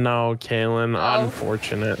 No, Kaylin. Oh.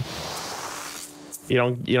 Unfortunate. You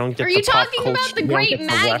don't get. Are you talking about the great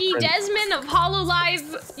Maggie Desmond of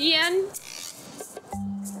HoloLive Yen?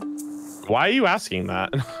 Why are you asking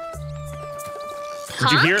that? Huh?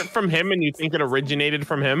 Did you hear it from him and you think it originated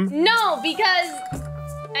from him? No, because...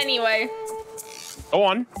 Anyway. Go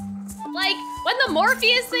on. Like, when the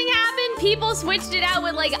Morpheus thing happened, people switched it out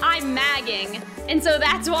with, like, I'm magging. And so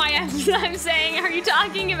that's why I'm saying, are you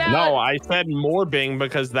talking about... No, I said morbing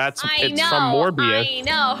because it's from Morbius. I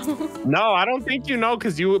know. No, I don't think you know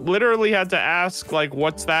because you literally had to ask, like,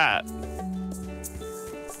 what's that?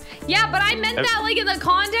 Yeah, but I meant that, like, in the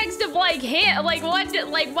context of, like, him, like, what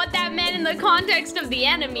that meant in the context of the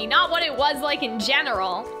enemy, not what it was, like, in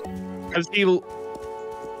general.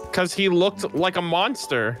 Because he looked like a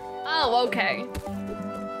monster. Oh, okay.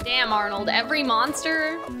 Damn, Arnold. Every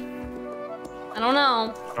monster? I don't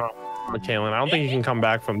know. Oh, Kaylin, I don't think you can come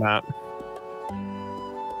back from that.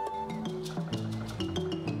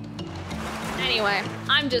 Anyway,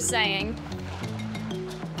 I'm just saying.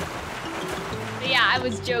 But yeah, I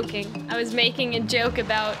was joking. I was making a joke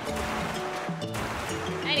about...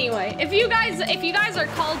 Anyway, if you guys are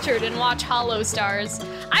cultured and watch Hollow Stars,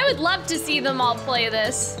 I would love to see them all play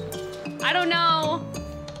this. I don't know...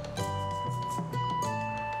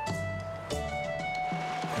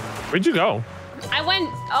 Where'd you go? I went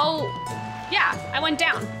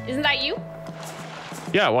down. Isn't that you?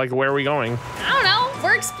 Yeah, like where are we going? I don't know.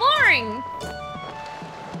 We're exploring.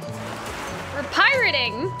 We're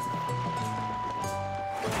pirating.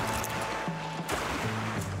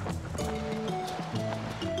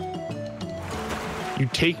 You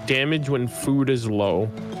take damage when food is low.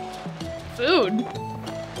 Food?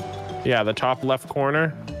 Yeah, the top left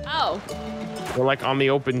corner. Oh. We're like on the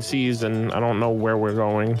open seas and I don't know where we're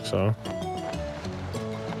going, so.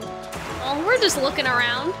 Well, we're just looking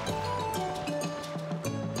around.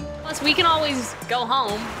 Plus, we can always go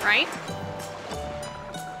home, right?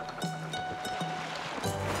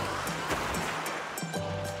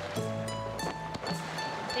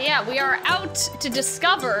 But yeah, we are out to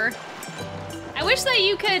discover. I wish that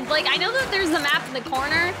you could, like, I know that there's the map in the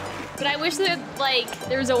corner, but I wish that, like,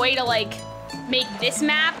 there's a way to, like, make this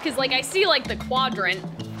map, because, like, I see, like, the quadrant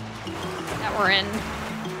that we're in.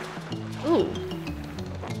 Ooh.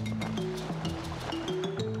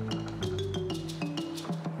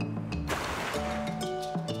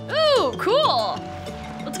 Ooh, cool.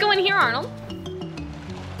 Let's go in here, Arnold.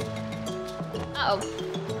 Uh-oh.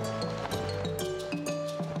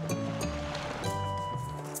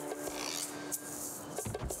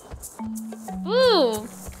 Ooh.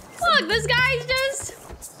 Look, this guy's just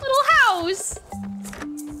little house.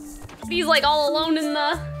 He's like all alone in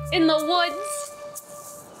the woods.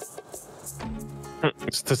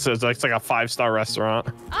 It's like a 5-star restaurant.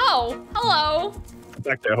 Oh, hello.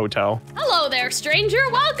 Back to a hotel. Hello there, stranger.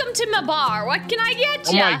 Welcome to my bar. What can I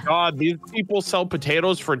get you? Oh my god, these people sell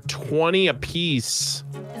potatoes for 20 a piece.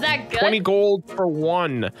 Is that good? 20 gold for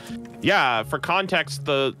one. Yeah, for context,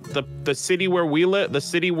 the city where we live, the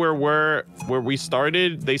city where we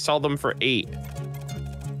started, they sell them for 8.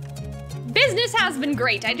 Business has been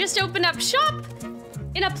great. I just opened up shop.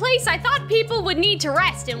 in a place I thought people would need to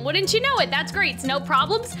rest, and wouldn't you know it, that's great. It's no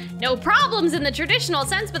problems. No problems in the traditional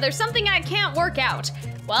sense, but there's something I can't work out.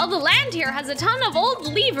 Well, the land here has a ton of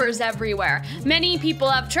old levers everywhere. Many people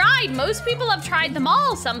have tried. Most people have tried them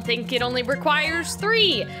all. Some think it only requires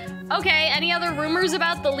 3. Okay, any other rumors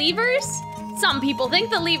about the levers? Some people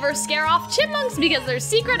think the levers scare off chipmunks because they're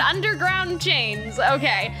secret underground chains.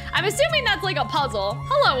 Okay, I'm assuming that's like a puzzle.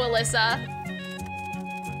 Hello, Alyssa.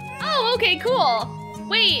 Oh, okay, cool.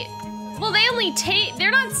 Wait, well,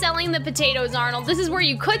 they're not selling the potatoes, Arnold. This is where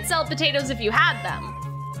you could sell potatoes if you had them.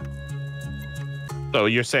 So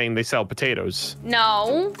you're saying they sell potatoes?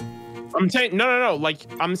 No. I'm saying, no. Like,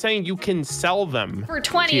 I'm saying you can sell them. For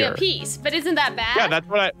 20 a piece, but isn't that bad? Yeah, that's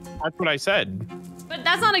what I said. But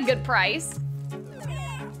that's not a good price.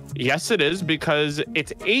 Yes, it is, because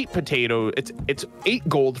it's 8 potato. It's 8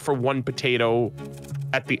 gold for 1 potato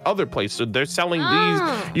at the other place. So they're selling these.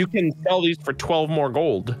 You can sell these for 12 more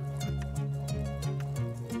gold.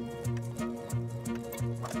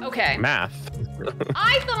 Okay. Math.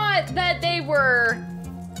 I thought that they were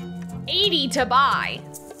 80 to buy,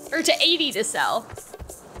 or to 80 to sell.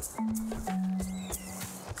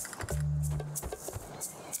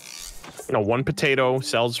 No, 1 potato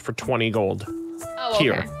sells for 20 gold. Oh, okay.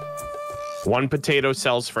 Here. 1 potato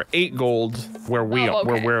sells for 8 gold where where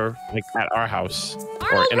we're like at our house. Arnold,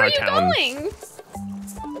 or in where our are you town. going?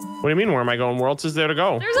 What do you mean, where am I going? Where else is there to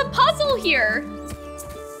go? There's a puzzle here.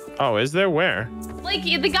 Oh, is there? Where? Like,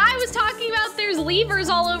 the guy was talking about there's levers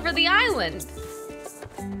all over the island.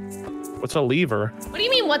 What's a lever? What do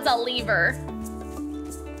you mean, what's a lever?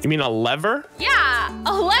 You mean a lever? Yeah,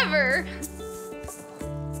 a lever.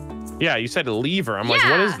 Yeah, you said a lever. I'm like,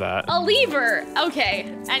 what is that? A lever.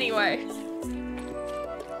 Okay, anyway.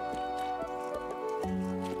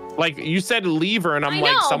 Like, you said lever, and I'm I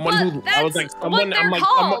like, know, someone who, I was like, someone, what they're I'm like,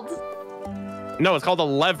 called. No, it's called a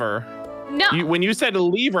lever. No. When you said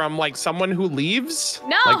lever, I'm like, someone who leaves?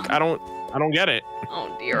 No. Like, I don't get it.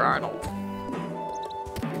 Oh, dear Arnold.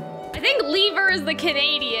 I think lever is the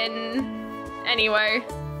Canadian. Anyway.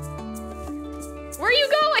 Where are you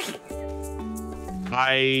going?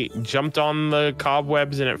 I jumped on the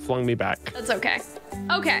cobwebs and it flung me back. That's okay.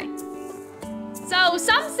 Okay. So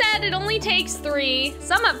some said it only takes 3.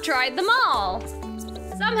 Some have tried them all.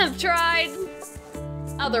 Some have tried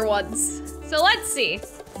other ones. So let's see.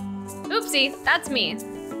 Oopsie, that's me.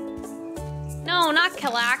 No, not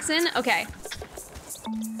Calxiyn. Okay.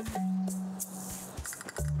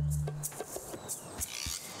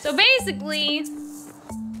 So basically,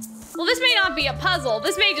 well, this may not be a puzzle.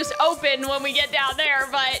 This may just open when we get down there,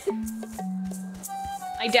 but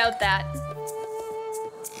I doubt that.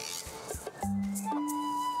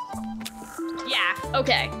 Yeah,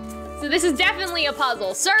 okay. So this is definitely a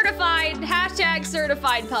puzzle. Certified, hashtag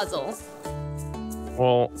certified puzzle.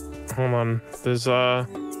 Well, hold on. There's a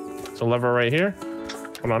lever right here.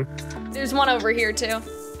 Hold on. There's one over here too.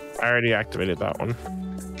 I already activated that one.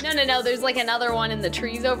 No, there's like another one in the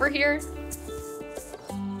trees over here.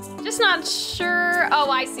 Just not sure. Oh,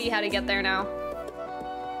 I see how to get there now.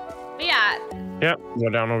 But yeah. Yep, go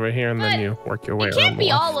down over here and then you work your way around. It can't be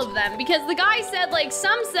all of them because the guy said like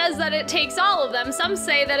some says that it takes all of them, some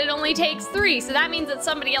say that it only takes 3. So that means that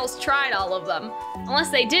somebody else tried all of them. Unless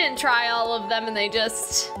they didn't try all of them and they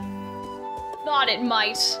just thought it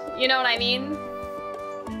might. You know what I mean?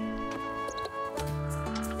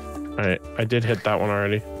 All right, I did hit that one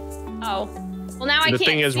already. Oh, well now I can't see it. The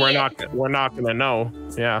thing is, we're not gonna know.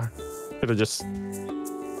 Yeah, could have just.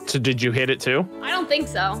 So did you hit it too? I don't think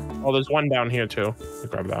so. Oh, there's one down here too. I'll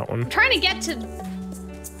grab that one. I'm trying to get to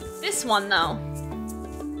this one though.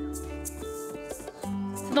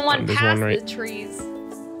 To the one past the trees.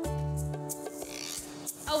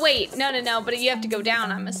 Oh wait, no, but you have to go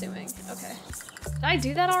down, I'm assuming. Okay. Did I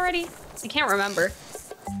do that already? I can't remember.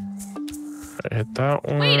 I hit that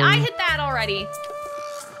one. Wait, I hit that already.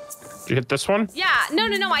 Did you hit this one? Yeah, no,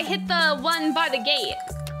 I hit the one by the gate.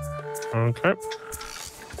 Okay.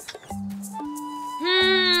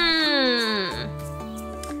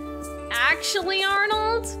 Actually,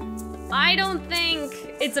 Arnold, I don't think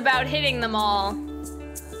it's about hitting them all.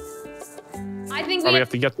 I think we have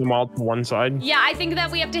to get them all to one side. Yeah, I think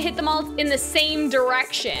that we have to hit them all in the same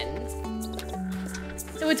direction.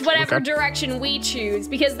 So it's whatever direction we choose,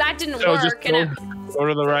 because that didn't work. Just go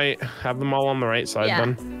to the right. Have them all on the right side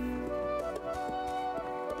then.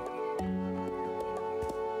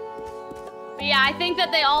 But yeah, I think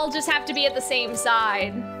that they all just have to be at the same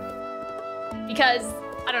side. Because,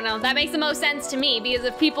 I don't know, that makes the most sense to me, because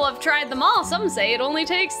if people have tried them all, some say it only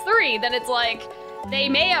takes 3, then it's like, they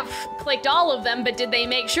may have clicked all of them, but did they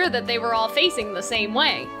make sure that they were all facing the same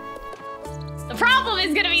way? The problem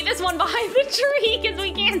is gonna be this one behind the tree because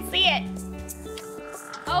we can't see it.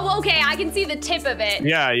 Oh, okay, I can see the tip of it.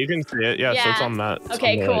 Yeah, you can see it. Yeah, so it's on that.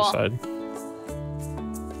 Okay, cool. Right side.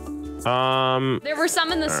 There were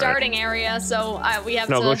some in the starting area, so we have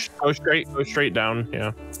to... No, go straight down,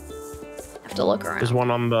 yeah. Have to look around. There's one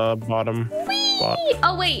on the bottom spot.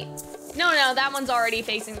 Oh, wait. No, that one's already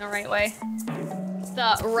facing the right way.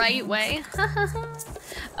 The right way?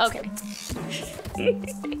 Okay.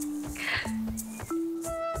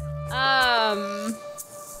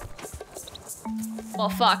 Well,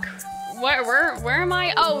 fuck. Where am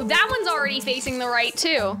I? Oh, that one's already facing the right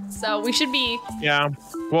too. So we should be. Yeah.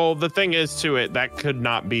 Well, the thing is, to it, that could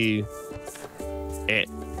not be it.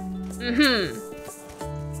 Mm-hmm.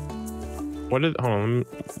 What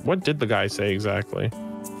did the guy say exactly?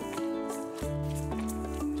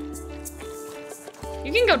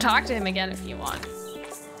 You can go talk to him again if you want.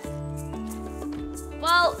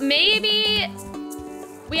 Well, maybe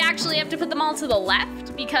we actually have to put them all to the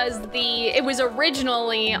left because it was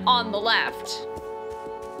originally on the left.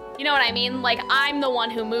 You know what I mean? Like, I'm the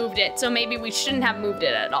one who moved it, so maybe we shouldn't have moved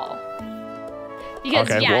it at all.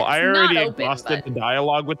 Because, okay, yeah, well, I already open, exhausted the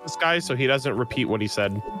dialogue with this guy, so he doesn't repeat what he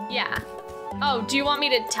said. Yeah. Oh, do you want me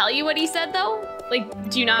to tell you what he said, though?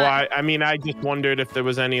 Like, do you not? Well, I mean, I just wondered if there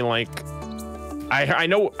was any, like... I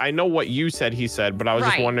know what you said he said, but I was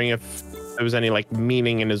just wondering if there was any, like,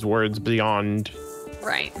 meaning in his words beyond...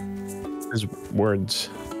 Right. His words.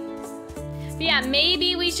 But yeah,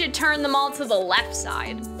 maybe we should turn them all to the left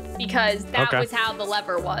side, because that was how the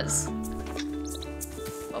lever was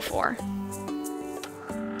before.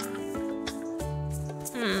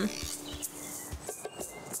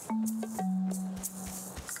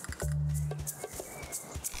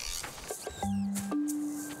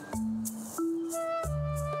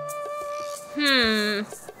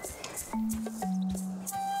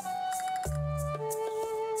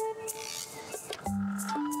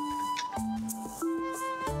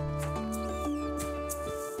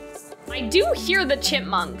 I do hear the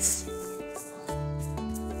chipmunks.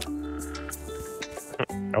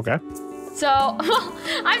 Okay. So, well,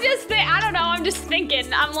 I don't know, I'm just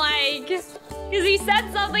thinking. I'm like, because he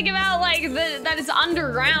said something about like that it's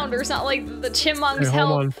underground or something, like the chipmunks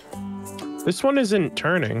help. On. This one isn't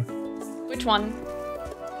turning. Which one?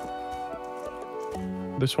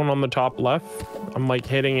 This one on the top left. I'm like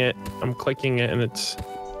hitting it, I'm clicking it, and it's...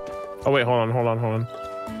 Oh wait, hold on.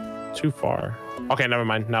 Too far. Okay, never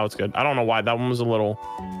mind. Now it's good. I don't know why. That one was a little...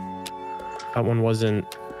 That one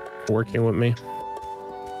wasn't working with me.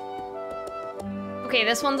 Okay,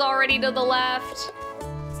 this one's already to the left.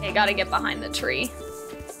 Okay, gotta get behind the tree.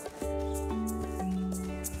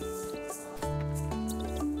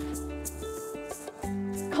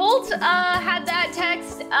 Colt had that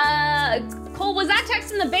text. Colt, was that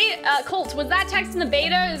text in the beta? Colt, was that text in the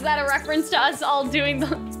beta? Is that a reference to us all doing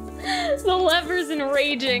the levers and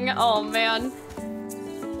raging? Oh man.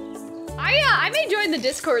 I may join the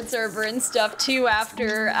Discord server and stuff too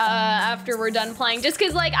after we're done playing, just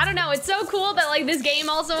cause like, I don't know, it's so cool that like this game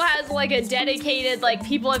also has like a dedicated, like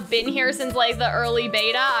people have been here since like the early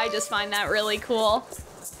beta. I just find that really cool. It's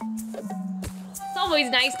always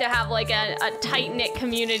nice to have like a tight-knit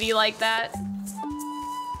community like that.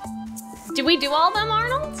 Did we do all of them,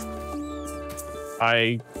 Arnold?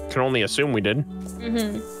 I can only assume we did.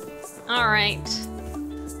 All right.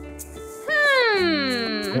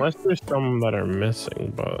 Unless there's some that are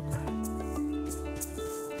missing, but...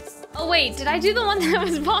 Oh wait, did I do the one that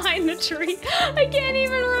was behind the tree? I can't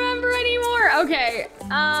even remember anymore. Okay,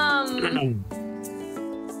 No,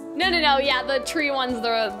 yeah, the tree one's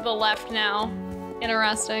the left now.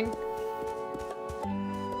 Interesting.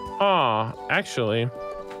 Actually.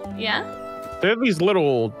 Yeah? There are these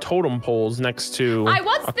little totem poles next to... I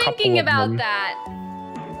was thinking about that.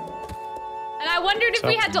 And I wondered if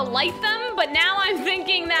we had to light them, but now I'm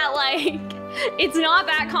thinking that, like, it's not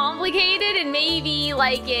that complicated, and maybe,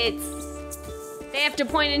 like, they have to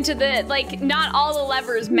point into the, like, not all the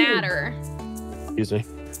levers matter. Excuse me.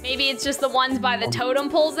 Maybe it's just the ones by the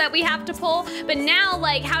totem poles that we have to pull, but now,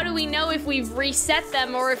 like, how do we know if we've reset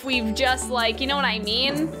them or if we've just, like, you know what I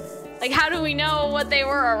mean? Like, how do we know what they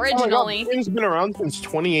were originally? Oh my God, this game's been around since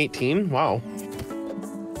 2018? Wow.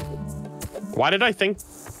 Why did I think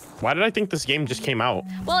this game just came out?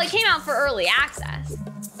 Well, it came out for early access.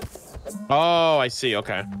 Oh, I see.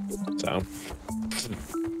 Okay. So.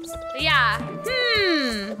 Yeah.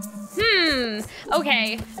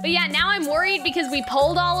 Okay. But yeah, now I'm worried because we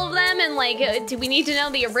pulled all of them and like, do we need to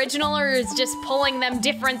know the original or is just pulling them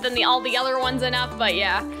different than all the other ones enough? But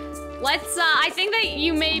yeah. Let's, I think that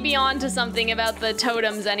you may be onto something about the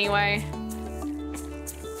totems anyway.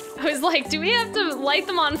 I was like, do we have to light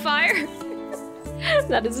them on fire?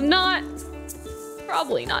 That is not,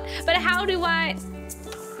 probably not. But how do I?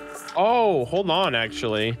 Oh, hold on,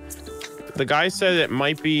 actually. The guy said it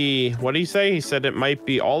might be, what did he say? He said it might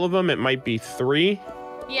be all of them. It might be 3.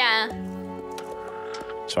 Yeah.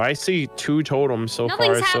 So I see 2 totems so far.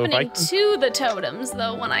 Nothing's happening to the totems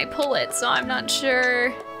though when I pull it, so I'm not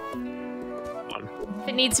sure if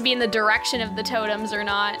it needs to be in the direction of the totems or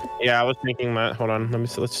not. Yeah, I was thinking that. Hold on,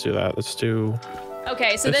 let's do that. Let's do.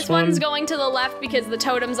 Okay, so this one's going to the left because the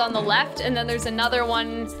totem's on the left, and then there's another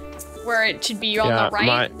one where it should be on the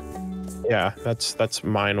right. Yeah, that's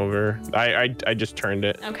mine over. I just turned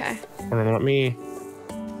it. Okay. Hold on, let me.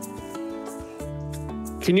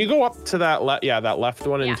 Can you go up to that left? Yeah, that left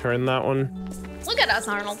one and turn that one. Look at us,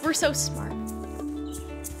 Arnold. We're so smart.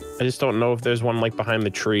 I just don't know if there's one like behind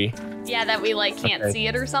the tree. Yeah, that we like can't see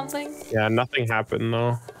it or something. Yeah, nothing happened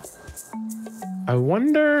though. I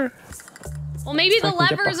wonder. Well, maybe the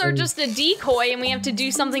levers are just a decoy and we have to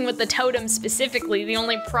do something with the totem specifically. The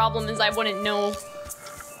only problem is I wouldn't know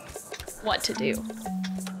what to do.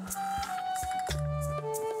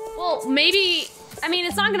 Well, maybe, I mean,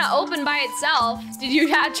 it's not gonna open by itself. Did you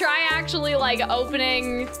try actually like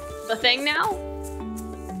opening the thing now?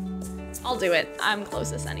 I'll do it. I'm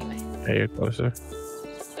closest anyway. Hey, you're closer.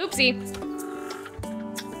 Oopsie.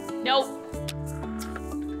 Nope.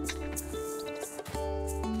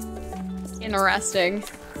 Interesting.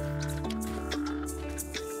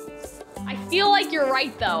 I feel like you're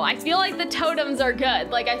right though. I feel like the totems are good.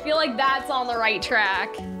 Like I feel like that's on the right track.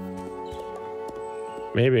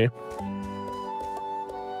 Maybe.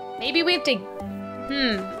 Maybe we have to,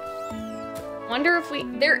 Wonder if we,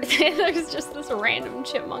 there's just this random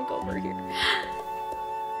chipmunk over here.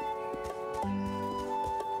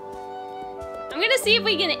 I'm gonna see if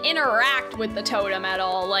we can interact with the totem at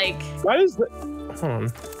all, like. What is the, hold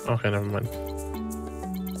on. Okay, never mind.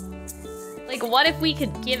 Like, what if we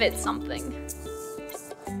could give it something?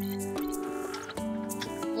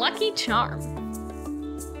 Lucky Charm.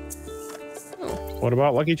 Ooh. What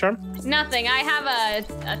about Lucky Charm? Nothing, I have a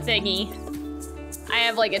thingy. I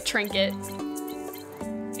have like a trinket.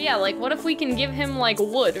 But yeah, like what if we can give him like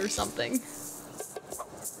wood or something?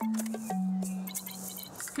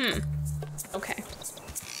 Okay.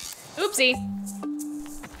 Oopsie.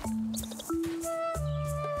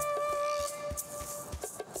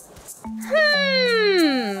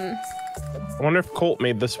 I wonder if Colt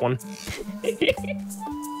made this one.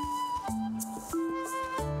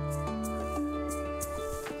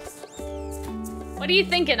 What are you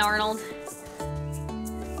thinking, Arnold?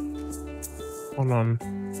 Hold on.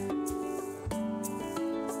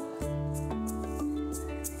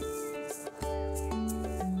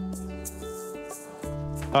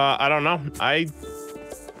 I don't know. I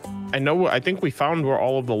know. I think we found where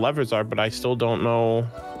all of the levers are, but I still don't know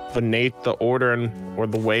the order or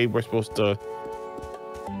the way we're supposed to.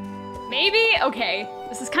 Maybe? Okay,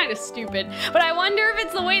 this is kind of stupid, but I wonder if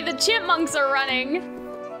it's the way the chipmunks are running.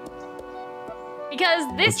 Because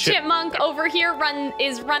this chipmunk over here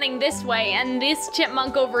is running this way, and this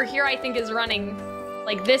chipmunk over here I think is running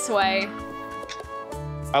like this way.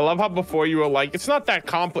 I love how before you were like, it's not that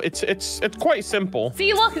complex. It's quite simple.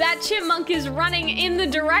 See, look, that chipmunk is running in the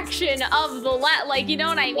direction of the like, you know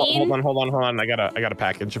what I mean? Hold on. I got a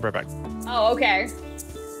package. Right back. Oh, okay.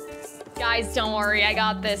 Guys, don't worry. I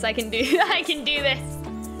got this. I can do this.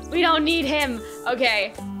 We don't need him.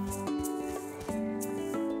 Okay.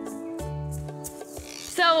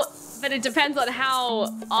 So, but it depends on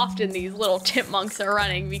how often these little chipmunks are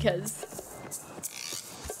running because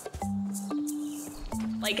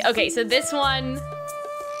like, okay, so this one.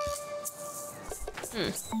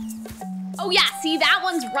 Oh yeah, see, that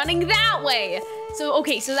one's running that way. So,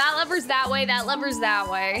 okay, so that lever's that way, that lever's that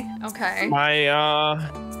way. Okay.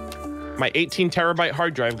 My 18 terabyte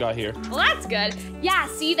hard drive got here. Well, that's good. Yeah,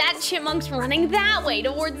 see, that chipmunk's running that way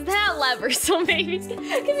towards that lever. So maybe, because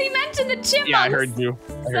he mentioned the chipmunks. Yeah, I heard you.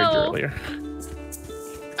 I heard you earlier.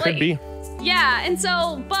 Could be. Yeah, and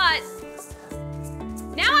so, but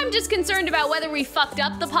now I'm just concerned about whether we fucked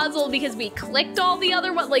up the puzzle because we clicked all the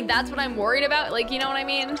other ones. Like, that's what I'm worried about. Like, you know what I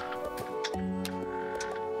mean?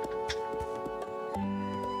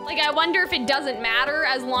 Like, I wonder if it doesn't matter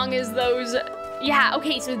as long as those... Yeah,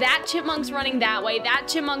 okay, so that chipmunk's running that way, that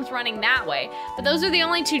chipmunk's running that way. But those are the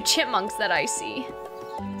only 2 chipmunks that I see.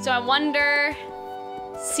 So I wonder...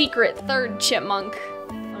 Secret third chipmunk.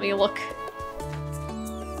 Let me look.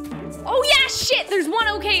 Oh yeah, shit, there's one,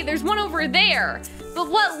 okay, there's one over there. But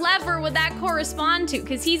what lever would that correspond to?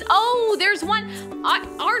 Because he's, oh, there's one.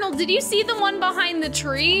 Arnold, did you see the one behind the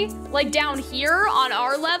tree? Like down here on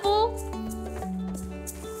our level?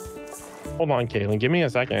 Hold on, Caitlin. Give me a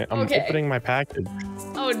second. I'm opening my package.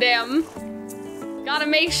 Oh, damn. Gotta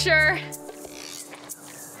make sure.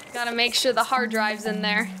 Gotta make sure the hard drive's in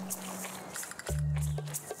there.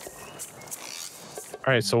 All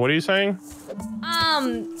right, so what are you saying?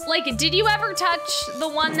 Like, did you ever touch the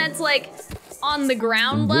one that's like on the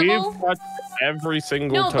ground level? We've touched every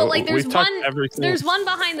single No, but like there's there's one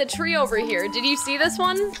behind the tree over here. Did you see this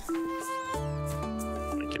one?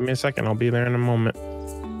 Give me a second, I'll be there in a moment.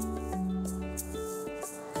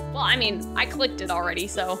 Well, I mean, I clicked it already,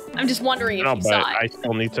 so I'm just wondering if you saw it. I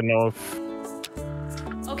still need to know if...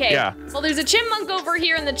 Okay, yeah. Well, there's a chipmunk over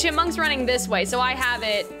here, and the chipmunk's running this way, so I have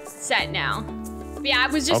it set now. But yeah,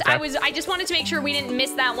 I just wanted to make sure we didn't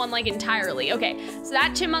miss that one, like, entirely. Okay, so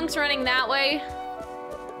that chipmunk's running that way.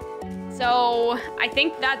 So, I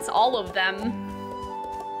think that's all of them.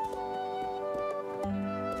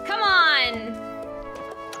 Come on!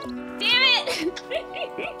 Damn it!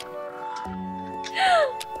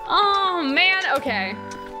 Oh, man, okay.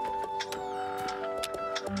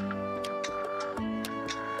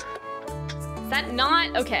 Is that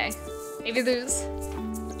not? Okay. Maybe there's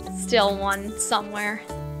still one somewhere.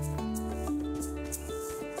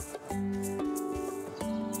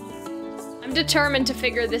 I'm determined to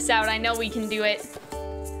figure this out. I know we can do it.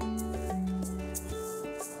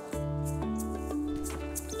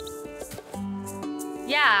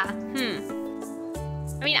 Yeah,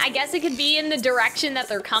 I mean, I guess it could be in the direction that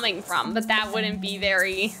they're coming from, but that wouldn't be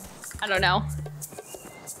very, I don't know.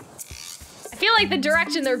 I feel like the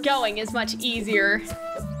direction they're going is much easier.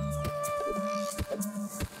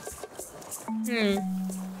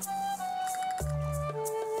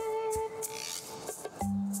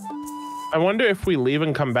 I wonder if we leave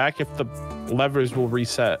and come back, if the levers will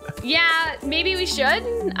reset. Yeah, maybe we should.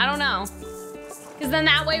 I don't know. Because then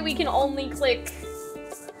that way we can only click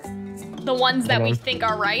the ones that we think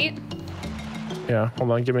are right. Yeah,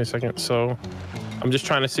 hold on, give me a second. So I'm just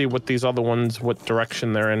trying to see what these other ones, what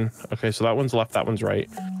direction they're in. Okay, so that one's left, that one's right.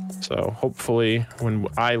 So hopefully when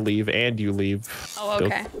I leave and you leave,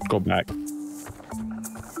 they'll go back.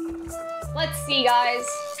 Let's see, guys.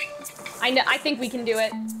 I think we can do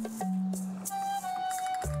it.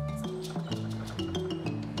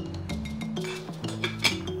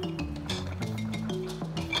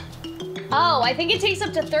 Oh, I think it takes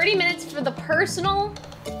up to 30 minutes for the personal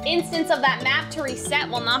instance of that map to reset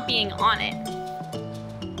while not being on it.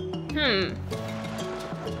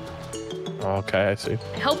 Okay, I see.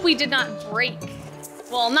 I hope we did not break.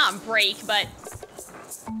 Well, not break, but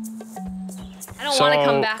I don't want to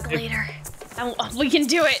come back later. We can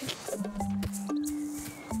do it.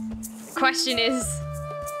 The question is,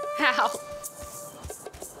 how?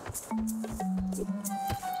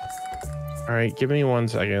 All right, give me 1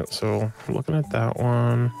 second. So I'm looking at that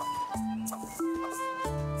one.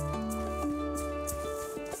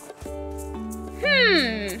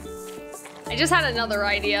 I just had another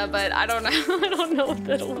idea, but I don't know. I don't know if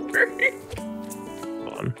that'll work.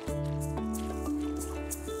 Hold on.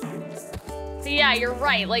 So yeah, you're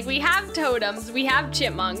right. Like, we have totems, we have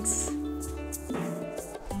chipmunks.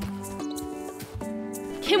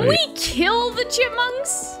 Can we kill the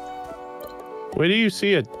chipmunks? Where do you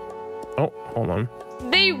see it? Oh, hold on.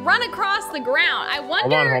 They run across the ground. I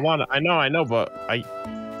wonder. Hold on. I know, but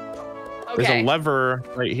there's a lever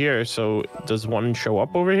right here. So does one show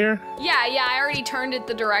up over here? Yeah. I already turned it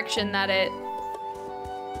the direction that it.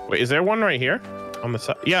 Wait, is there one right here on the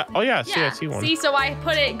side? Yeah. Oh yeah. See, I see one. See, so I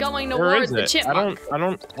put it going towards the chipmunk. I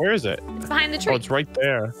don't. Where is it? It's behind the tree. Oh, it's right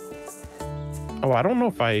there. Oh, I don't know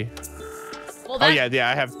if I. Well, oh yeah.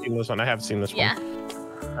 I have seen this one. Yeah.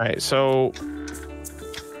 All right. So.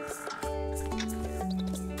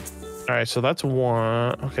 All right, so that's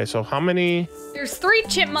one. Okay, so how many? There's 3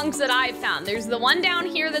 chipmunks that I've found. There's the one down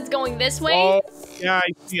here that's going this way. Oh, yeah,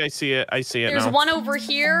 I see it. There's one over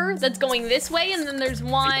here that's going this way, and then there's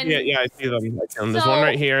one. Yeah, I see them. There's one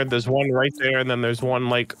right here. There's one right there, and then there's one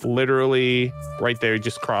like literally right there,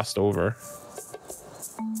 just crossed over.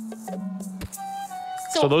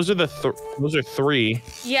 So those are those are 3.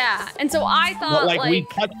 Yeah, and so I thought but, like we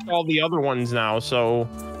touched all the other ones now, so.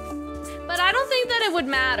 But I don't think that it would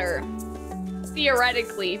matter,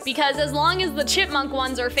 theoretically, because as long as the chipmunk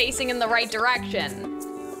ones are facing in the right direction,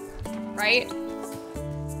 right?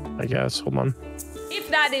 I guess, hold on. If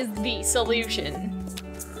that is the solution.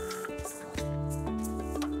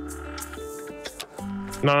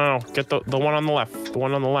 No, get the one on the left. The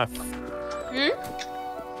one on the left.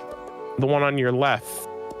 The one on your left.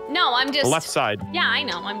 No, I'm just... The left side. Yeah, I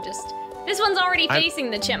know, I'm just... This one's already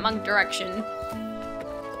facing the chipmunk direction.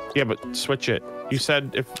 Yeah, but switch it. You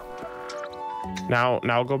said if... Now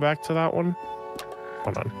go back to that one.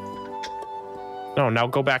 Hold on. No, now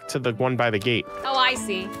go back to the one by the gate. Oh, I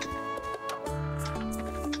see.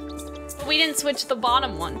 But we didn't switch the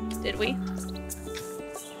bottom one, did we?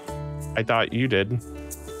 I thought you did.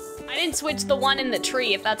 I didn't switch the one in the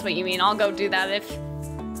tree, if that's what you mean. I'll go do that if...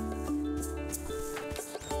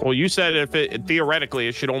 Well, you said if it theoretically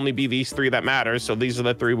it should only be these 3 that matter, so these are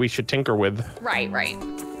the 3 we should tinker with. Right, right.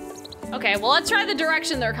 Okay, well, let's try the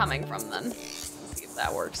direction they're coming from then. See if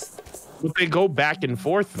that works. But they go back and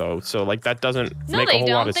forth though, so like that doesn't make a whole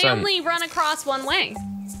lot of sense. No, they only run across one way.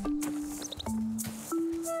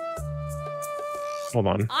 Hold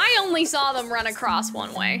on. I only saw them run across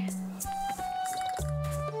one way.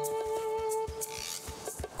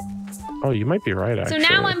 Oh, you might be right, actually. So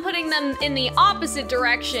now I'm putting them in the opposite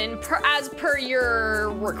direction as per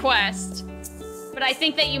your request. But I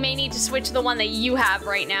think that you may need to switch the one that you have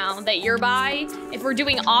right now that you're by. If we're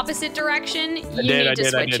doing opposite direction, you need to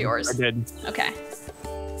switch yours. I did. Okay.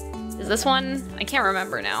 Is this one? I can't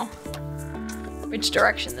remember now. Which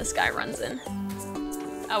direction this guy runs in.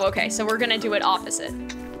 Oh, okay, so we're gonna do it opposite.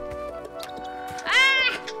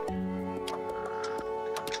 Ah!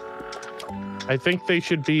 I think they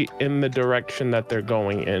should be in the direction that they're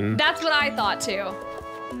going in. That's what I thought too.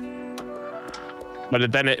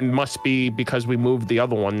 But then it must be because we moved the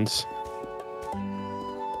other ones.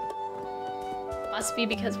 Must be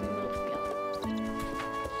because we moved the other ones.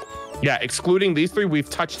 Yeah, excluding these 3, we've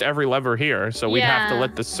touched every lever here, so we'd have to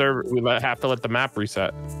let the have to let the map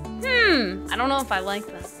reset. I don't know if I like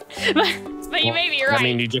that. but you may be right. I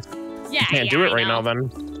mean, you can't do it right now then.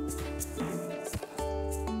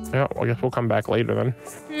 Yeah, well, I guess we'll come back later then.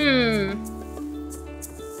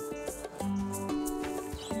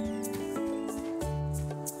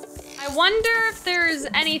 I wonder if there's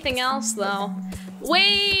anything else though.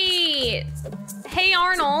 Wait! Hey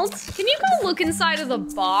Arnold, can you go look inside of the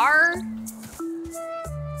bar?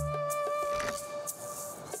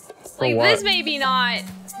 Like, this may be not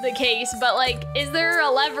the case, but like, is there a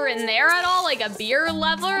lever in there at all? Like a beer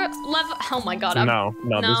lever? Oh my god. No,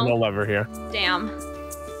 there's no lever here. Damn.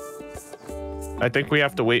 I think we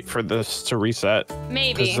have to wait for this to reset.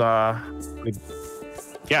 Maybe. Yeah,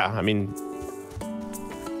 I mean,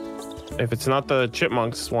 if it's not the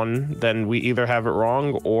chipmunks one, then we either have it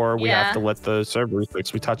wrong or we have to let the server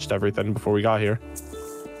fix. We touched everything before we got here.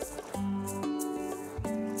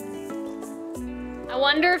 I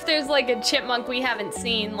wonder if there's like a chipmunk we haven't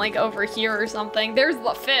seen, like over here or something. There's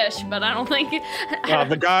the fish, but I don't think.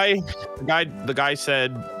 The guy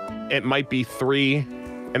said it might be 3,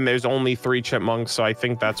 and there's only 3 chipmunks, so I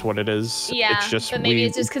think that's what it is. Yeah, it's just but maybe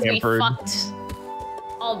it's just because we fucked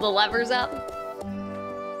all the levers up.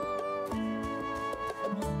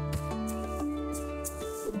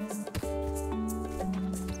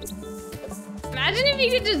 Imagine if you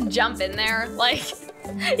could just jump in there, like,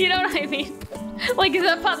 you know what I mean? Like,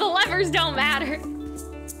 the levers don't matter.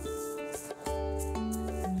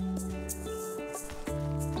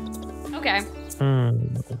 Okay.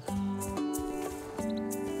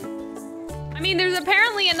 I mean, there's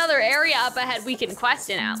apparently another area up ahead we can quest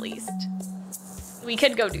in at least. We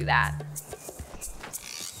could go do that.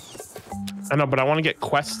 I know, but I want to get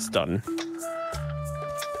quests done.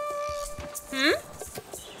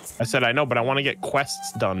 I said I know, but I want to get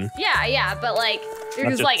quests done. Yeah, but like,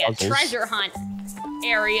 there's like a treasure hunt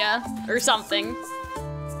area or something.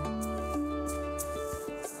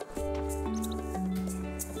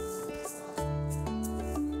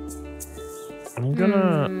 I'm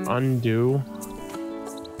gonna undo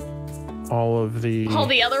all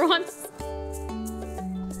the other ones?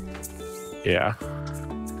 Yeah.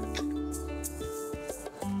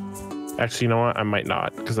 Actually, you know what? I might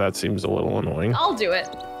not, because that seems a little annoying. I'll do it.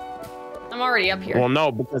 I'm already up here. Well, no,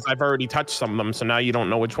 because I've already touched some of them, so now you don't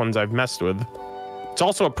know which ones I've messed with. It's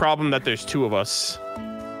also a problem that there's 2 of us.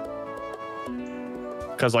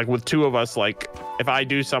 Because, like, with 2 of us, like, if I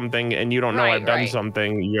do something and you don't know I've done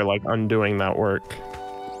something, you're, like, undoing that work.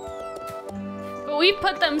 But we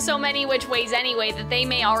put them so many which ways anyway that they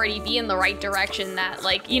may already be in the right direction that,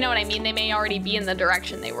 like, you know what I mean? They may already be in the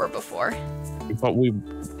direction they were before. But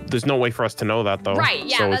there's no way for us to know that, though. Right,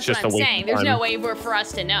 yeah, so that's it's just what I'm saying. There's no way for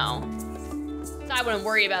us to know. So I wouldn't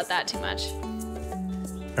worry about that too much.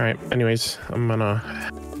 All right, anyways, I'm gonna...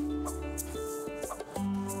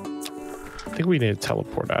 I think we need to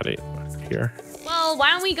teleport out of here. Well,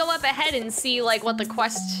 why don't we go up ahead and see, like, what the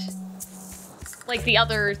quest... like, the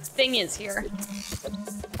other thing is here.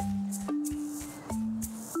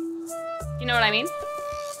 You know what I mean?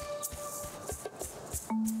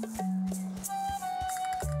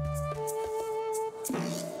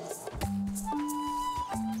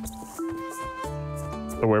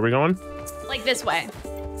 So where are we going? Like this way.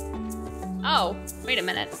 Oh, wait a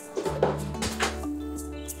minute.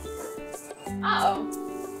 Uh-oh.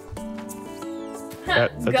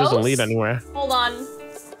 That doesn't lead anywhere. Hold on.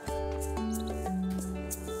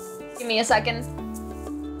 Give me a second.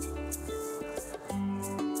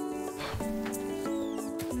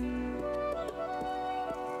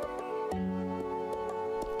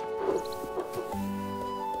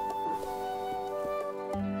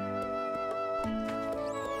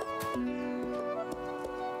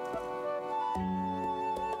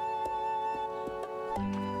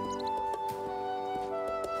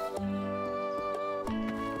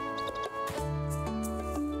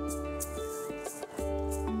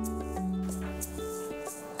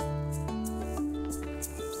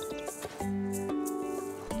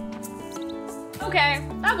 Okay,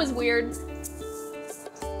 that was weird.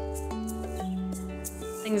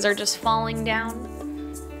 Things are just falling down.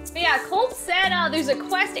 But yeah, Colt said there's a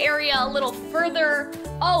quest area a little further.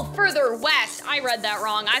 Oh, further west. I read that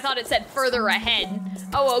wrong. I thought it said further ahead.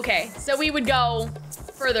 Oh, okay. So we would go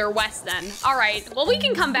further west then. All right. Well, we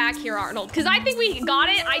can come back here, Arnold, because I think we got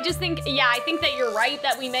it. I just think, yeah, I think that you're right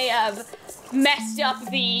that we may have messed up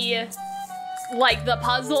the, like, the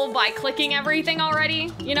puzzle by clicking everything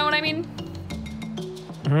already. You know what I mean?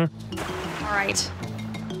 Mm-hmm. All right.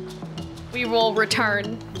 We will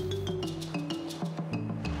return.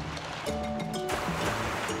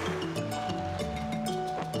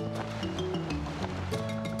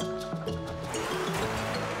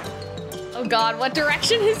 Oh God, what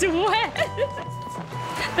direction is west?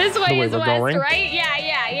 This way is west, going? Right?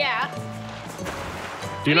 Yeah.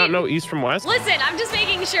 Do you not know east from west? Listen, I'm just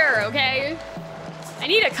making sure, okay? I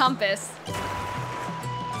need a compass.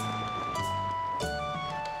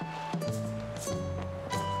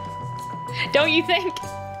 Don't you think?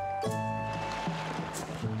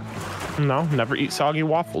 No, never eat soggy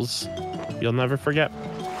waffles. You'll never forget.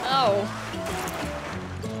 Oh.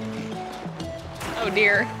 Oh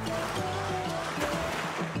dear.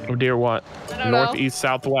 Oh dear, what? I don't North, know. east,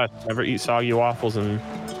 southwest. Never eat soggy waffles and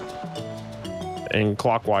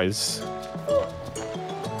clockwise.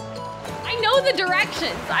 I know the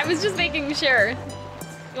directions. I was just making sure. You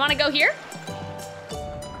want to go here?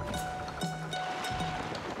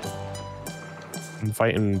 I'm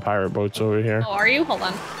fighting pirate boats over here. Oh, are you? Hold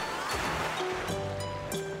on.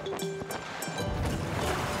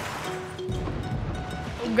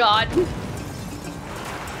 Oh God.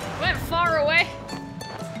 Went far away.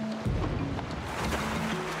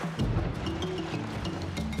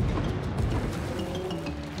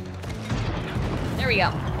 There we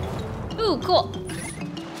go. Ooh, cool.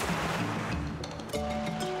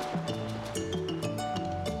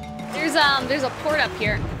 There's a port up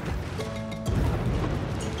here.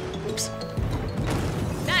 Oops.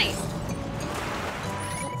 Nice.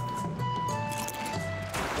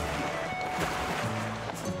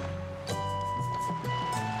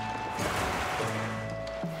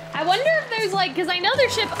 I wonder if there's like, because I know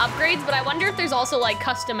there's ship upgrades, but I wonder if there's also like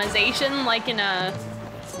customization, like in a,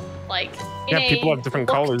 like, in yeah, people have different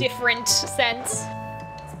colors. Different sense.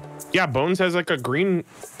 Yeah, Bones has like a green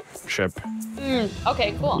ship.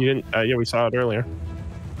 Okay, cool. You didn't? Yeah, we saw it earlier.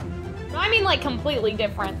 No, I mean like completely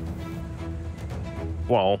different.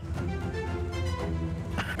 Well,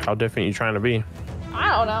 how different are you trying to be? I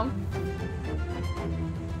don't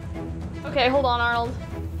know. Okay, hold on, Arnold.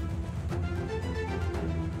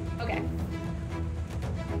 Okay.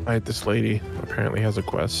 Right, this lady apparently has a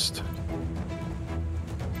quest.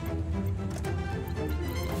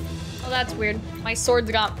 Oh, that's weird. My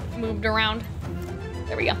swords got moved around.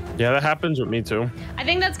 There we go. Yeah, that happens with me too. I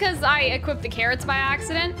think that's because I equipped the carrots by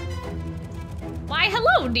accident. Why,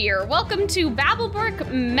 hello, dear. Welcome to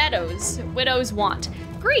Babblebrook Meadows, Widow's Want.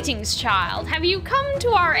 Greetings, child. Have you come to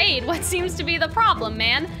our aid? What seems to be the problem,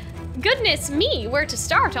 man? Goodness me, where to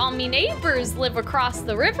start? All me neighbors live across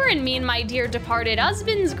the river, and me and my dear departed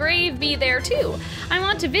husband's grave be there too. I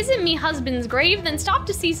want to visit me husband's grave, then stop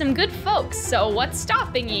to see some good folks. So what's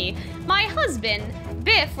stopping ye? My husband,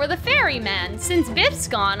 Biff, or the ferryman. Since Biff's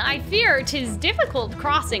gone, I fear 'tis difficult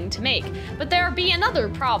crossing to make. But there be another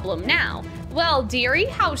problem now. Well, dearie,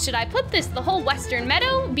 how should I put this? The whole western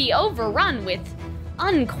meadow be overrun with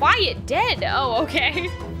unquiet dead. Oh, okay.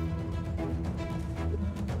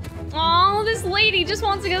 Aw, this lady just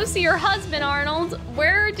wants to go see her husband, Arnold.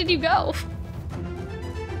 Where did you go?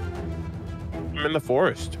 I'm in the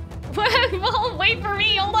forest. Well, wait for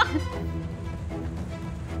me, hold on.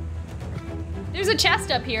 There's a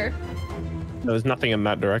chest up here. No, there's nothing in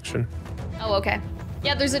that direction. Oh, okay.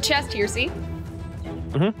 Yeah, there's a chest here, see?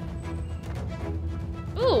 Mm-hmm.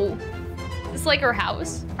 Ooh. Is this like her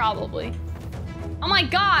house? Probably. Oh my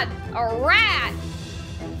God, a rat!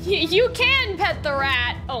 You can pet the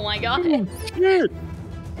rat. Oh my god. Oh, shit.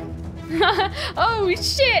 Oh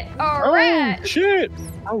shit, a rat. Oh shit,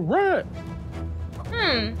 a rat.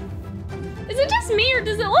 Is it just me or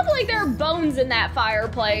does it look like there are bones in that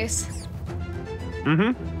fireplace?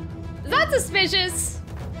 Mm-hmm. Is that suspicious?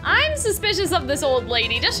 I'm suspicious of this old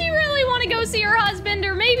lady. Does she really want to go see her husband,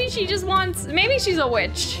 or maybe she just wants, maybe she's a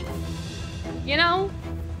witch? You know?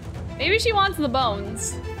 Maybe she wants the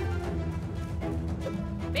bones.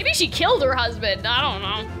 Maybe she killed her husband, I don't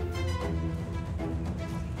know.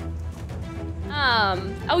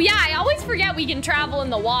 Oh yeah, I always forget we can travel in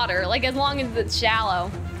the water, like as long as it's shallow.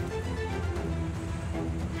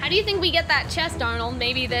 How do you think we get that chest, Arnold?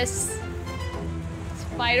 Maybe this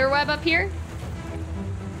spider web up here?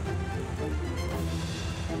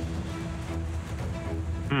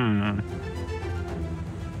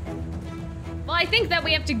 Well, I think that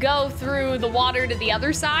we have to go through the water to the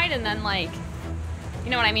other side and then like, you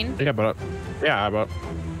know what I mean? Yeah, but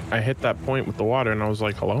I hit that point with the water and I was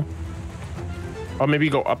like, hello? Oh, maybe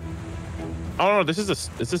you go up. Oh no, is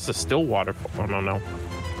this a still waterfall? Oh no.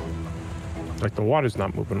 Like the water's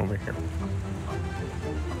not moving over here.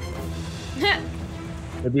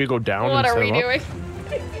 Maybe we go down. What are we doing?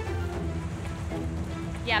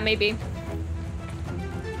 Yeah, maybe.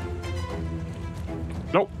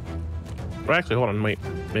 Nope. Well, actually, hold on, wait,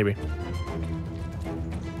 maybe.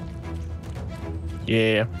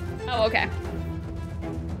 Yeah. Oh, okay.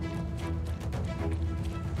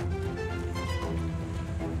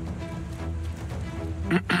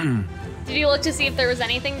 Did you look to see if there was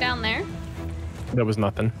anything down there? There was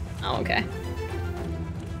nothing. Oh, okay.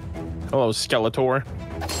 Hello, Skeletor.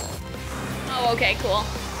 Oh, okay, cool.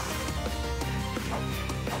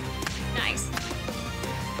 Nice.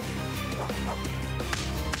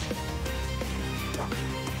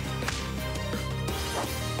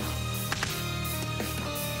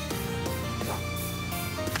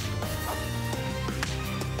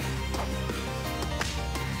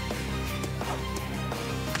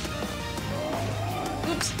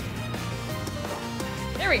 Oops.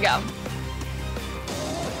 There we go.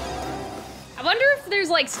 I wonder if there's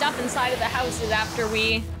like stuff inside of the houses after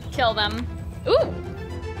we kill them. Ooh.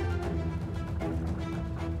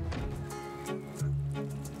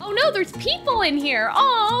 Oh no, there's people in here.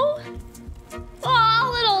 Oh.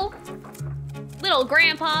 Oh, little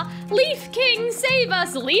grandpa. Leaf King, save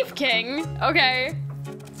us, Leaf King. Okay.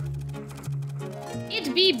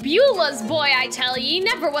 It be Beulah's boy, I tell ye.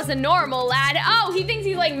 Never was a normal lad. Oh, he thinks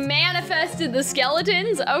he like manifested the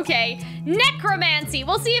skeletons? Okay. Necromancy.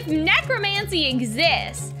 We'll see if necromancy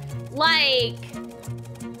exists. Like,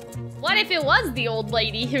 what if it was the old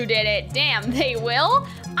lady who did it? Damn, they will.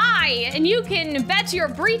 Aye, and you can bet your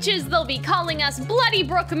breeches they'll be calling us Bloody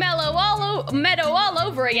Brook Meadow all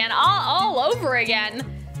over again. All over again.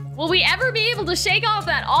 Will we ever be able to shake off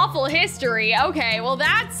that awful history? Okay, well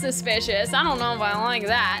that's suspicious. I don't know if I like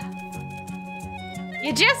that.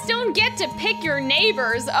 You just don't get to pick your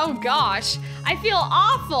neighbors. Oh gosh, I feel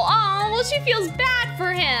awful. Oh, well she feels bad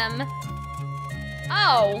for him.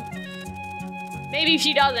 Oh, maybe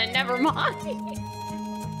she doesn't, never mind.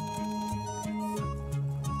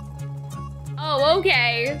 Oh,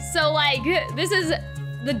 okay, so like, this is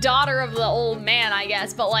the daughter of the old man, I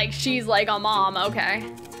guess, but like, she's like a mom, okay.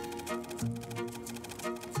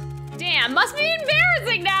 Damn, must be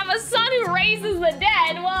embarrassing to have a son who raises the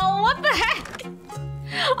dead. Well, what the heck?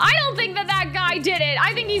 I don't think that that guy did it.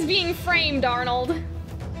 I think he's being framed, Arnold.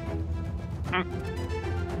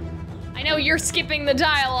 I know you're skipping the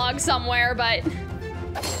dialogue somewhere, but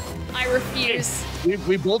I refuse.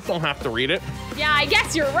 We both don't have to read it. Yeah, I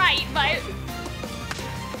guess you're right, but...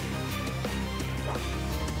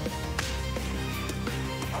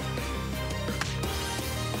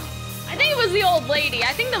 I think it was the old lady.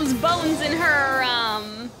 I think those bones in her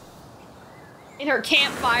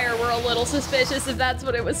campfire were a little suspicious if that's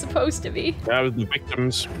what it was supposed to be. That was the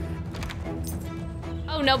victims.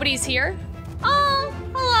 Oh, nobody's here? Oh,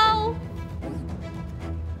 hello.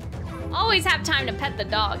 Always have time to pet the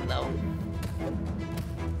dog, though.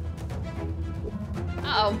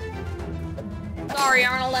 Uh-oh. Sorry,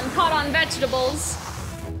 Arnold, I'm caught on vegetables.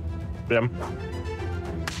 Yeah.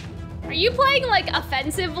 Are you playing like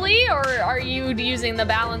offensively, or are you using the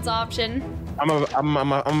balance option? I'm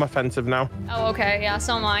offensive now. Oh, okay, yeah,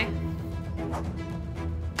 so am I.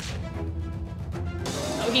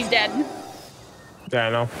 Oh, he's dead. Yeah, I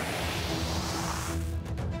know.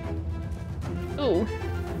 Ooh.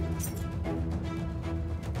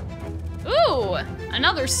 Ooh,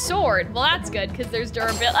 another sword. Well, that's good, because there's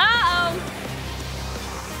durability. Uh-oh.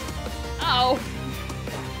 Uh-oh.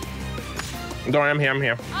 Don't worry, I'm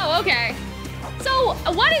here. Oh, okay. So,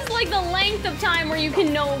 what is like the length of time where you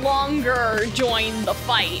can no longer join the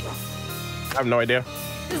fight? I have no idea.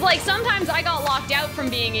 Because like sometimes I got locked out from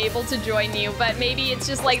being able to join you, but maybe it's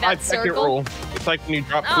just like that circle. Rule. It's like when you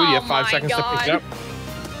drop food, you have 5 seconds to pick it up.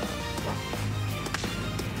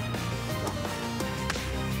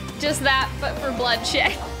 Just that, but for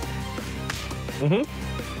bloodshed.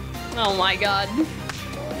 Oh my god.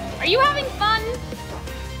 Are you having fun?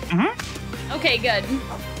 Okay, good.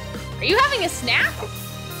 Are you having a snack?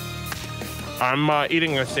 I'm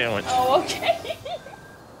eating a sandwich. Oh, okay.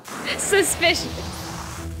 Suspicious.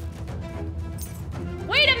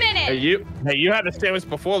 Wait a minute. Hey, you had a sandwich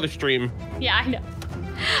before the stream. Yeah, I know.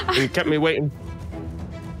 You kept me waiting.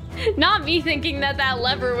 Not me thinking that that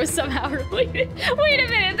lever was somehow related. Wait a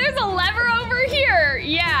minute, there's a lever over here.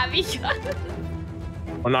 Yeah, because...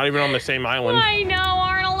 We're not even on the same island. I know,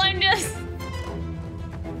 Arnold,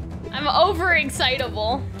 I'm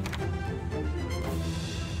overexcitable.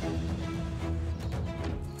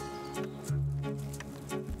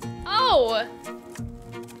 Oh!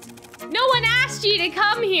 No one asked you to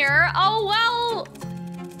come here. Oh, well...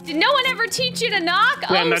 Did no one ever teach you to knock?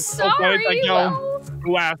 Yeah, oh, sorry. Well...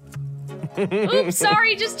 Who asked? Oops,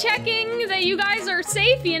 sorry, just checking that you guys are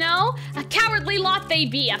safe, you know? A cowardly lot they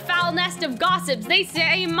be, a foul nest of gossips. They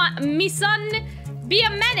say me son be a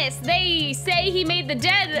menace. They say he made the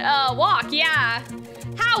dead walk, yeah.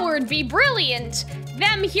 Howard be brilliant.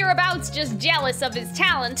 Them hereabouts just jealous of his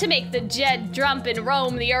talent to make the dead jump and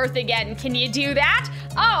roam the earth again. Can you do that?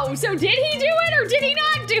 Oh, so did he do it or did he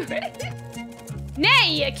not do it?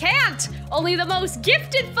 Nay, you can't! Only the most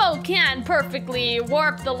gifted folk can perfectly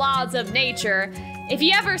warp the laws of nature. If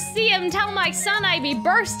you ever see him, tell my son I be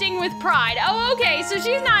bursting with pride. Oh, okay, so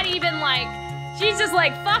she's not even like, she's just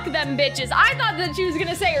like, fuck them bitches. I thought that she was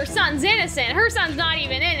gonna say her son's innocent. Her son's not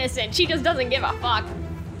even innocent. She just doesn't give a fuck.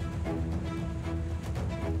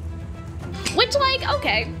 Which, like,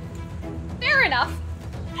 okay, fair enough,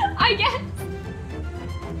 I guess.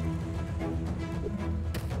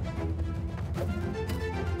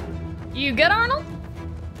 You good, Arnold?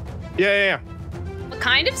 Yeah. What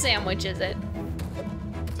kind of sandwich is it?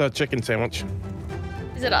 It's a chicken sandwich.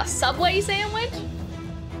 Is it a Subway sandwich?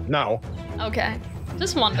 No. Okay,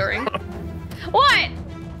 just wondering. What?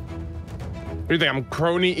 What do you think, I'm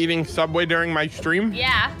crony eating Subway during my stream?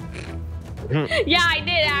 Yeah. Yeah, I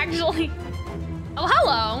did, actually. Oh,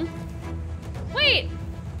 hello. Wait.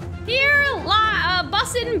 Here,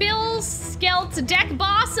 Bussin' Bill Skelt, deck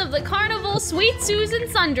boss of the carnival, Sweet Susan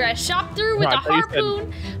Sundress, shot through with a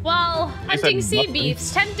harpoon while hunting sea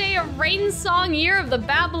beefs. 10th day of rain song, year of the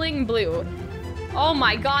babbling blue. Oh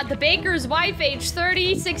my god, the baker's wife, age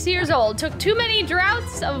 36 years old, took too many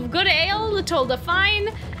draughts of good ale to define,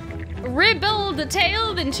 ribbled the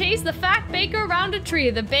tale, then chased the fat baker round a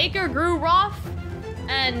tree. The baker grew wroth,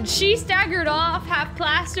 and she staggered off, half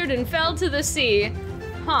plastered, and fell to the sea.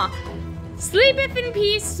 Huh. Sleepeth in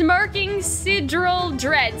peace, smirking sidral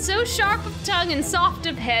dread, so sharp of tongue and soft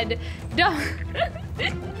of head,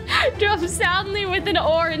 drove soundly with an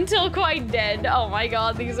oar until quite dead. Oh my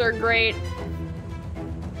god, these are great.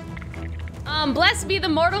 Blessed be the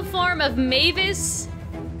mortal form of Mavis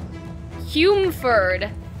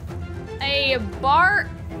Humeford, a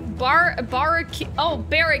barracuda, oh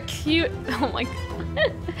my god,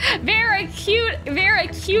 barracuda.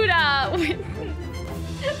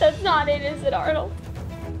 That's not it, is it, Arnold?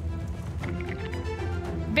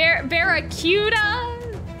 Barracuda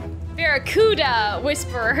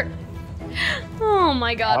whisperer. Oh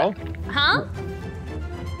my god. Hello? Huh?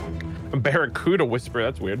 A barracuda whisperer,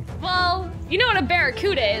 that's weird. Well, you know what a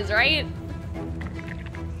barracuda is, right?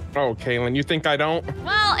 Oh, Kaylin, you think I don't?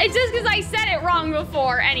 Well, it's just because I said it wrong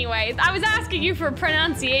before. Anyways, I was asking you for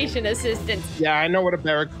pronunciation assistance. Yeah, I know what a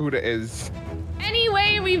barracuda is.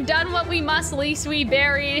 Anyway, we've done what we must, least we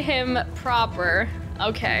buried him proper.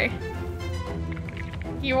 Okay.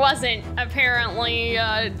 He wasn't apparently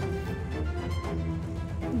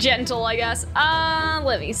gentle, I guess.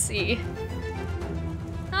 Let me see.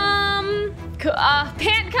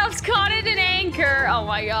 Handcuffs caught at an anchor. Oh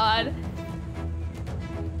my god.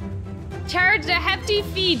 Charged a hefty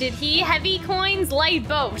fee, did he? Heavy coins, light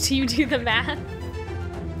boat. You do the math.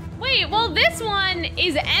 Wait, well, this one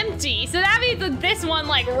is empty, so that means that this one,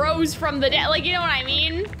 like, rose from the dead. Like, you know what I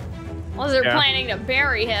mean? Unless they're planning to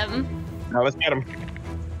bury him. Now let's get him.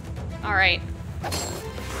 All right.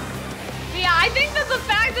 Yeah, I think that the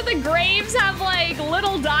fact that the graves have, like,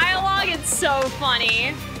 little dialogue, it's so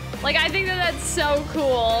funny. Like, I think that that's so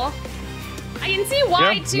cool. I can see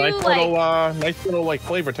why, too, nice like... nice little, like,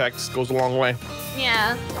 flavor text goes a long way.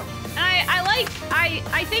 Yeah. And I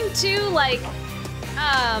think, too, like...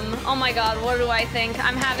 Oh my god, what do I think?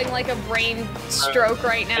 I'm having like a brain stroke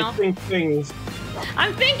right now. I think things.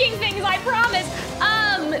 I'm thinking things, I promise.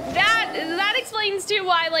 That explains too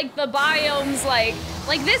why like the biomes like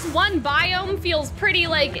this one biome feels pretty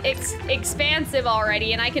like expansive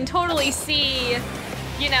already, and I can totally see,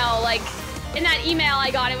 you know, like in that email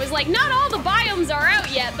I got, it was like not all the biomes are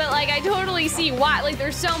out yet, but like I totally see why, like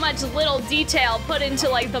there's so much little detail put into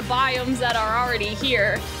like the biomes that are already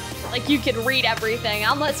here. Like you can read everything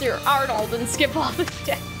unless you're Arnold and skip all the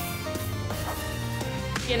steps.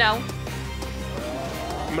 You know?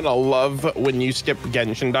 I'm gonna love when you skip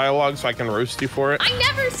Genshin dialogue so I can roast you for it. I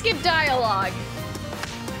never skip dialogue.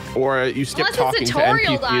 Or you skip unless talking it's to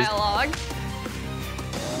NPCs. dialogue.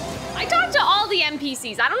 I talk to all the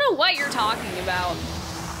NPCs. I don't know what you're talking about.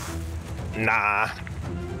 Nah.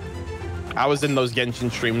 I was in those Genshin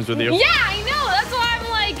streams with you. Yeah, I know. That's why I'm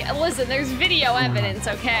like, listen, there's video evidence,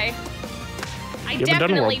 okay? I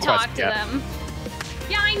definitely talk to them.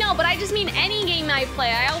 Yeah, I know, but I just mean any game I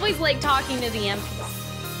play. I always like talking to the NPCs.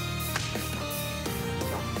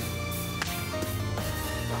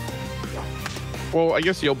 Well, I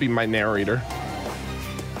guess you'll be my narrator.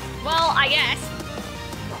 Well, I guess.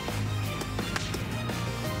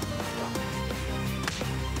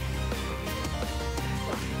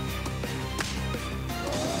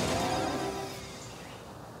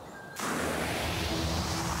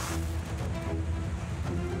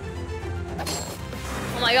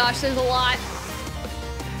 Oh my gosh, there's a lot.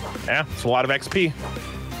 Yeah, it's a lot of XP.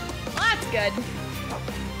 Well, that's good.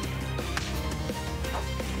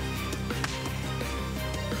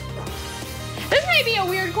 This may be a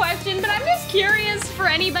weird question, but I'm just curious for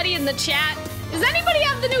anybody in the chat. Does anybody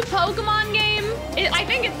have the new Pokemon game? I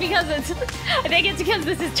think it's because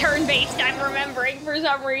this is turn-based, I'm remembering for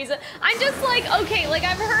some reason. I'm just like, okay, like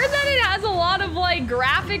I've heard that it has a lot of like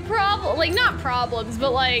graphic problems, like not problems,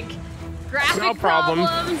 but like graphic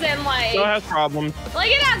problems and like. It has problems.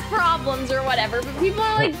 Like it has problems or whatever, but people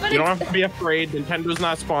are like, but you don't have to be afraid. Nintendo's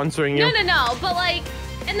not sponsoring you. No, but like.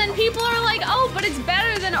 And then people are like, oh, but it's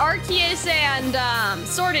better than Arceus and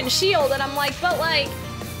Sword and Shield. And I'm like, but like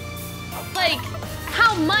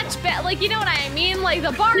how much better? Like, you know what I mean? Like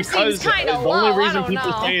the bar seems kind of low. The only reason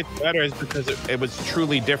people say it's better is because it was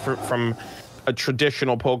truly different from a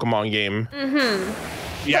traditional Pokemon game. Mm-hmm.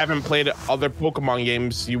 If you haven't played other Pokemon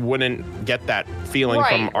games, you wouldn't get that feeling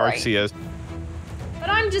from Arceus. Right. But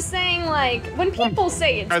I'm just saying, like, when people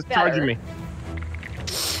say it's better. Charging me.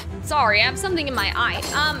 Sorry, I have something in my eye.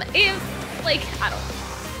 If, like, I don't know.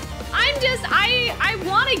 I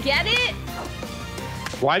want to get it.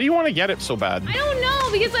 Why do you want to get it so bad? I don't know,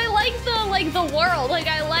 because I like the world. Like,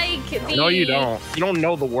 I like the... No, you don't. You don't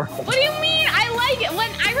know the world. What do you mean? I like it.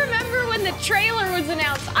 I remember when the trailer was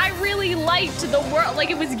announced, I really liked the world. Like,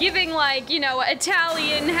 it was giving, like, you know,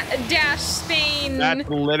 Italian - Spain That's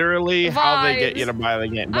literally vibes. How they get you to buy the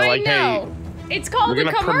game. They're like, know. Hey, it's called a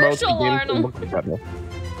commercial, Arnold.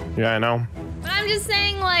 Yeah, I know. But I'm just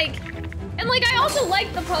saying, like, and like, I also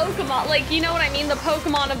like the Pokemon, like, you know what I mean? The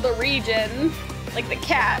Pokemon of the region, like the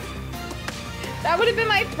cat. That would have been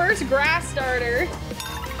my first grass starter.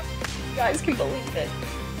 You guys can believe it.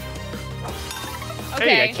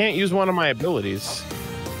 Okay. Hey, I can't use one of my abilities.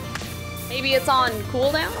 Maybe it's on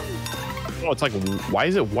cooldown? No, it's like, why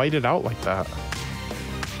is it whited out like that?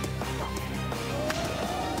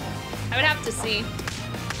 I would have to see.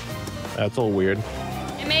 That's a little weird.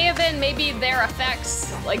 It may have been maybe their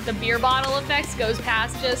effects, like the beer bottle effects, goes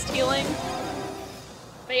past just healing.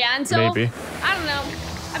 But yeah, and so, maybe. I don't know.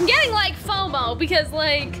 I'm getting like FOMO because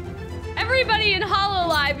like everybody in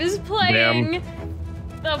HoloLive is playing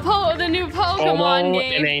the new Pokemon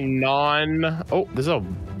game. In a non... Oh, there's a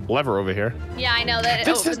lever over here. Yeah, I know that.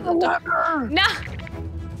 This is the lever! Nah.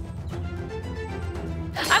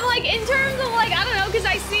 I'm like, in terms of like, I don't know, because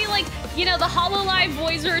I see like, you know, the HoloLive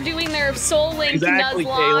boys are doing their Soul Link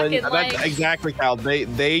Nuzlocke and like... That's exactly, Cal.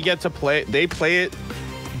 They get to play, they play it,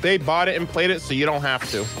 they bought it and played it, so you don't have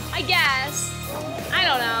to. I guess. I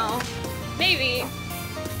don't know. Maybe.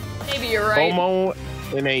 Maybe you're right. FOMO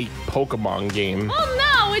in a Pokemon game. Well,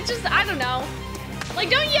 no, it's just, I don't know. Like,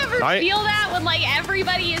 don't you ever feel that when like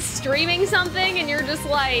everybody is streaming something and you're just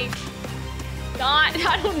like, not,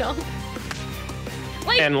 I don't know.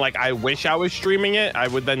 Like, and like, I wish I was streaming it, I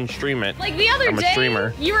would then stream it. Like the other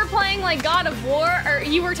day, you were playing like God of War, or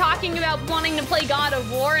you were talking about wanting to play God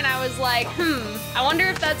of War, and I was like, I wonder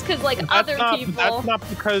if that's because like other people.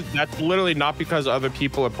 That's literally not because other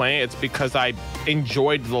people are playing it. It's because I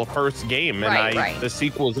enjoyed the first game and the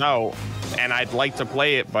sequel's out, and I'd like to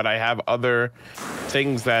play it, but I have other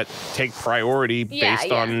things that take priority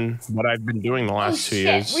based on what I've been doing the last 2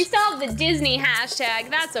 years. We still have the Disney hashtag.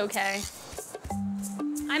 That's okay.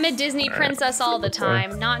 I'm a Disney princess all the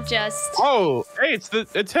time, not just... Oh, hey,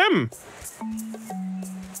 it's him.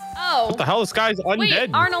 Oh. What the hell? This guy's undead. Wait,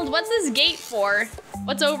 Arnold, what's this gate for?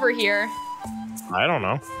 What's over here? I don't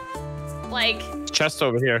know. Like... Chest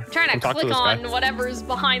over here. I'm trying to click on whatever's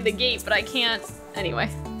behind the gate, but I can't. Anyway.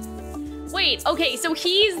 Wait, okay, so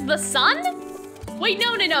he's the son? Wait,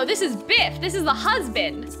 no, this is Biff. This is the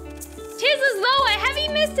husband. 'Tis as though a heavy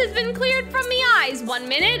mist has been cleared from me eyes. 1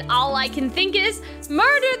 minute, all I can think is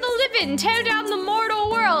murder the living, tear down the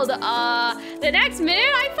mortal world. The next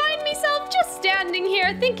minute, I find myself just standing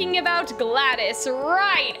here thinking about Gladys.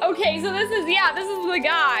 Right, okay, so this is the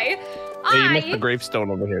guy. Yeah, you missed the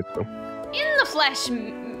gravestone over here, too. In the flesh,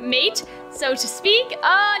 mate, so to speak.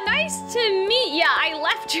 Nice to meet ya. I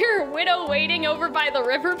left your widow waiting over by the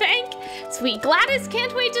riverbank. Sweet Gladys,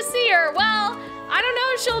 can't wait to see her. Well, I don't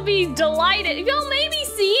know, she'll be delighted. Well, maybe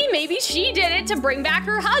she did it to bring back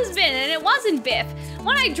her husband, and it wasn't Biff.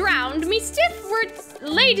 When I drowned, me stiff were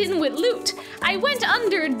laden with loot. I went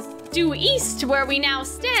under due east where we now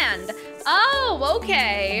stand. Oh,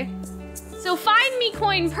 okay. So find me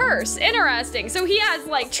coin purse. Interesting. So he has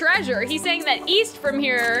like treasure. He's saying that east from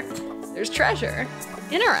here, there's treasure.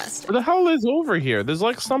 Interesting. What the hell is over here? There's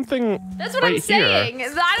like something. That's what I'm saying.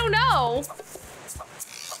 Here. I don't know.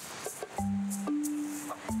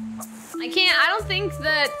 I don't think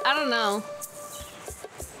that, I don't know.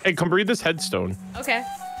 Hey, come read this headstone. Okay.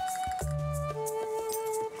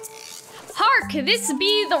 Hark, this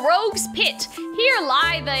be the rogue's pit. Here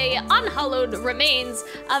lie the unhallowed remains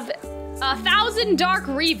of 1,000 dark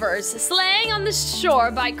reavers, slaying on the shore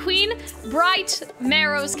by Queen Bright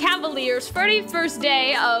Marrow's Cavaliers, 31st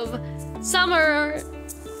day of Summer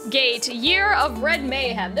Gate, year of red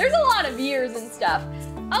mayhem. There's a lot of years and stuff.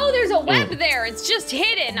 Oh, there's a web there. It's just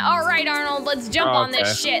hidden. All right, Arnold, let's jump on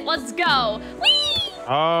this shit. Let's go. Whee!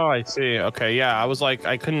 Oh, I see. Okay, yeah. I was like,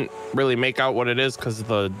 I couldn't really make out what it is because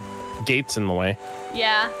the gate's in the way.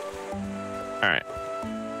 Yeah. All right.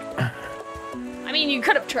 I mean, you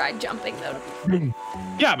could have tried jumping, though.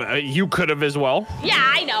 Yeah, but you could have as well. Yeah,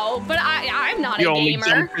 I know, but I'm not a gamer. You only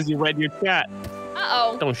jumped because you read your chat.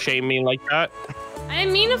 Uh-oh. Don't shame me like that. I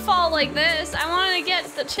didn't mean to fall like this. I wanted to get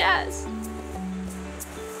the chest.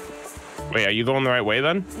 Wait, are you going the right way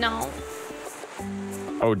then? No.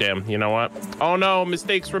 Oh, damn. You know what? Oh, no.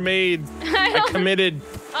 Mistakes were made. I committed.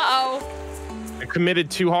 Uh-oh. I committed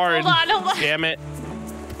too hard. Hold on. Damn it.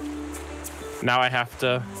 Now I have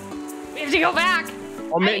to... We have to go back.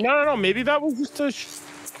 Oh, no. Maybe that was just a...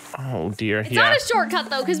 Oh, dear. It's not a shortcut,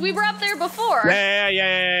 though, because we were up there before.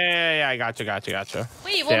 Yeah. I gotcha.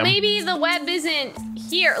 Wait, well, maybe the web isn't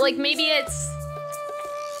here. Like, maybe it's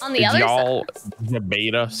on the other side. Y'all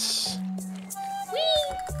debate us. Whee!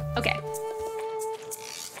 Okay.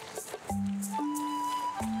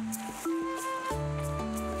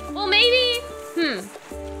 Well, maybe...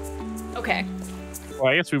 Okay. Well,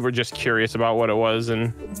 I guess we were just curious about what it was,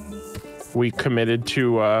 and we committed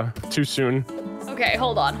too soon. Okay,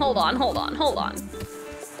 hold on.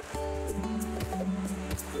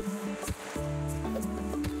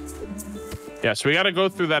 Yeah, so we gotta go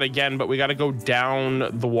through that again, but we gotta go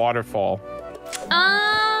down the waterfall.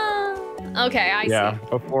 Okay, I see. Yeah,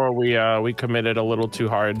 before we committed a little too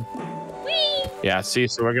hard. Whee! Yeah, see,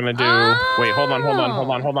 so we're gonna do... Wait, hold on.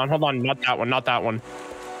 Not that one.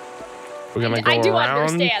 We're gonna go around. I do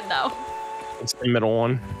understand, though. It's the middle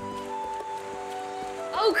one.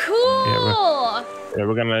 Oh, cool! Yeah,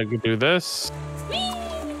 we're gonna do this. Whee!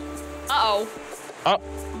 Uh-oh. Oh.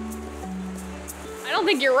 I don't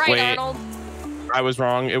think you're right, Wait. Arnold. I was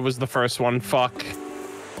wrong. It was the first one. Fuck.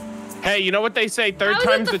 Hey, you know what they say? Third How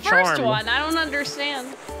time's is it the charm. first one? I don't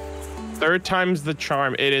understand. Third time's the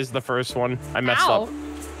charm. It is the first one. I messed up.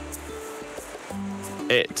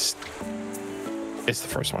 It's the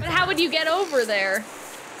first one. But how would you get over there?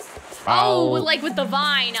 Oh, like with the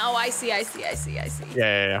vine. Oh, I see. Yeah.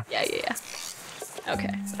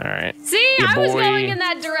 Okay. All right. See, I was going in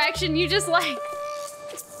that direction. You just like...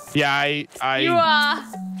 Yeah,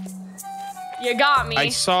 You got me. I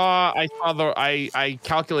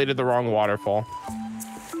calculated the wrong waterfall.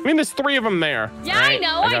 I mean, there's 3 of them there. Yeah, right?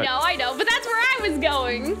 I know. But that's where I was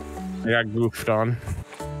going. I got goofed on.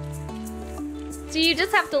 So you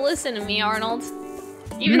just have to listen to me, Arnold.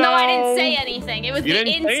 Even though I didn't say anything. It was the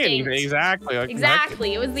instinct. Say anything. Exactly.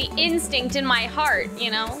 Exactly. It was the instinct in my heart,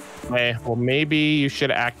 you know? Hey, well, maybe you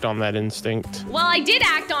should act on that instinct. Well, I did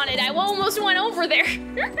act on it. I almost went over there.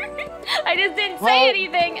 I just didn't say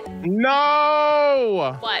anything.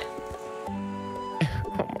 No! What?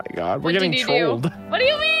 Oh my God, we're getting trolled. What do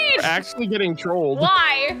you mean? We're actually getting trolled.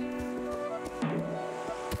 Why?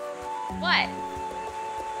 What?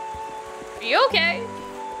 Are you okay?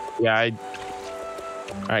 Yeah,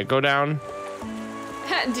 all right, go down.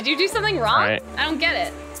 Did you do something wrong? Right. I don't get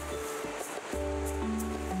it.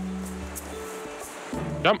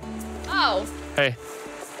 Jump. Oh. Hey.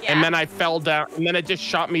 Yeah. And then I fell down, and then it just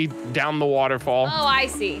shot me down the waterfall. Oh, I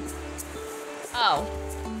see. Oh.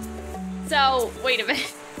 So, wait a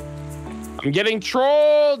minute. I'm getting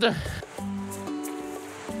trolled.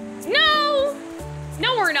 No!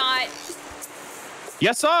 No, we're not.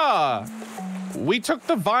 Yes, sir. We took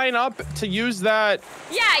the vine up to use that.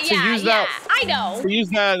 Yeah. I know. To use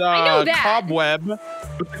that, I know that cobweb.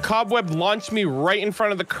 But the cobweb launched me right in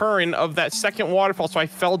front of the current of that second waterfall, so I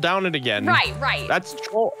fell down it again. Right. That's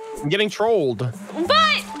troll. I'm getting trolled.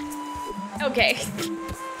 But okay,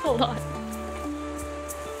 hold on.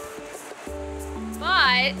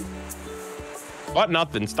 But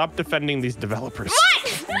nothing. Stop defending these developers.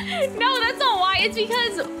 What? No, that's not why. It's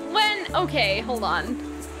because okay, hold on.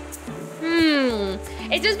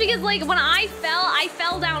 It's just because like when I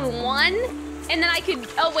fell down one, and then I could.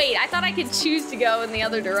 Oh wait, I thought I could choose to go in the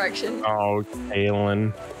other direction. Oh,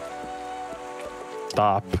 Kaylin.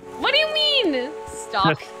 Stop. What do you mean?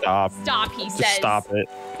 Stop. Just stop. Stop, he says. Just stop it.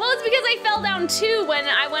 Well, it's because I fell down too when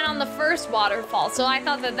I went on the first waterfall, so I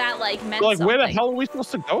thought that like meant something. Where the hell are we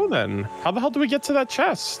supposed to go then? How the hell do we get to that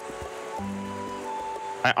chest?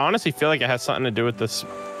 I honestly feel like it has something to do with this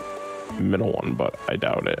middle one, but I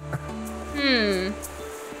doubt it.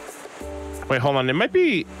 Wait, hold on. It might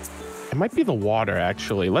be the water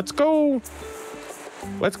actually. Let's go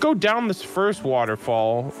down this first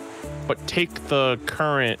waterfall, but take the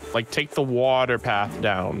current, like take the water path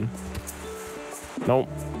down. Nope.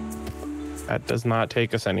 That does not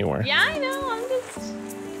take us anywhere. Yeah, I know.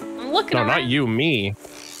 I'm looking around. No, not you, me.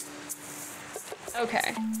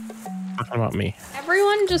 Okay. Talking about me.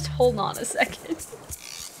 Everyone just hold on a second.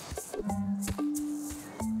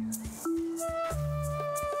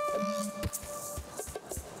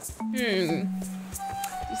 You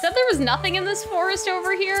said there was nothing in this forest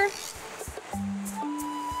over here?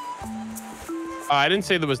 I didn't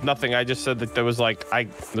say there was nothing. I just said that there was like, there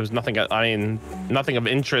was nothing, nothing of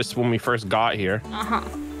interest when we first got here.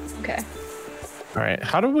 Okay. All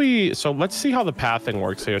right, so let's see how the pathing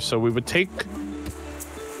works here. So we would take,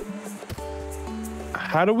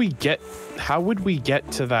 how would we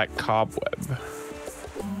get to that cobweb?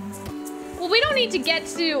 Well, we don't need to get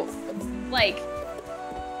to, like,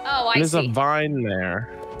 oh, I see. There's a vine there.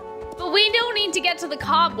 But we don't need to get to the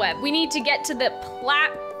cobweb. We need to get to the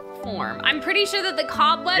platform. I'm pretty sure that the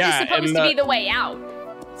cobweb is supposed to be the way out.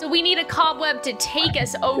 So we need a cobweb to take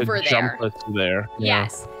us over there. Jump us there.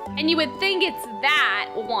 Yes. And you would think it's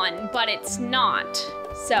that one, but it's not.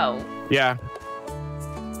 So. Yeah.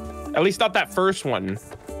 At least not that first one.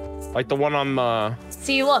 Like the one on the...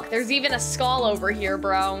 See, look, there's even a skull over here,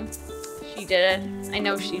 bro. She did it. I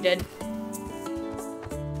know she did.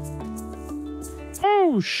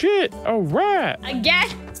 Oh, shit. Oh, right. Again?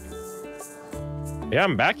 Yeah,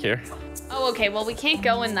 I'm back here. Oh, okay. Well, we can't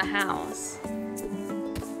go in the house.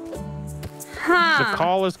 The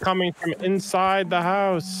call is coming from inside the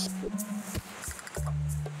house.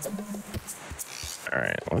 All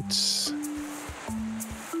right, let's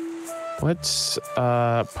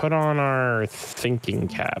put on our thinking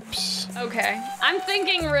caps. Okay. I'm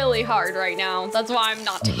thinking really hard right now. That's why I'm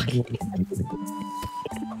not talking.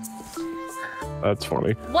 That's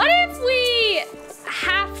funny. What if we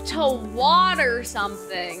have to water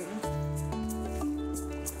something?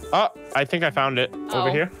 Oh, I think I found it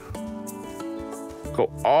over here. Go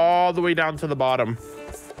all the way down to the bottom.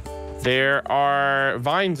 There are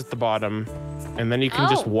vines at the bottom, and then you can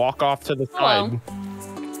just walk off to the side.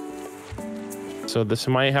 So this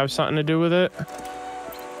might have something to do with it.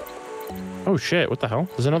 Oh shit, what the hell?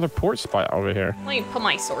 There's another port spot over here. Let me put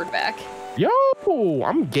my sword back. Yo,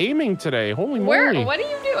 I'm gaming today. Holy moly. What are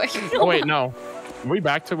you doing? Oh wait, no. Are we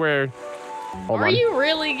back to where... Hold on. Are you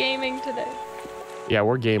really gaming today? Yeah,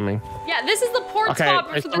 we're gaming. Yeah, this is the port spot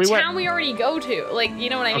for the town we already go to. Like, you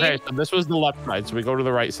know what I mean? Okay, so this was the left side, so we go to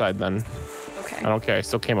the right side then. Okay. I don't care. I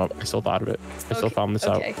still came up. I still thought of it. I still found this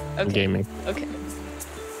out. I'm gaming. Okay.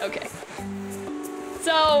 Okay.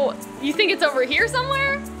 So, you think it's over here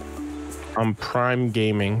somewhere? I'm prime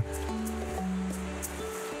gaming.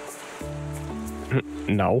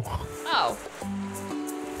 No. Oh.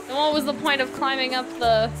 Then what was the point of climbing up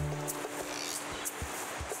the...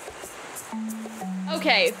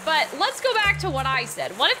 Okay, but let's go back to what I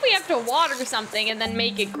said. What if we have to water something and then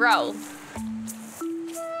make it grow?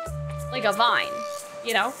 Like a vine,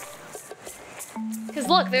 you know? Because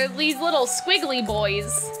look, there are these little squiggly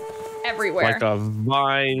boys everywhere. Like a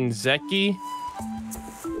vine zeki.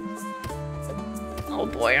 Oh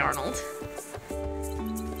boy, Arnold.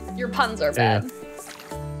 Your puns are bad. It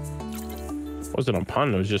wasn't a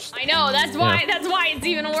pun, it was just... I know, that's why it's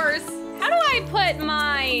even worse. How do I put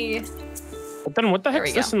my... But then what the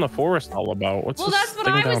heck's this in the forest all about? What's well, that's what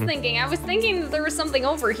I was thinking. I was thinking that there was something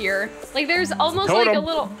over here. Like there's almost like a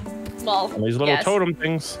little... Well, and these little totem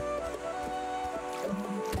things.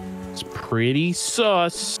 It's pretty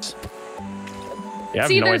sus. Yeah,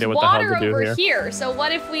 I have no idea what the hell to do here. See, there's water over here. So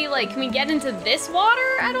what if we, like, can we get into this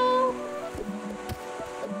water at all?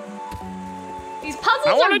 These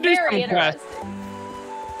puzzles are very interesting.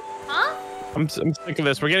 Huh? I'm sick of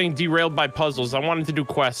this. We're getting derailed by puzzles. I wanted to do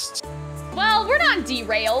quests. Well, we're not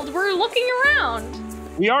derailed. We're looking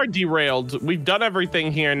around. We are derailed. We've done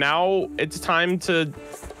everything here. Now it's time to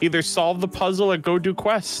either solve the puzzle or go do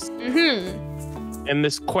quests. Mm-hmm. And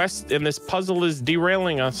this puzzle is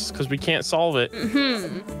derailing us because we can't solve it.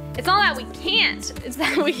 Mm-hmm. It's not that we can't. It's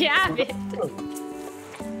that we have it.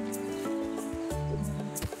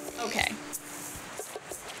 Okay.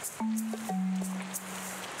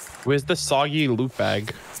 Where's the soggy loot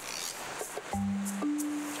bag?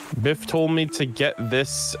 Biff told me to get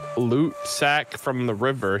this loot sack from the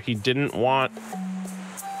river. He didn't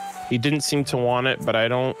seem to want it, but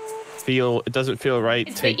it doesn't feel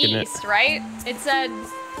right taking it. It's the east, right? It said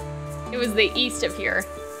it was the east of here.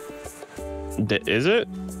 Is it?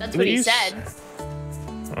 That's what he said.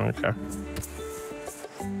 Okay.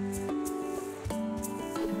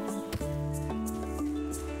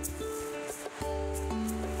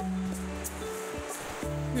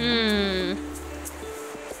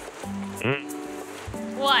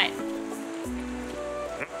 What?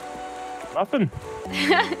 Nothing.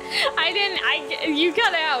 You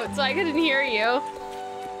cut out, so I couldn't hear you.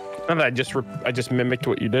 And I just mimicked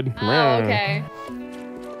what you did. Oh, okay.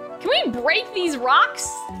 Can we break these rocks?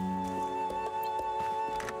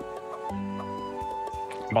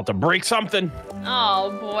 About to break something.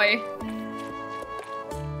 Oh boy.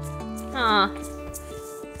 Huh.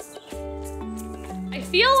 I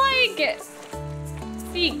feel like,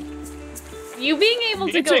 see, you being able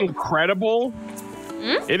to go. It's incredible.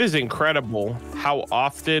 It is incredible how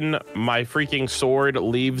often my freaking sword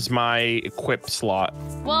leaves my equip slot.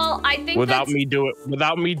 Well, I think without me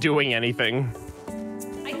doing anything.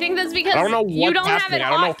 I think that's because I don't know you don't have it I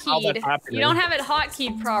don't know how that's hotkeyed. happening. You don't have it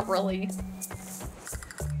hotkeyed properly.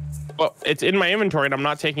 Well, it's in my inventory and I'm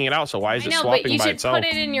not taking it out, so why is it swapping by itself? But you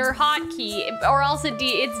should put it in your hotkey, or else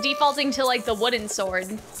it's defaulting to like the wooden sword.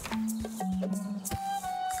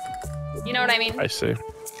 You know what I mean? I see.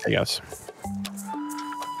 I guess.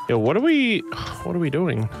 Yo, what are we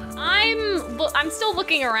doing? I'm still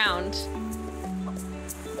looking around.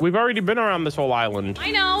 We've already been around this whole island.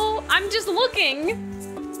 I know. I'm just looking.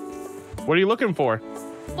 What are you looking for?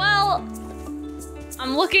 Well,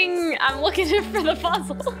 I'm looking for the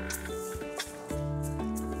puzzle.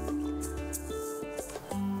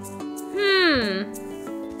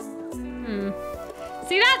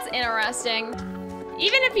 See, that's interesting.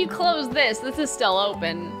 Even if you close this is still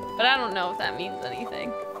open, but I don't know if that means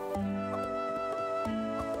anything.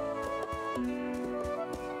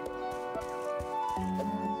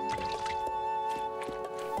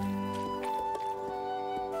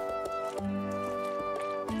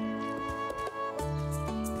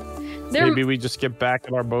 Maybe we just get back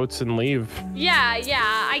in our boats and leave. Yeah,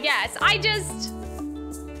 I guess. I just...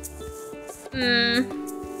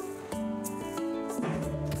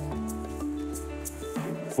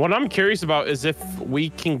 What I'm curious about is if we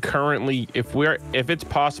can currently, if it's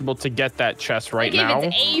possible to get that chest right now. Like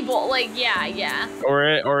if it's able, like, yeah.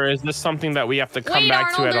 Or is this something that we have to come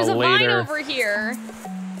back to at a later? Wait, Arnold, there's a vine over here.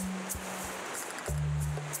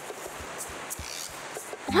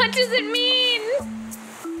 What does it mean?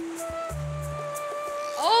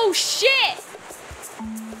 Oh, shit!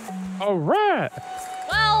 All right.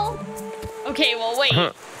 Well, okay, well, wait.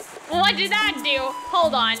 What did that do?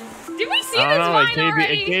 Hold on. Did we see this vine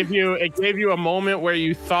already? It gave you a moment where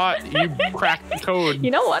you thought you cracked the code.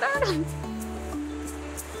 You know what, Arnold?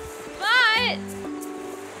 But...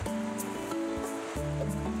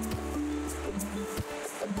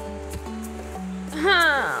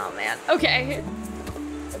 Oh, man. Okay.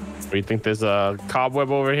 Do you think there's a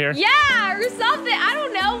cobweb over here? Yeah, or something. I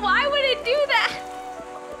don't know. Why would it do that?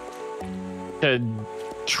 To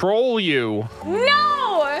troll you.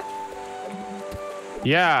 No!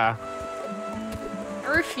 Yeah. I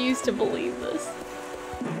refuse to believe this.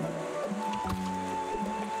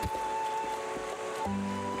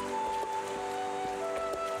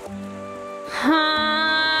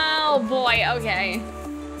 Oh boy, okay.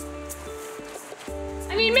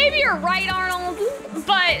 I mean, maybe you're right, Arnold,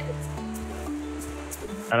 but...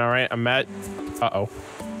 I know, right? I'm at... Uh-oh.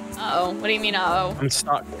 Uh-oh. What do you mean, uh-oh? I'm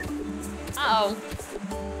stuck. Uh-oh.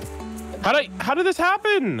 How did this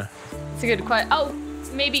happen? It's a good question. Oh,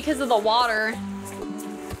 maybe because of the water.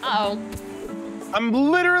 Uh-oh. I'm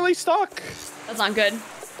literally stuck. That's not good.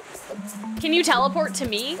 Can you teleport to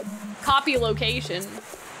me? Copy location.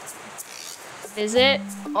 Visit.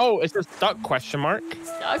 Oh, it's a stuck question mark?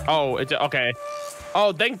 Stuck? Oh, it's okay.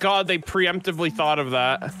 Oh, thank God they preemptively thought of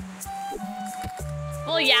that.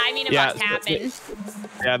 Well, yeah, I mean, it must happen.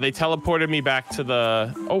 Yeah, they teleported me back to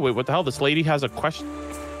the... Oh, wait, what the hell? This lady has a question.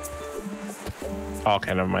 Oh,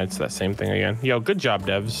 okay, never mind. It's that same thing again. Yo, good job,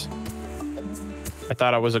 devs. I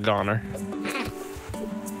thought I was a goner.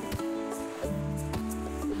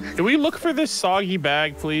 Can we look for this soggy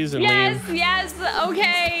bag, please, and leave? Yes,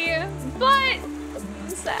 okay. But I'm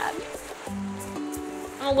sad.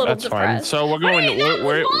 I'm a little depressed. Fine. So we're going...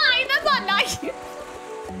 Wait, that's not nice.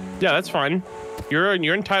 Yeah, that's fine. You're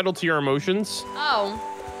entitled to your emotions. Oh.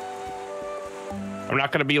 I'm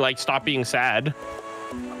not gonna be like, stop being sad.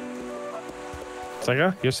 It's like,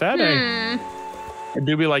 you're sad, eh? I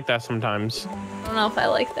do be like that sometimes. I don't know if I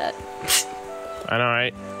like that. I know,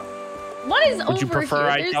 right? What is over here? Would you prefer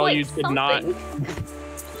I tell you to not?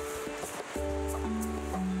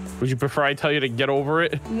 Would you prefer I tell you to get over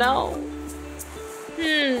it? No.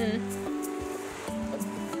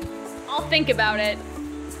 I'll think about it.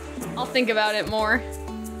 I'll think about it more.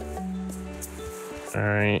 All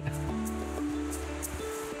right.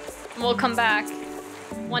 We'll come back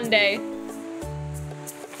one day.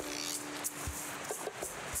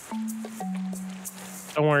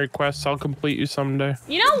 Don't worry, Quest. I'll complete you someday.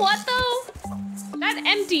 You know what, though? That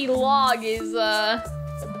empty log is,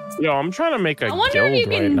 Yo, I'm trying to make a guild right now. I wonder if you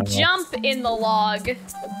can jump in the log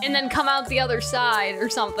and then come out the other side or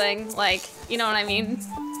something. Like, you know what I mean?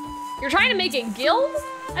 You're trying to make a guild?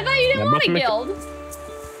 I thought you didn't want a guild.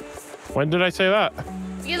 When did I say that?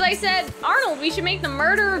 Because I said, Arnold, we should make the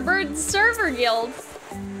MurderOfBirds server guild.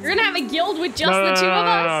 You're gonna have a guild with just the two of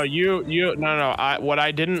us? No. What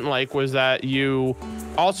I didn't like was that you...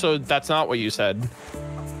 Also, that's not what you said.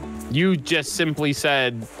 You just simply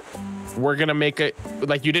said, we're gonna make it...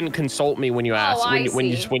 Like, you didn't consult me when you asked. When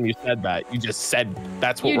you said that. You just said,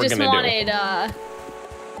 that's what we're gonna do.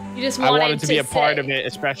 You just wanted I wanted to be a part of it,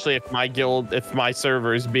 especially if my guild, if my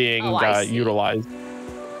server is being utilized.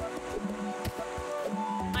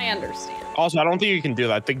 I understand. Also, I don't think you can do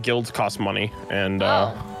that. The guilds cost money, and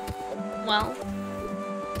well,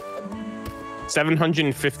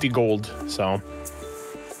 750 gold. So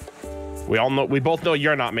we both know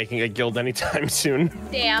you're not making a guild anytime soon.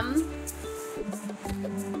 Damn.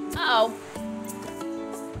 Uh-oh.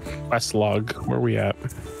 Quest log. Where are we at?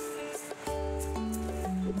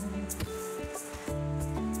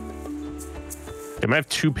 I might have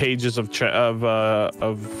 2 pages of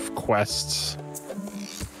quests.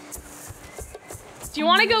 Do you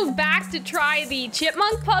want to go back to try the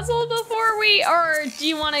chipmunk puzzle before we, or do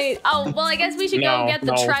you want to? Oh, well, I guess we should go get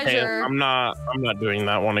the treasure. I'm not doing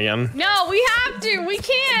that one again. No, we have to. We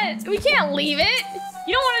can't leave it.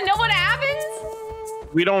 You don't want to know what happens?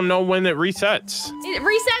 We don't know when it resets. It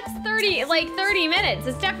resets 30 minutes.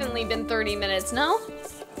 It's definitely been 30 minutes, no?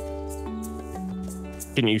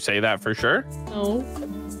 Can you say that for sure? No.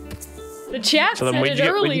 The chat said it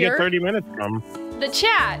earlier. Where'd you get 30 minutes from? The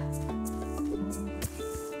chat.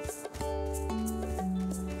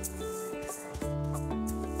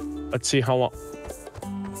 Let's see how long.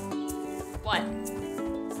 What?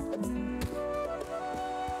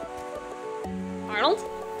 Arnold?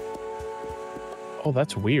 Oh,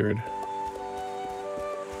 that's weird.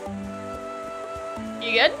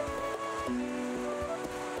 You good?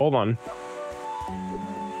 Hold on.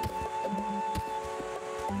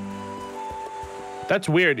 That's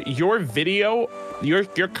weird. Your video, your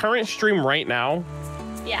current stream right now,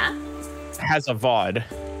 has a VOD.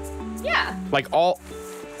 Yeah. Like all,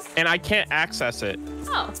 and I can't access it.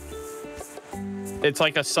 Oh. It's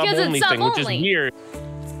like a sub-only thing, which is weird.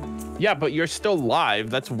 Yeah, but you're still live.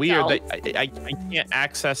 That's weird. That I can't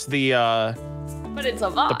access the. But it's a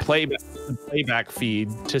VOD. The playback feed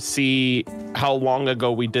to see how long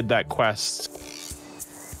ago we did that quest,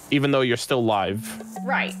 even though you're still live.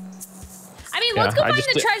 Right. I mean, let's go find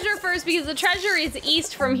the treasure first, because the treasure is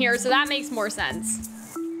east from here, so that makes more sense.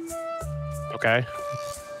 Okay.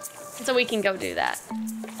 So we can go do that.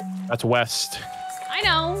 That's west. I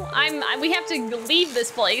know. We have to leave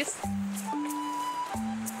this place.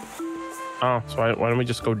 Oh, so why don't we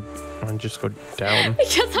just go down?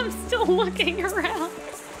 Because I'm still looking around.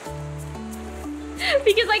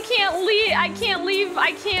 Because I can't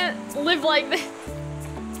live like this.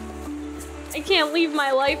 I can't leave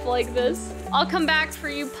my life like this. I'll come back for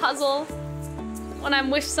you, puzzle, when I'm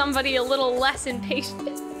with somebody a little less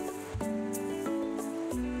impatient.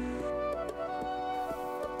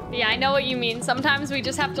 Yeah, I know what you mean. Sometimes we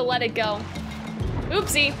just have to let it go.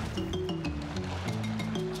 Oopsie.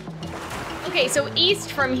 Okay, so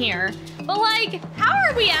east from here. But like, how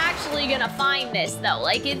are we actually gonna find this though?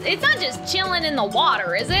 Like, it's not just chilling in the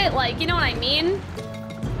water, is it? Like, you know what I mean?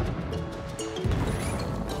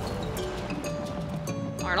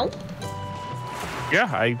 Arnold?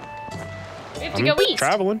 Yeah, we have to go east.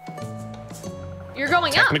 Traveling. You're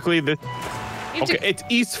going Technically, up. this. Okay, it's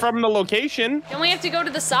east from the location. Don't we have to go to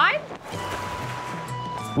the side?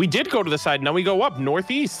 We did go to the side. Now we go up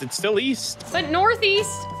northeast. It's still east. But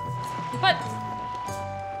northeast. But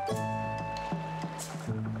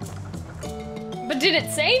did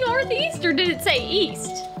it say northeast or did it say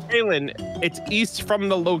east? Kaylin, it's east from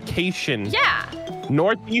the location. Yeah.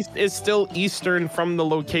 Northeast is still eastern from the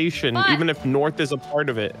location, but even if north is a part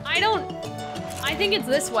of it. I think it's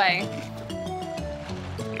this way.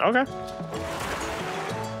 Okay.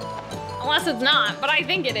 Unless it's not, but I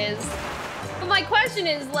think it is. But my question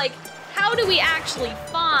is, like, how do we actually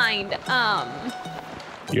find,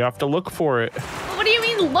 You have to look for it. What do you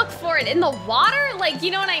mean look for it? In the water? Like,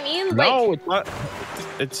 you know what I mean? No, like,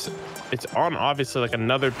 it's not. It's on obviously like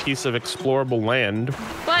another piece of explorable land.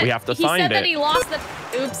 But we have to find it. He said that he lost the,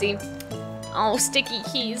 oopsie. Oh, sticky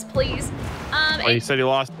keys, please. Oh, he said he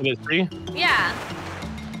lost it at sea? Yeah.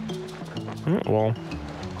 Well,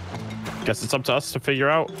 guess it's up to us to figure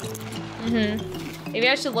out. Mm-hmm. Maybe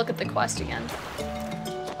I should look at the quest again.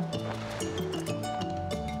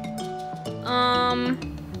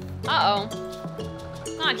 Uh-oh.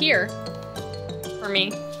 Not here. For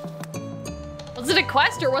me. Was it a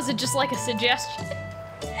quest or was it just like a suggestion?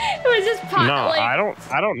 It was just no, like, I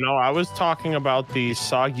don't know. I was talking about the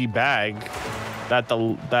soggy bag that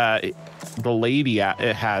the lady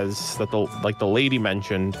it has that the lady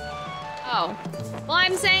mentioned. Oh. Well,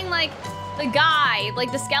 I'm saying like the guy,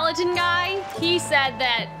 like the skeleton guy, he said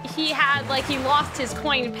that he had like he lost his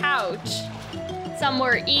coin pouch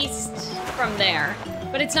somewhere east from there.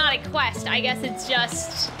 But it's not a quest. I guess it's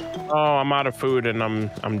just. Oh, I'm out of food and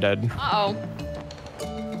I'm dead. Uh-oh.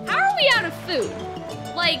 How are we out of food?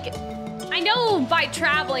 Like, I know by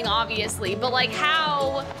traveling, obviously, but like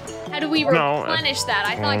how do we replenish that?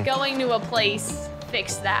 I thought going to a place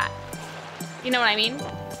fixed that. You know what I mean?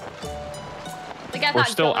 Like I thought we're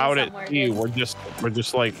still out at sea. We're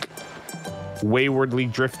just like waywardly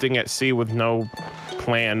drifting at sea with no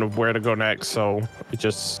plan of where to go next. So it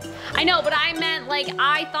just. I know, but I meant like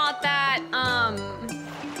I thought that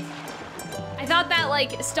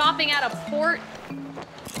like stopping at a port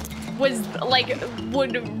was like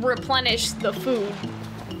would replenish the food.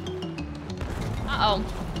 Uh-oh.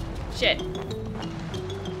 Shit.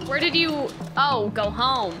 Where did you go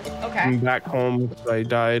home? Okay. I'm back home. I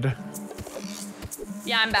died.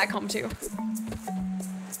 Yeah, I'm back home too.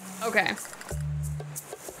 Okay.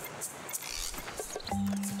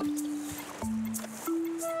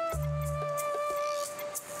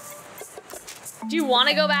 Do you want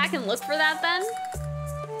to go back and look for that then?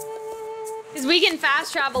 Because we can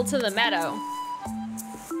fast travel to the meadow.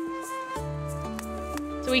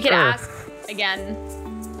 So we could ask again.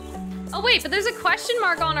 Oh wait, but there's a question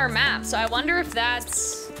mark on our map, so I wonder if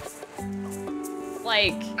that's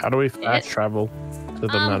like. How do we fast travel to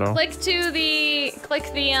the meadow? Click the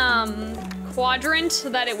quadrant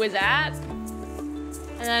that it was at,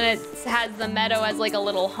 and then it has the meadow as like a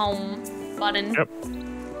little home button. Yep.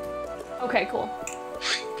 Okay, cool.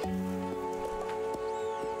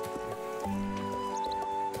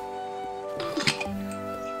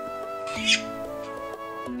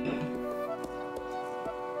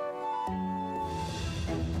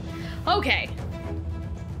 Okay.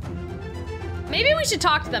 Maybe we should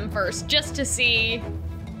talk to them first, just to see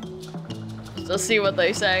what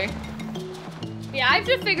they say. Yeah, I have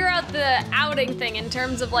to figure out the outing thing in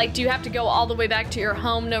terms of like, do you have to go all the way back to your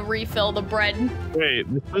home to refill the bread? Wait,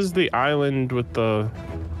 this is the island with the.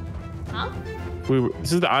 Huh?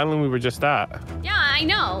 This is the island we were just at. Yeah, I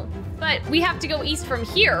know, but we have to go east from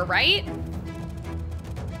here, right?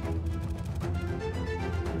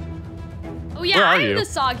 Oh yeah, I have the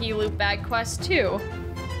soggy loot bag quest too.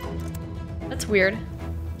 That's weird.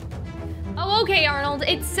 Oh, okay, Arnold.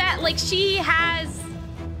 It's set like she has.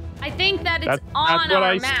 I think that it's on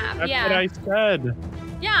our map. That's what I said.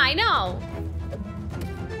 Yeah, I know.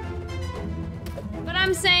 But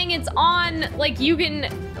I'm saying it's on. Like you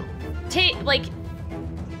can take like.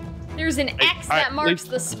 There's an X that marks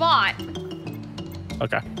the spot.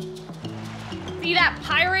 Okay. See that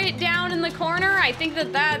pirate down in the corner? I think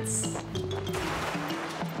that's...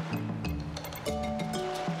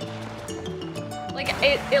 Like,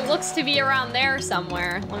 it looks to be around there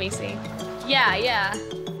somewhere. Let me see. Yeah.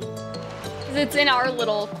 Because it's in our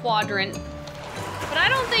little quadrant. But I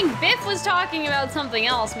don't think Biff was talking about something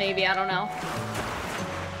else, maybe. I don't know.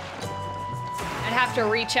 I'd have to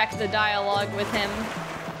recheck the dialogue with him.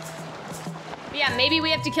 But yeah, maybe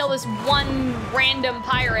we have to kill this one random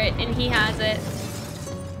pirate and he has it.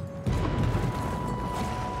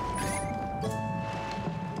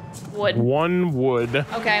 Wood. One wood.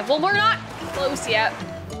 Okay, well, we're not close yet.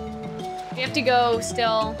 We have to go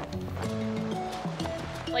still.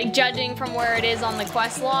 Like, judging from where it is on the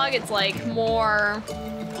quest log, it's like more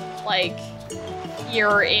like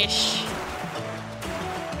here-ish.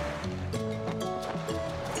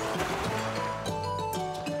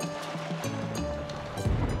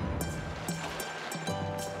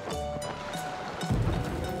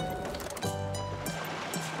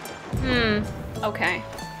 Okay.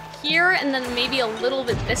 Here, and then maybe a little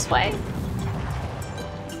bit this way.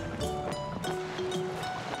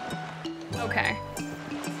 Okay.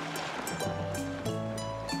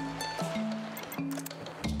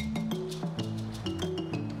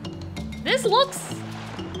 This looks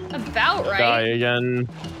about right. Die again.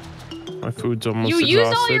 My food's almost exhausted. You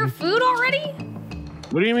used all your food already?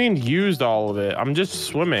 What do you mean used all of it? I'm just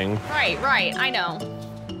swimming. Right, I know.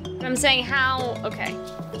 But I'm saying how, okay.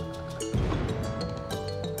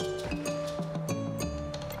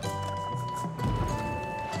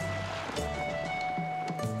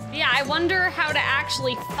 Yeah, I wonder how to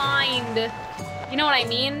actually find, you know what I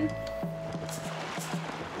mean?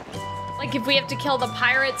 Like if we have to kill the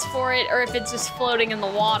pirates for it, or if it's just floating in the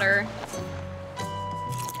water.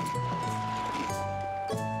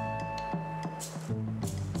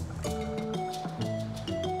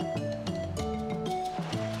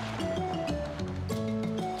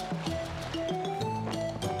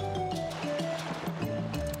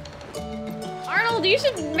 Arnold, you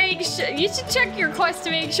should check your quest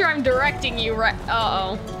to make sure I'm directing you right.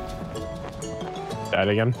 Uh-oh. That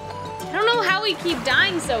again? I don't know how we keep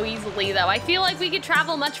dying so easily, though. I feel like we could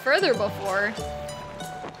travel much further before.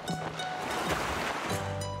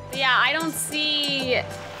 But yeah, I don't see...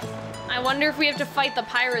 I wonder if we have to fight the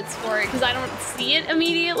pirates for it, because I don't see it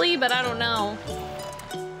immediately, but I don't know.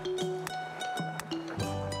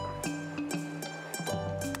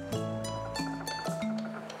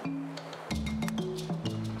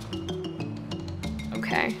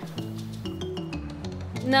 Okay.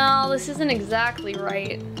 No, this isn't exactly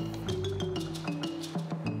right.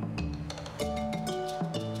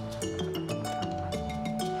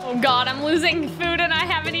 Oh god, I'm losing food and I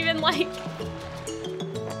haven't even like...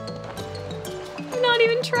 I'm not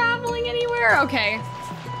even traveling anywhere. Okay.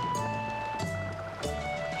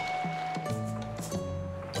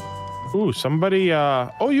 Ooh, somebody,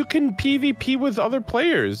 oh, you can PvP with other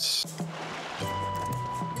players.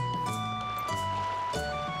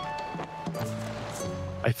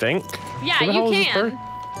 I think. Yeah, you can.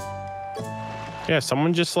 Yeah,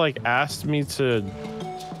 someone just like asked me to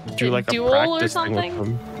do like a duel practice or thing with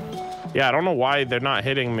something. them. Yeah, I don't know why they're not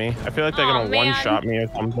hitting me. I feel like they're gonna one-shot me or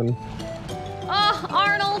something. Oh,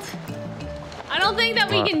 Arnold. I don't think that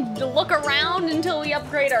we can look around until we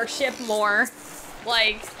upgrade our ship more.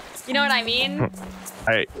 Like, you know what I mean?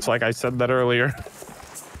 It's like I said that earlier.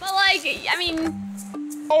 But like, I mean...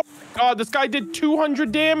 Oh my god, this guy did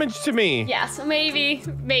 200 damage to me. Yeah, so maybe.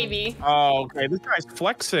 Oh, okay, this guy's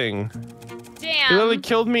flexing. Damn. He literally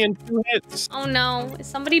killed me in 2 hits. Oh no, is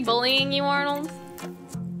somebody bullying you, Arnold?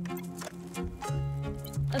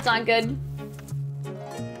 That's not good.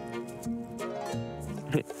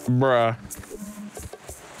 Bruh.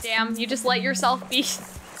 Damn, you just let yourself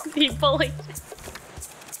be bullied.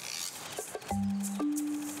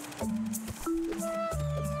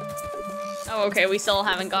 Oh, okay, we still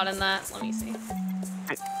haven't gotten that. Let me see.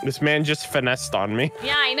 This man just finessed on me.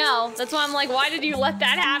 Yeah, I know. That's why I'm like, why did you let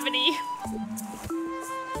that happen to you?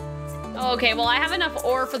 Oh, okay, well, I have enough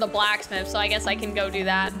ore for the blacksmith, so I guess I can go do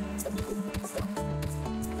that.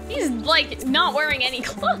 He's, like, not wearing any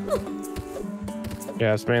clothes.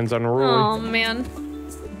 Yeah, this man's unruly. Oh, man.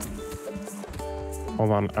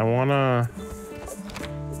 Hold on, I wanna...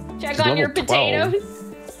 Check on your potatoes.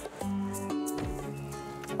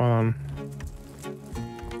 Hold on.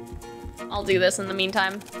 I'll do this in the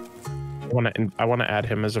meantime. I wanna add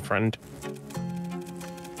him as a friend.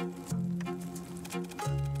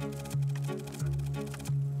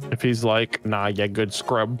 If he's like, nah, yeah, good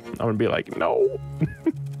scrub, I'm gonna be like, no.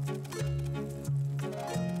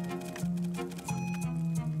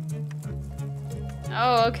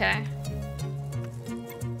 Oh, okay.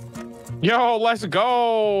 Yo, let's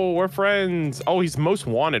go. We're friends. Oh, he's most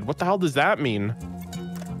wanted. What the hell does that mean?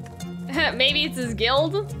 Maybe it's his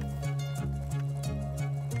guild?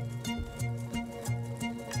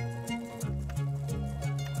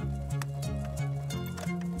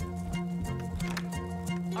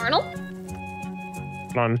 Arnold?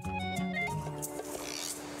 Hold on.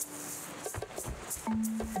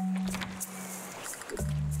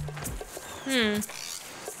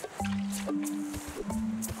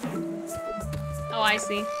 Oh, I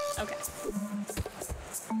see. Okay.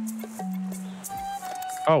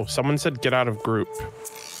 Oh, someone said get out of group.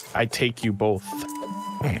 I take you both.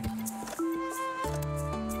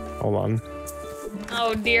 Hold on.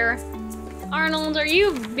 Oh dear. Arnold, are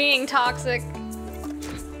you being toxic?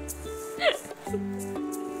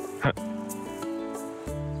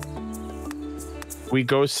 We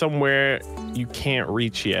go somewhere you can't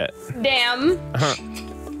reach yet. Damn.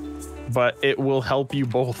 But it will help you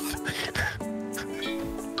both.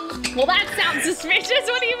 Well, that sounds suspicious.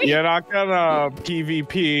 What do you mean? You're not gonna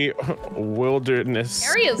PvP wilderness.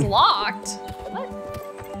 Area's locked. What?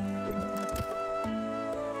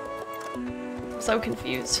 I'm so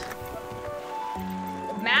confused.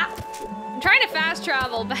 Map? I'm trying to fast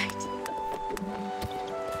travel back to...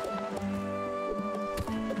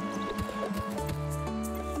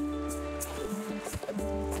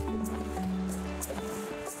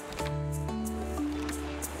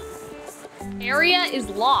 Area is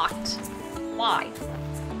locked. Why?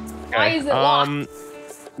 Okay. Why is it locked? All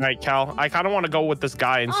right, Cal. I kind of want to go with this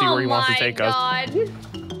guy and see where he wants to take us. Oh my god.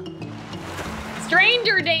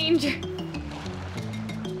 Stranger danger.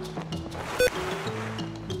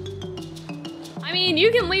 I mean,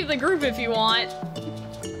 you can leave the group if you want.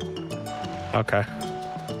 Okay.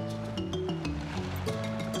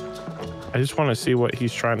 I just want to see what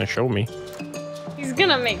he's trying to show me. He's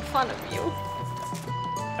gonna make fun of you.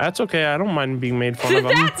 That's okay. I don't mind being made fun of.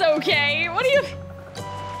 That's okay. What do you?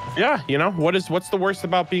 Yeah, you know what's the worst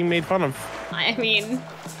about being made fun of? I mean,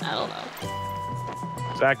 I don't know.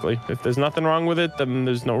 Exactly. If there's nothing wrong with it, then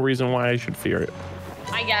there's no reason why I should fear it.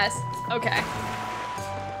 I guess. Okay.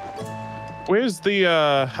 Where's the?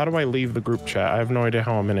 How do I leave the group chat? I have no idea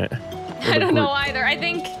how I'm in it. I don't know either. I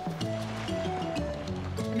think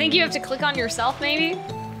you have to click on yourself, maybe.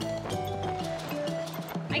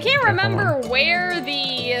 I can't remember where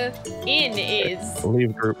the inn is.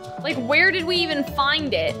 Leave group. Like, where did we even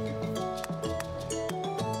find it?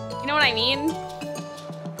 You know what I mean?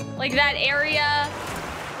 Like that area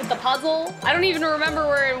with the puzzle? I don't even remember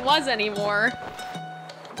where it was anymore.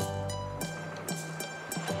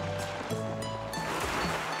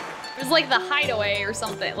 It was like the hideaway or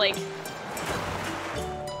something, like...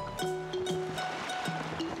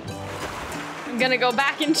 I'm gonna go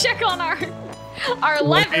back and check on our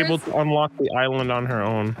levers. Able to unlock the island on her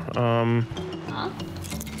own. Huh?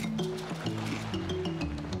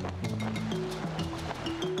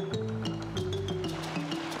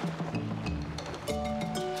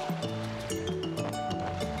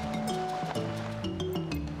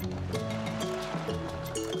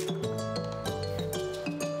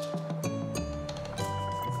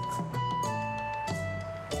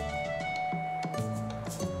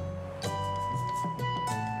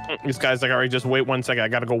 This guy's like, all right, just wait 1 second. I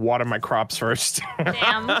gotta go water my crops first.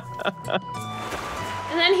 Damn. And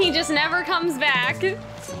then he just never comes back. Hey,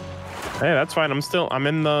 that's fine. I'm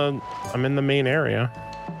in the main area.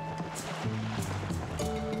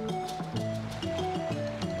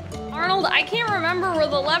 Arnold, I can't remember where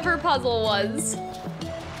the lever puzzle was.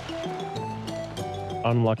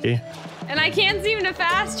 Unlucky. And I can't seem to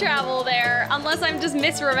fast travel there unless I'm just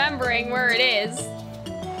misremembering where it is.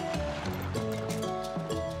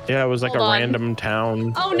 Yeah, it was like random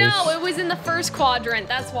town. Oh no, it was in the first quadrant,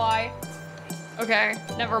 that's why. Okay,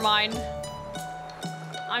 never mind.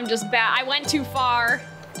 I'm just bad. I went too far.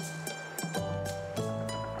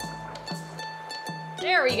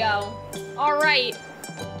 There we go. All right.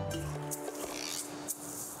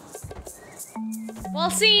 Well,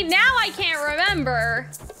 see, now I can't remember.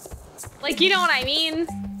 Like, you know what I mean?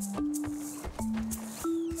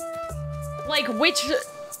 Like, which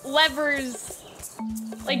levers...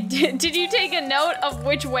 Like, did you take a note of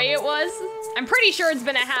which way it was? I'm pretty sure it's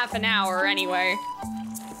been a half an hour anyway.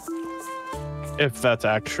 If that's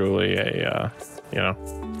actually a, you know.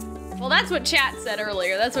 Well, that's what chat said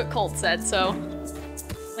earlier. That's what Colt said, so.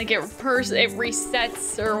 Like, it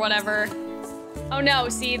resets or whatever. Oh no,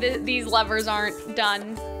 see, these levers aren't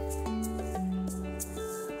done.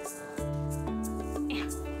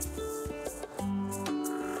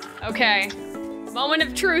 Okay. Moment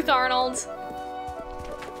of truth, Arnold.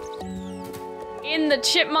 in the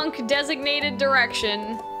chipmunk designated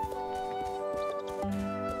direction.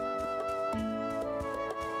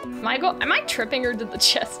 Am I tripping or did the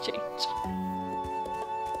chest change?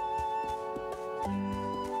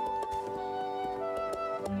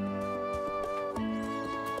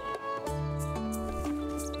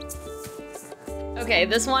 Okay,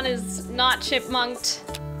 this one is not chipmunked.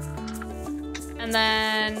 And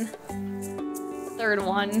then third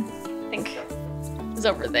one, I think, is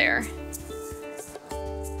over there.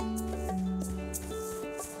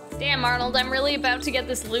 Damn, Arnold, I'm really about to get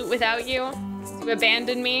this loot without you. You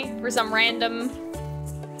abandoned me for some random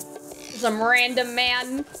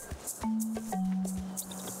man.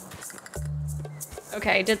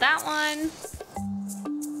 Okay, did that one?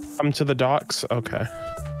 Come to the docks? Okay.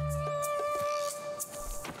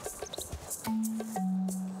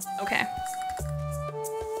 Okay.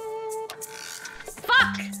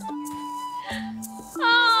 Fuck!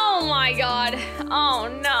 Oh my god. Oh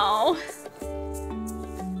no.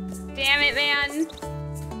 Damn it, man.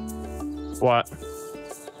 What?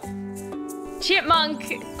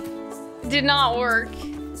 Chipmunk did not work.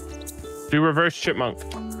 Do reverse chipmunk.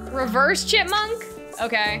 Reverse chipmunk?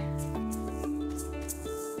 Okay.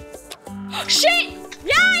 Shit!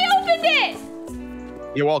 Yeah, I opened it!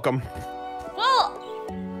 You're welcome. Well,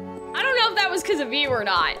 I don't know if that was because of you or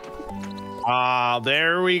not. Ah,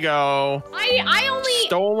 there we go. I only...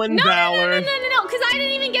 Stolen valor. No, because I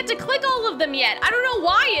didn't even get to click all of them yet. I don't know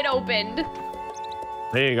why it opened.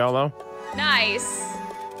 There you go, though. Nice.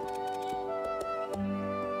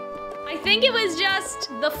 I think it was just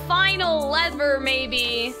the final lever,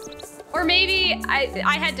 maybe. Or maybe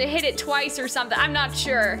I had to hit it twice or something. I'm not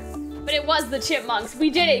sure. But it was the chipmunks. We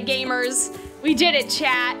did it, gamers. We did it,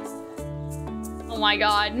 chat. Oh my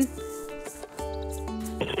god.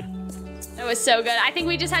 That was so good. I think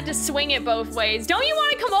we just had to swing it both ways. Don't you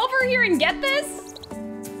want to come over here and get this?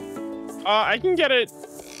 I can get it.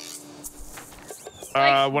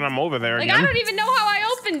 Like, when I'm over there like, again. I don't even know how I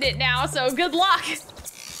opened it now, so good luck.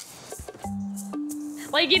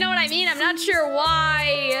 Like, you know what I mean? I'm not sure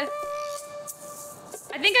why.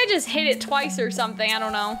 I think I just hit it twice or something. I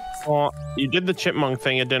don't know. Well, you did the chipmunk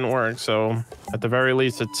thing. It didn't work, so at the very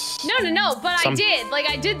least, it's... No, but I did. Like,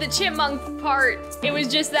 I did the chipmunk part. It was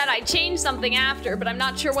just that I changed something after, but I'm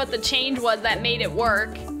not sure what the change was that made it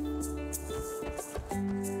work.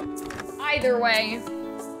 Either way,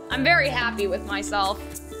 I'm very happy with myself.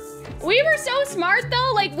 We were so smart,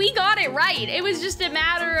 though. Like, we got it right. It was just a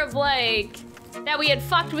matter of, like, that we had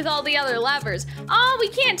fucked with all the other levers. Oh, we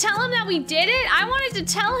can't tell him that we did it? I wanted to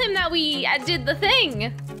tell him that we did the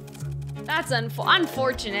thing. That's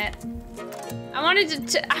unfortunate. I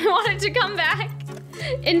wanted to come back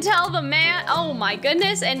and tell the man, oh my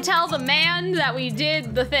goodness, and tell the man that we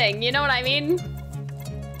did the thing. You know what I mean?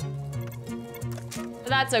 But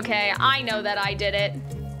that's okay. I know that I did it.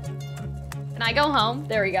 Can I go home?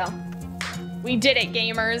 There we go. We did it,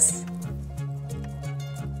 gamers.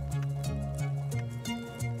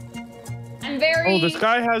 I'm very... Oh, this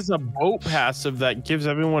guy has a boat passive that gives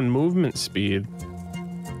everyone movement speed.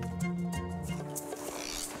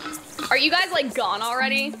 Are you guys, like, gone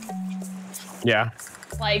already? Yeah.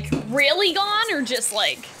 Like, really gone, or just,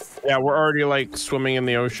 like... Yeah, we're already, like, swimming in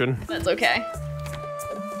the ocean. That's okay.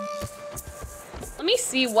 Let me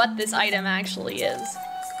see what this item actually is.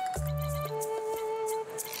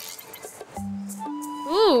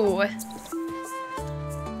 Ooh.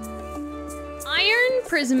 Iron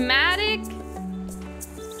prismatic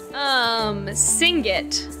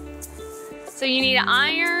Singet. So you need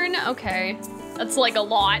iron, okay. That's like a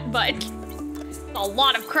lot, but a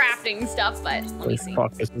lot of crafting stuff, but let me see.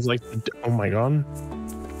 Fuck, this is like, oh my god.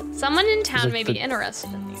 Someone in town may be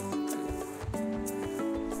interested in these.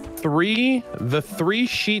 The 3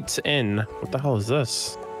 sheets in. What the hell is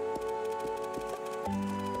this?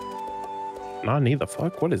 Not neither.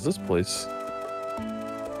 Fuck, what is this place?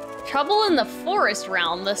 Trouble in the forest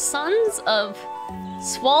realm. The sons of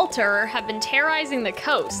Swalter have been terrorizing the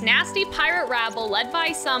coast. Nasty pirate rabble led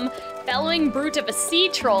by some bellowing brute of a sea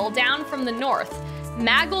troll down from the north.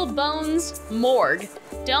 Maggle Bones Morgue.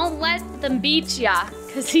 Don't let them beat ya,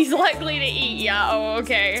 cause he's likely to eat ya. Oh,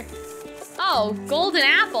 okay. Oh, golden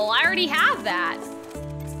apple. I already have that.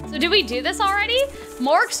 So did we do this already?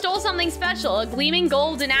 Morgue stole something special, a gleaming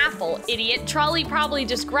golden apple. Idiot. Trolley probably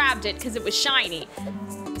just grabbed it because it was shiny.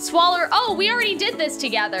 Swaller, oh, we already did this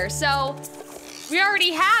together, so we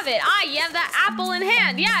already have it. Ah, you have that apple in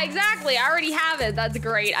hand. Yeah, exactly, I already have it. That's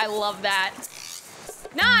great, I love that.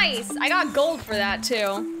 Nice, I got gold for that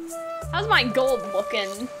too. How's my gold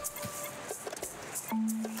looking?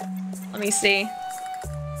 Let me see.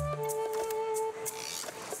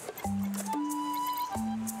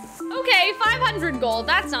 500 gold,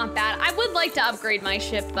 that's not bad. I would like to upgrade my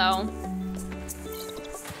ship though.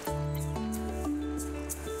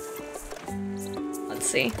 Let's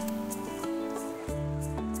see.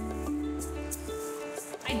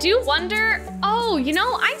 I do wonder, oh, you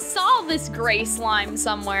know, I saw this gray slime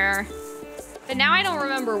somewhere, but now I don't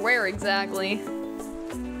remember where exactly.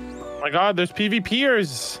 Oh my God, there's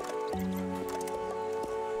PvPers.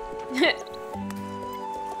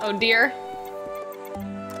 Oh dear.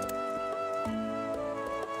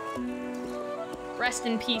 Rest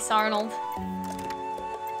in peace, Arnold.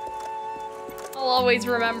 I'll always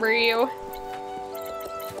remember you.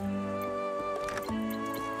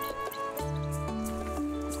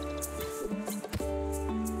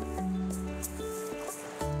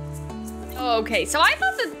 Oh, okay, so I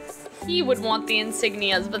thought that he would want the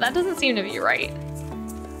insignias, but that doesn't seem to be right.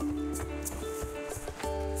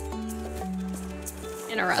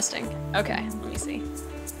 Interesting. Okay, let me see.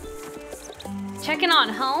 Checking on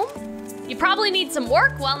home? You probably need some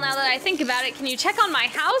work. Well, now that I think about it, can you check on my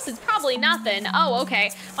house? It's probably nothing. Oh, okay.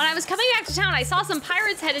 When I was coming back to town, I saw some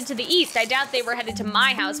pirates headed to the east. I doubt they were headed to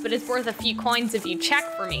my house, but it's worth a few coins if you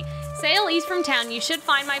check for me. Sail east from town. You should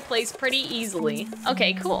find my place pretty easily.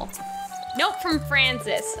 Okay, cool. Note from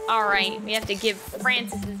Francis. All right, we have to give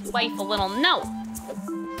Francis's wife a little note.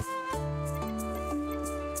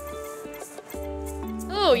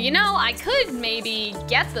 Ooh, you know, I could maybe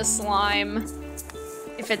get the slime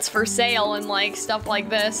if it's for sale and like stuff like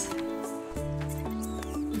this,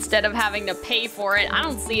 instead of having to pay for it. I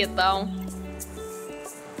don't see it though.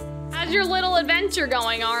 How's your little adventure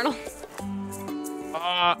going, Arnold?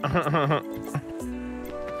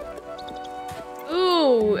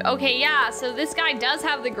 Ooh, okay, yeah, so this guy does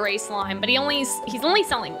have the gray slime, but he's only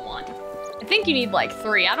selling one. I think you need like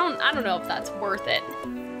 3. I don't know if that's worth it.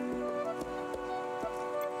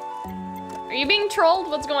 Are you being trolled?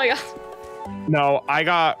 What's going on? No, I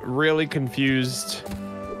got really confused.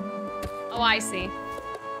 Oh, I see.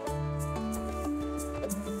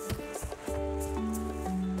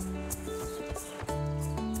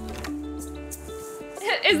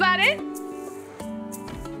 Is that it?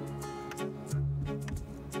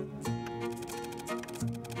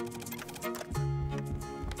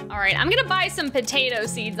 All right, I'm gonna buy some potato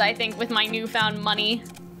seeds, I think, with my newfound money.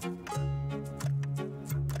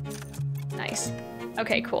 Nice.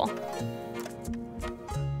 Okay, cool.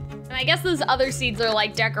 And I guess those other seeds are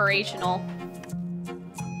like decorational.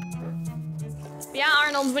 Yeah,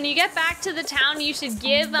 Arnold, when you get back to the town, you should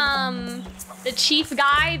give the chief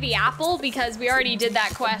guy the apple, because we already did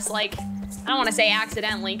that quest, like, I don't want to say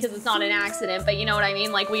accidentally, because it's not an accident, but you know what I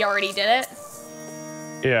mean? Like, we already did it.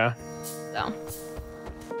 Yeah. So.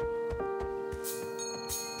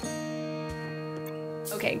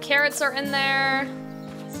 Okay, carrots are in there.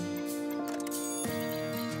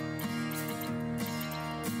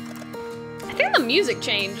 I think the music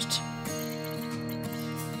changed.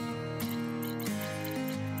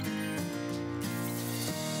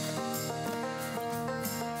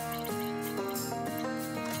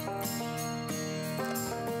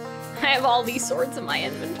 I have all these swords in my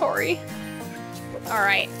inventory. All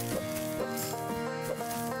right.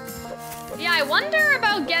 Yeah, I wonder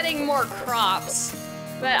about getting more crops,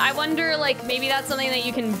 but I wonder, like, maybe that's something that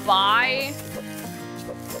you can buy.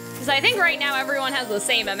 Because I think right now everyone has the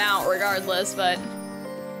same amount regardless, but...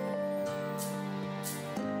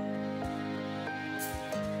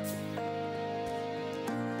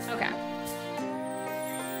 Okay.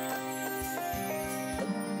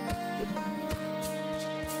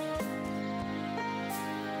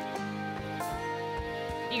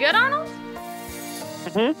 You good, Arnold?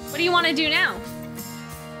 Mm-hmm. What do you want to do now?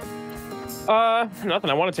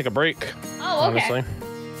 Nothing. I want to take a break. Oh, okay. Honestly.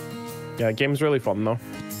 Yeah, game's really fun though.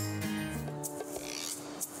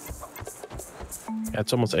 Yeah,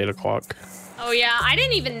 it's almost 8 o'clock. Oh yeah, I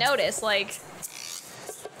didn't even notice, like,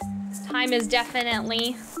 time is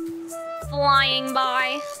definitely flying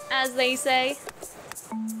by, as they say.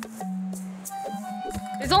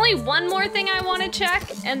 There's only one more thing I want to check,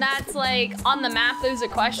 and that's like, on the map there's a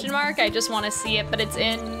question mark. I just want to see it, but it's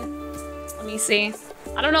in, let me see.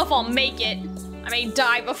 I don't know if I'll make it. I may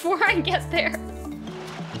die before I get there.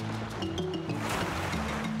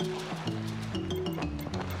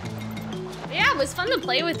 Yeah, it was fun to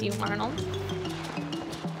play with you, Arnold.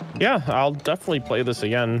 Yeah, I'll definitely play this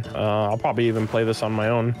again. I'll probably even play this on my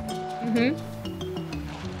own. Mm-hmm.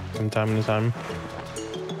 From time to time.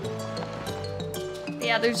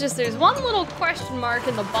 Yeah, there's one little question mark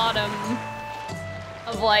in the bottom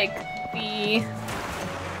of like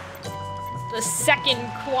the second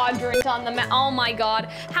quadrant on the map. Oh my god.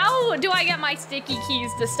 How do I get my sticky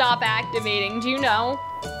keys to stop activating? Do you know?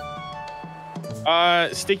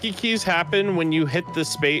 Sticky keys happen when you hit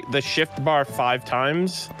the shift bar 5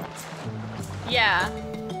 times. Yeah.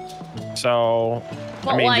 So,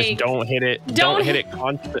 but I mean, like, just don't hit it. Don't hit it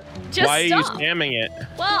constant. Why stop. are you spamming it?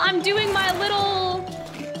 Well, I'm doing my little,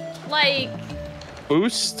 like...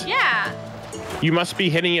 Boost? Yeah. You must be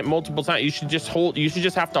hitting it multiple times. You should just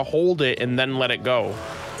have to hold it and then let it go.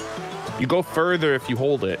 You go further if you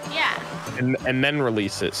hold it. Yeah. And then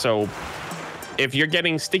release it. So if you're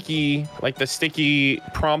getting sticky, like the sticky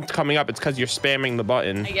prompt coming up, it's because you're spamming the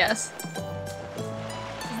button. I guess.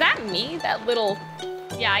 Is that me? That little...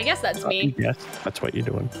 Yeah, I guess that's me. Yes, that's what you're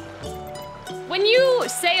doing. When you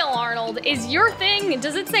sail, Arnold, is your thing,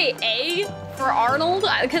 does it say A for Arnold?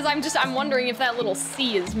 Because I'm wondering if that little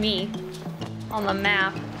C is me on the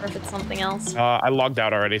map, or if it's something else. I logged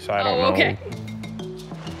out already, so I don't know. Okay.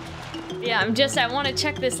 Yeah, I want to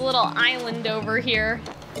check this little island over here.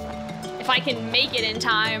 If I can make it in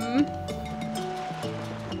time.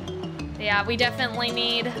 Yeah, we definitely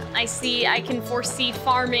need, I can foresee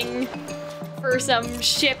farming for some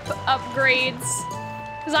ship upgrades.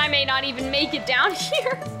 Because I may not even make it down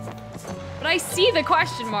here. But I see the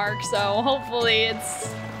question mark, so hopefully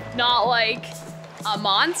it's not like a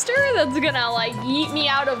monster that's gonna like yeet me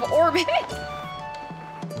out of orbit.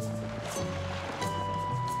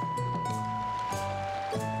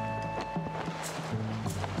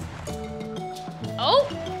 Oh!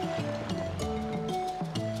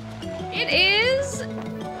 It is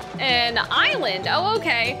an island. Oh,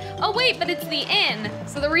 okay. Oh, wait, but it's the inn.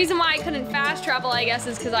 So the reason why I couldn't fast travel, I guess,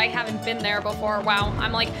 is because I haven't been there before. Wow,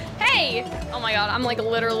 I'm like, hey! Oh my god, I'm like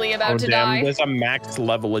literally about to die. There's a max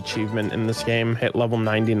level achievement in this game. Hit level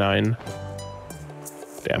 99.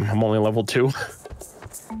 Damn, I'm only level 2.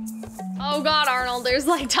 Oh god, Arnold, there's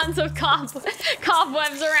like tons of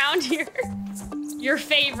cobwebs around here. Your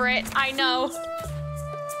favorite, I know.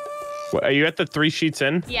 What, are you at the 3 sheets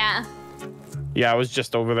in? Yeah. Yeah, I was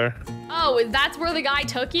just over there. Oh, that's where the guy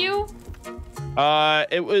took you?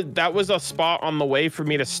 That was a spot on the way for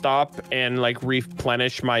me to stop and like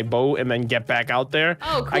replenish my boat and then get back out there.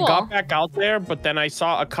 Oh, cool. I got back out there, but then I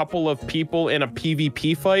saw a couple of people in a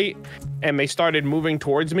PvP fight and they started moving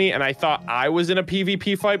towards me, and I thought I was in a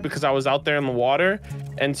PvP fight because I was out there in the water.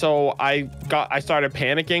 And so I started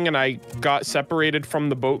panicking and I got separated from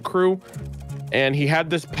the boat crew. And he had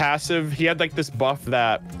this buff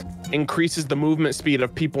that increases the movement speed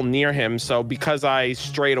of people near him. So because I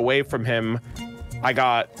strayed away from him, I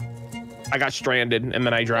got stranded and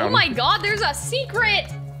then I drowned. Oh my god, there's a secret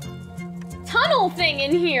tunnel thing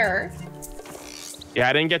in here. Yeah,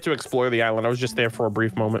 I didn't get to explore the island. I was just there for a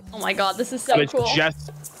brief moment. Oh my god, this is so cool.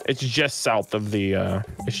 It's just south of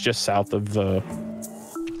the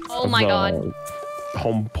Oh my god.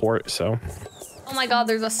 Home port, so. Oh my god,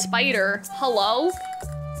 there's a spider. Hello?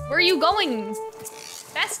 Where are you going?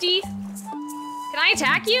 Bestie? Can I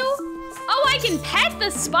attack you? Oh, I can pet the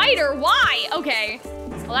spider. Why? Okay.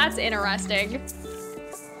 Well, that's interesting.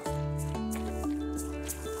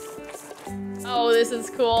 Oh, this is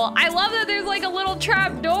cool. I love that there's like a little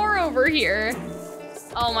trap door over here.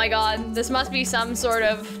 Oh my god, this must be some sort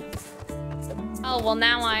of... Oh, well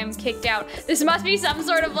now I'm kicked out. This must be some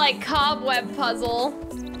sort of like cobweb puzzle.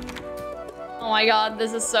 Oh my god,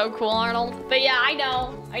 this is so cool, Arnold. But yeah, I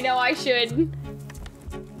know I should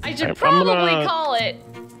probably call it.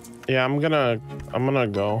 Yeah, I'm gonna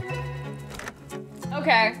go.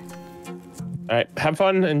 Okay. All right, have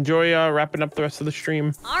fun. Enjoy wrapping up the rest of the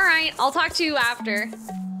stream. All right, I'll talk to you after.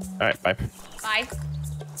 All right, bye. Bye.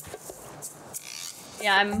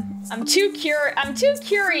 Yeah, I'm too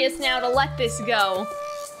curious now to let this go.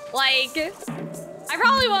 Like, I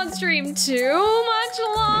probably won't stream too much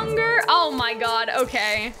longer. Oh my god,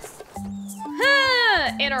 okay.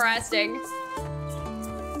 Interesting.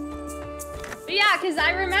 But yeah, because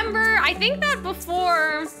I remember, I think that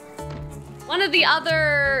before one of the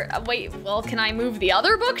other, wait, well, can I move the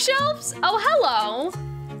other bookshelves? Oh, hello.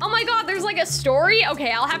 Oh my god, there's like a story?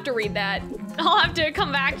 Okay, I'll have to read that. I'll have to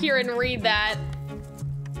come back here and read that.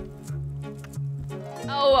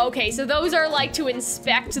 Oh, okay, so those are like to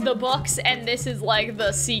inspect the books, and this is like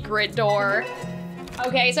the secret door.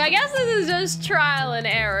 Okay, so I guess this is just trial and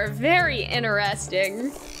error. Very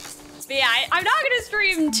interesting. But yeah, I'm not gonna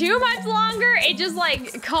stream too much longer. It just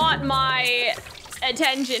like caught my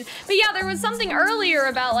attention. But yeah, there was something earlier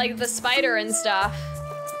about like the spider and stuff.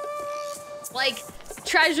 Like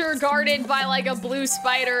treasure guarded by like a blue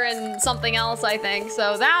spider and something else, I think.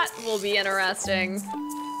 So that will be interesting.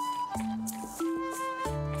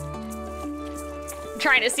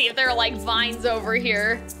 Trying to see if there are like vines over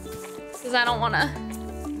here, because I don't want to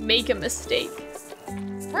make a mistake.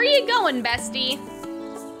 Where are you going, bestie?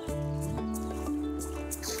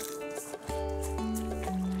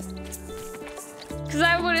 Because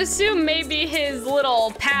I would assume maybe his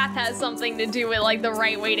little path has something to do with like the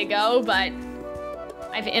right way to go, but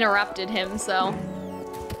I've interrupted him, so.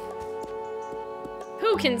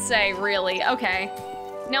 Who can say, really? Okay.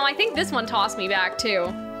 No, I think this one tossed me back too.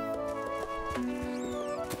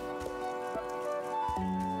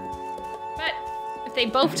 But if they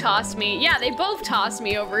both tossed me, yeah, they both tossed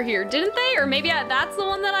me over here, didn't they? Or maybe that's the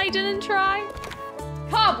one that I didn't try?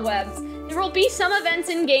 Cobwebs. There will be some events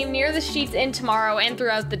in-game near the sheets in tomorrow and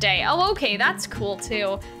throughout the day. Oh, okay, that's cool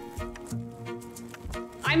too.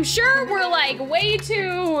 I'm sure we're like way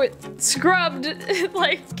too scrubbed,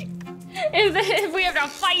 like, if we have to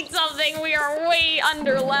fight something, we are way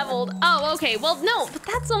under-leveled. Oh, okay, well, no, but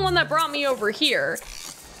that's the one that brought me over here.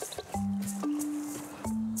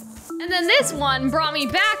 And then this one brought me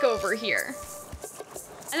back over here.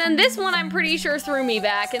 And then this one I'm pretty sure threw me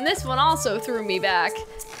back, and this one also threw me back.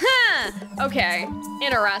 Huh, okay,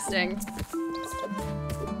 interesting.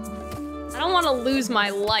 I don't want to lose my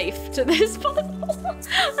life to this puzzle.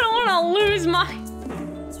 I don't want to lose my...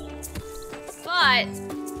 But,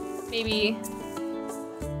 maybe...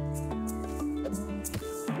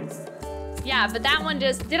 Yeah, but that one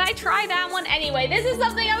just... Did I try that one? Anyway, this is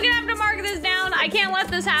something I'm gonna have to mark this down. I can't let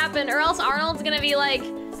this happen, or else Arnold's gonna be like,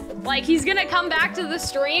 he's gonna come back to the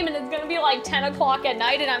stream and it's gonna be like 10 o'clock at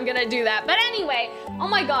night and I'm gonna do that. But anyway, oh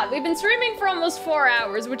my god, we've been streaming for almost 4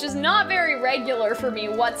 hours, which is not very regular for me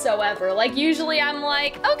whatsoever. Like, usually I'm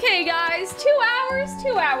like, okay guys, 2 hours?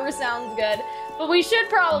 2 hours sounds good. But we should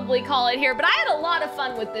probably call it here. But I had a lot of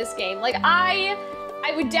fun with this game. Like, I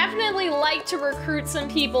would definitely like to recruit some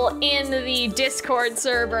people in the Discord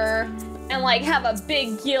server and like have a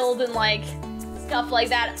big guild and like stuff like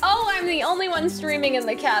that. Oh, I'm the only one streaming in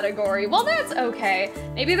the category. Well, that's okay.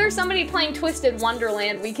 Maybe there's somebody playing Twisted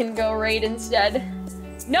Wonderland we can go raid instead.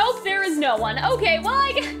 Nope, there is no one. Okay, well,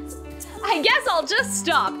 I guess I'll just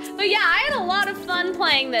stop. But yeah, I had a lot of fun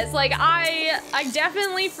playing this. Like, I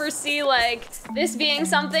definitely foresee, like, this being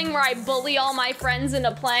something where I bully all my friends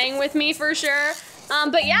into playing with me for sure.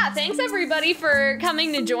 But yeah, thanks everybody for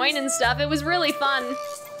coming to join and stuff. It was really fun.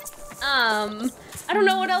 I don't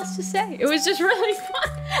know what else to say. It was just really fun.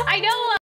 I know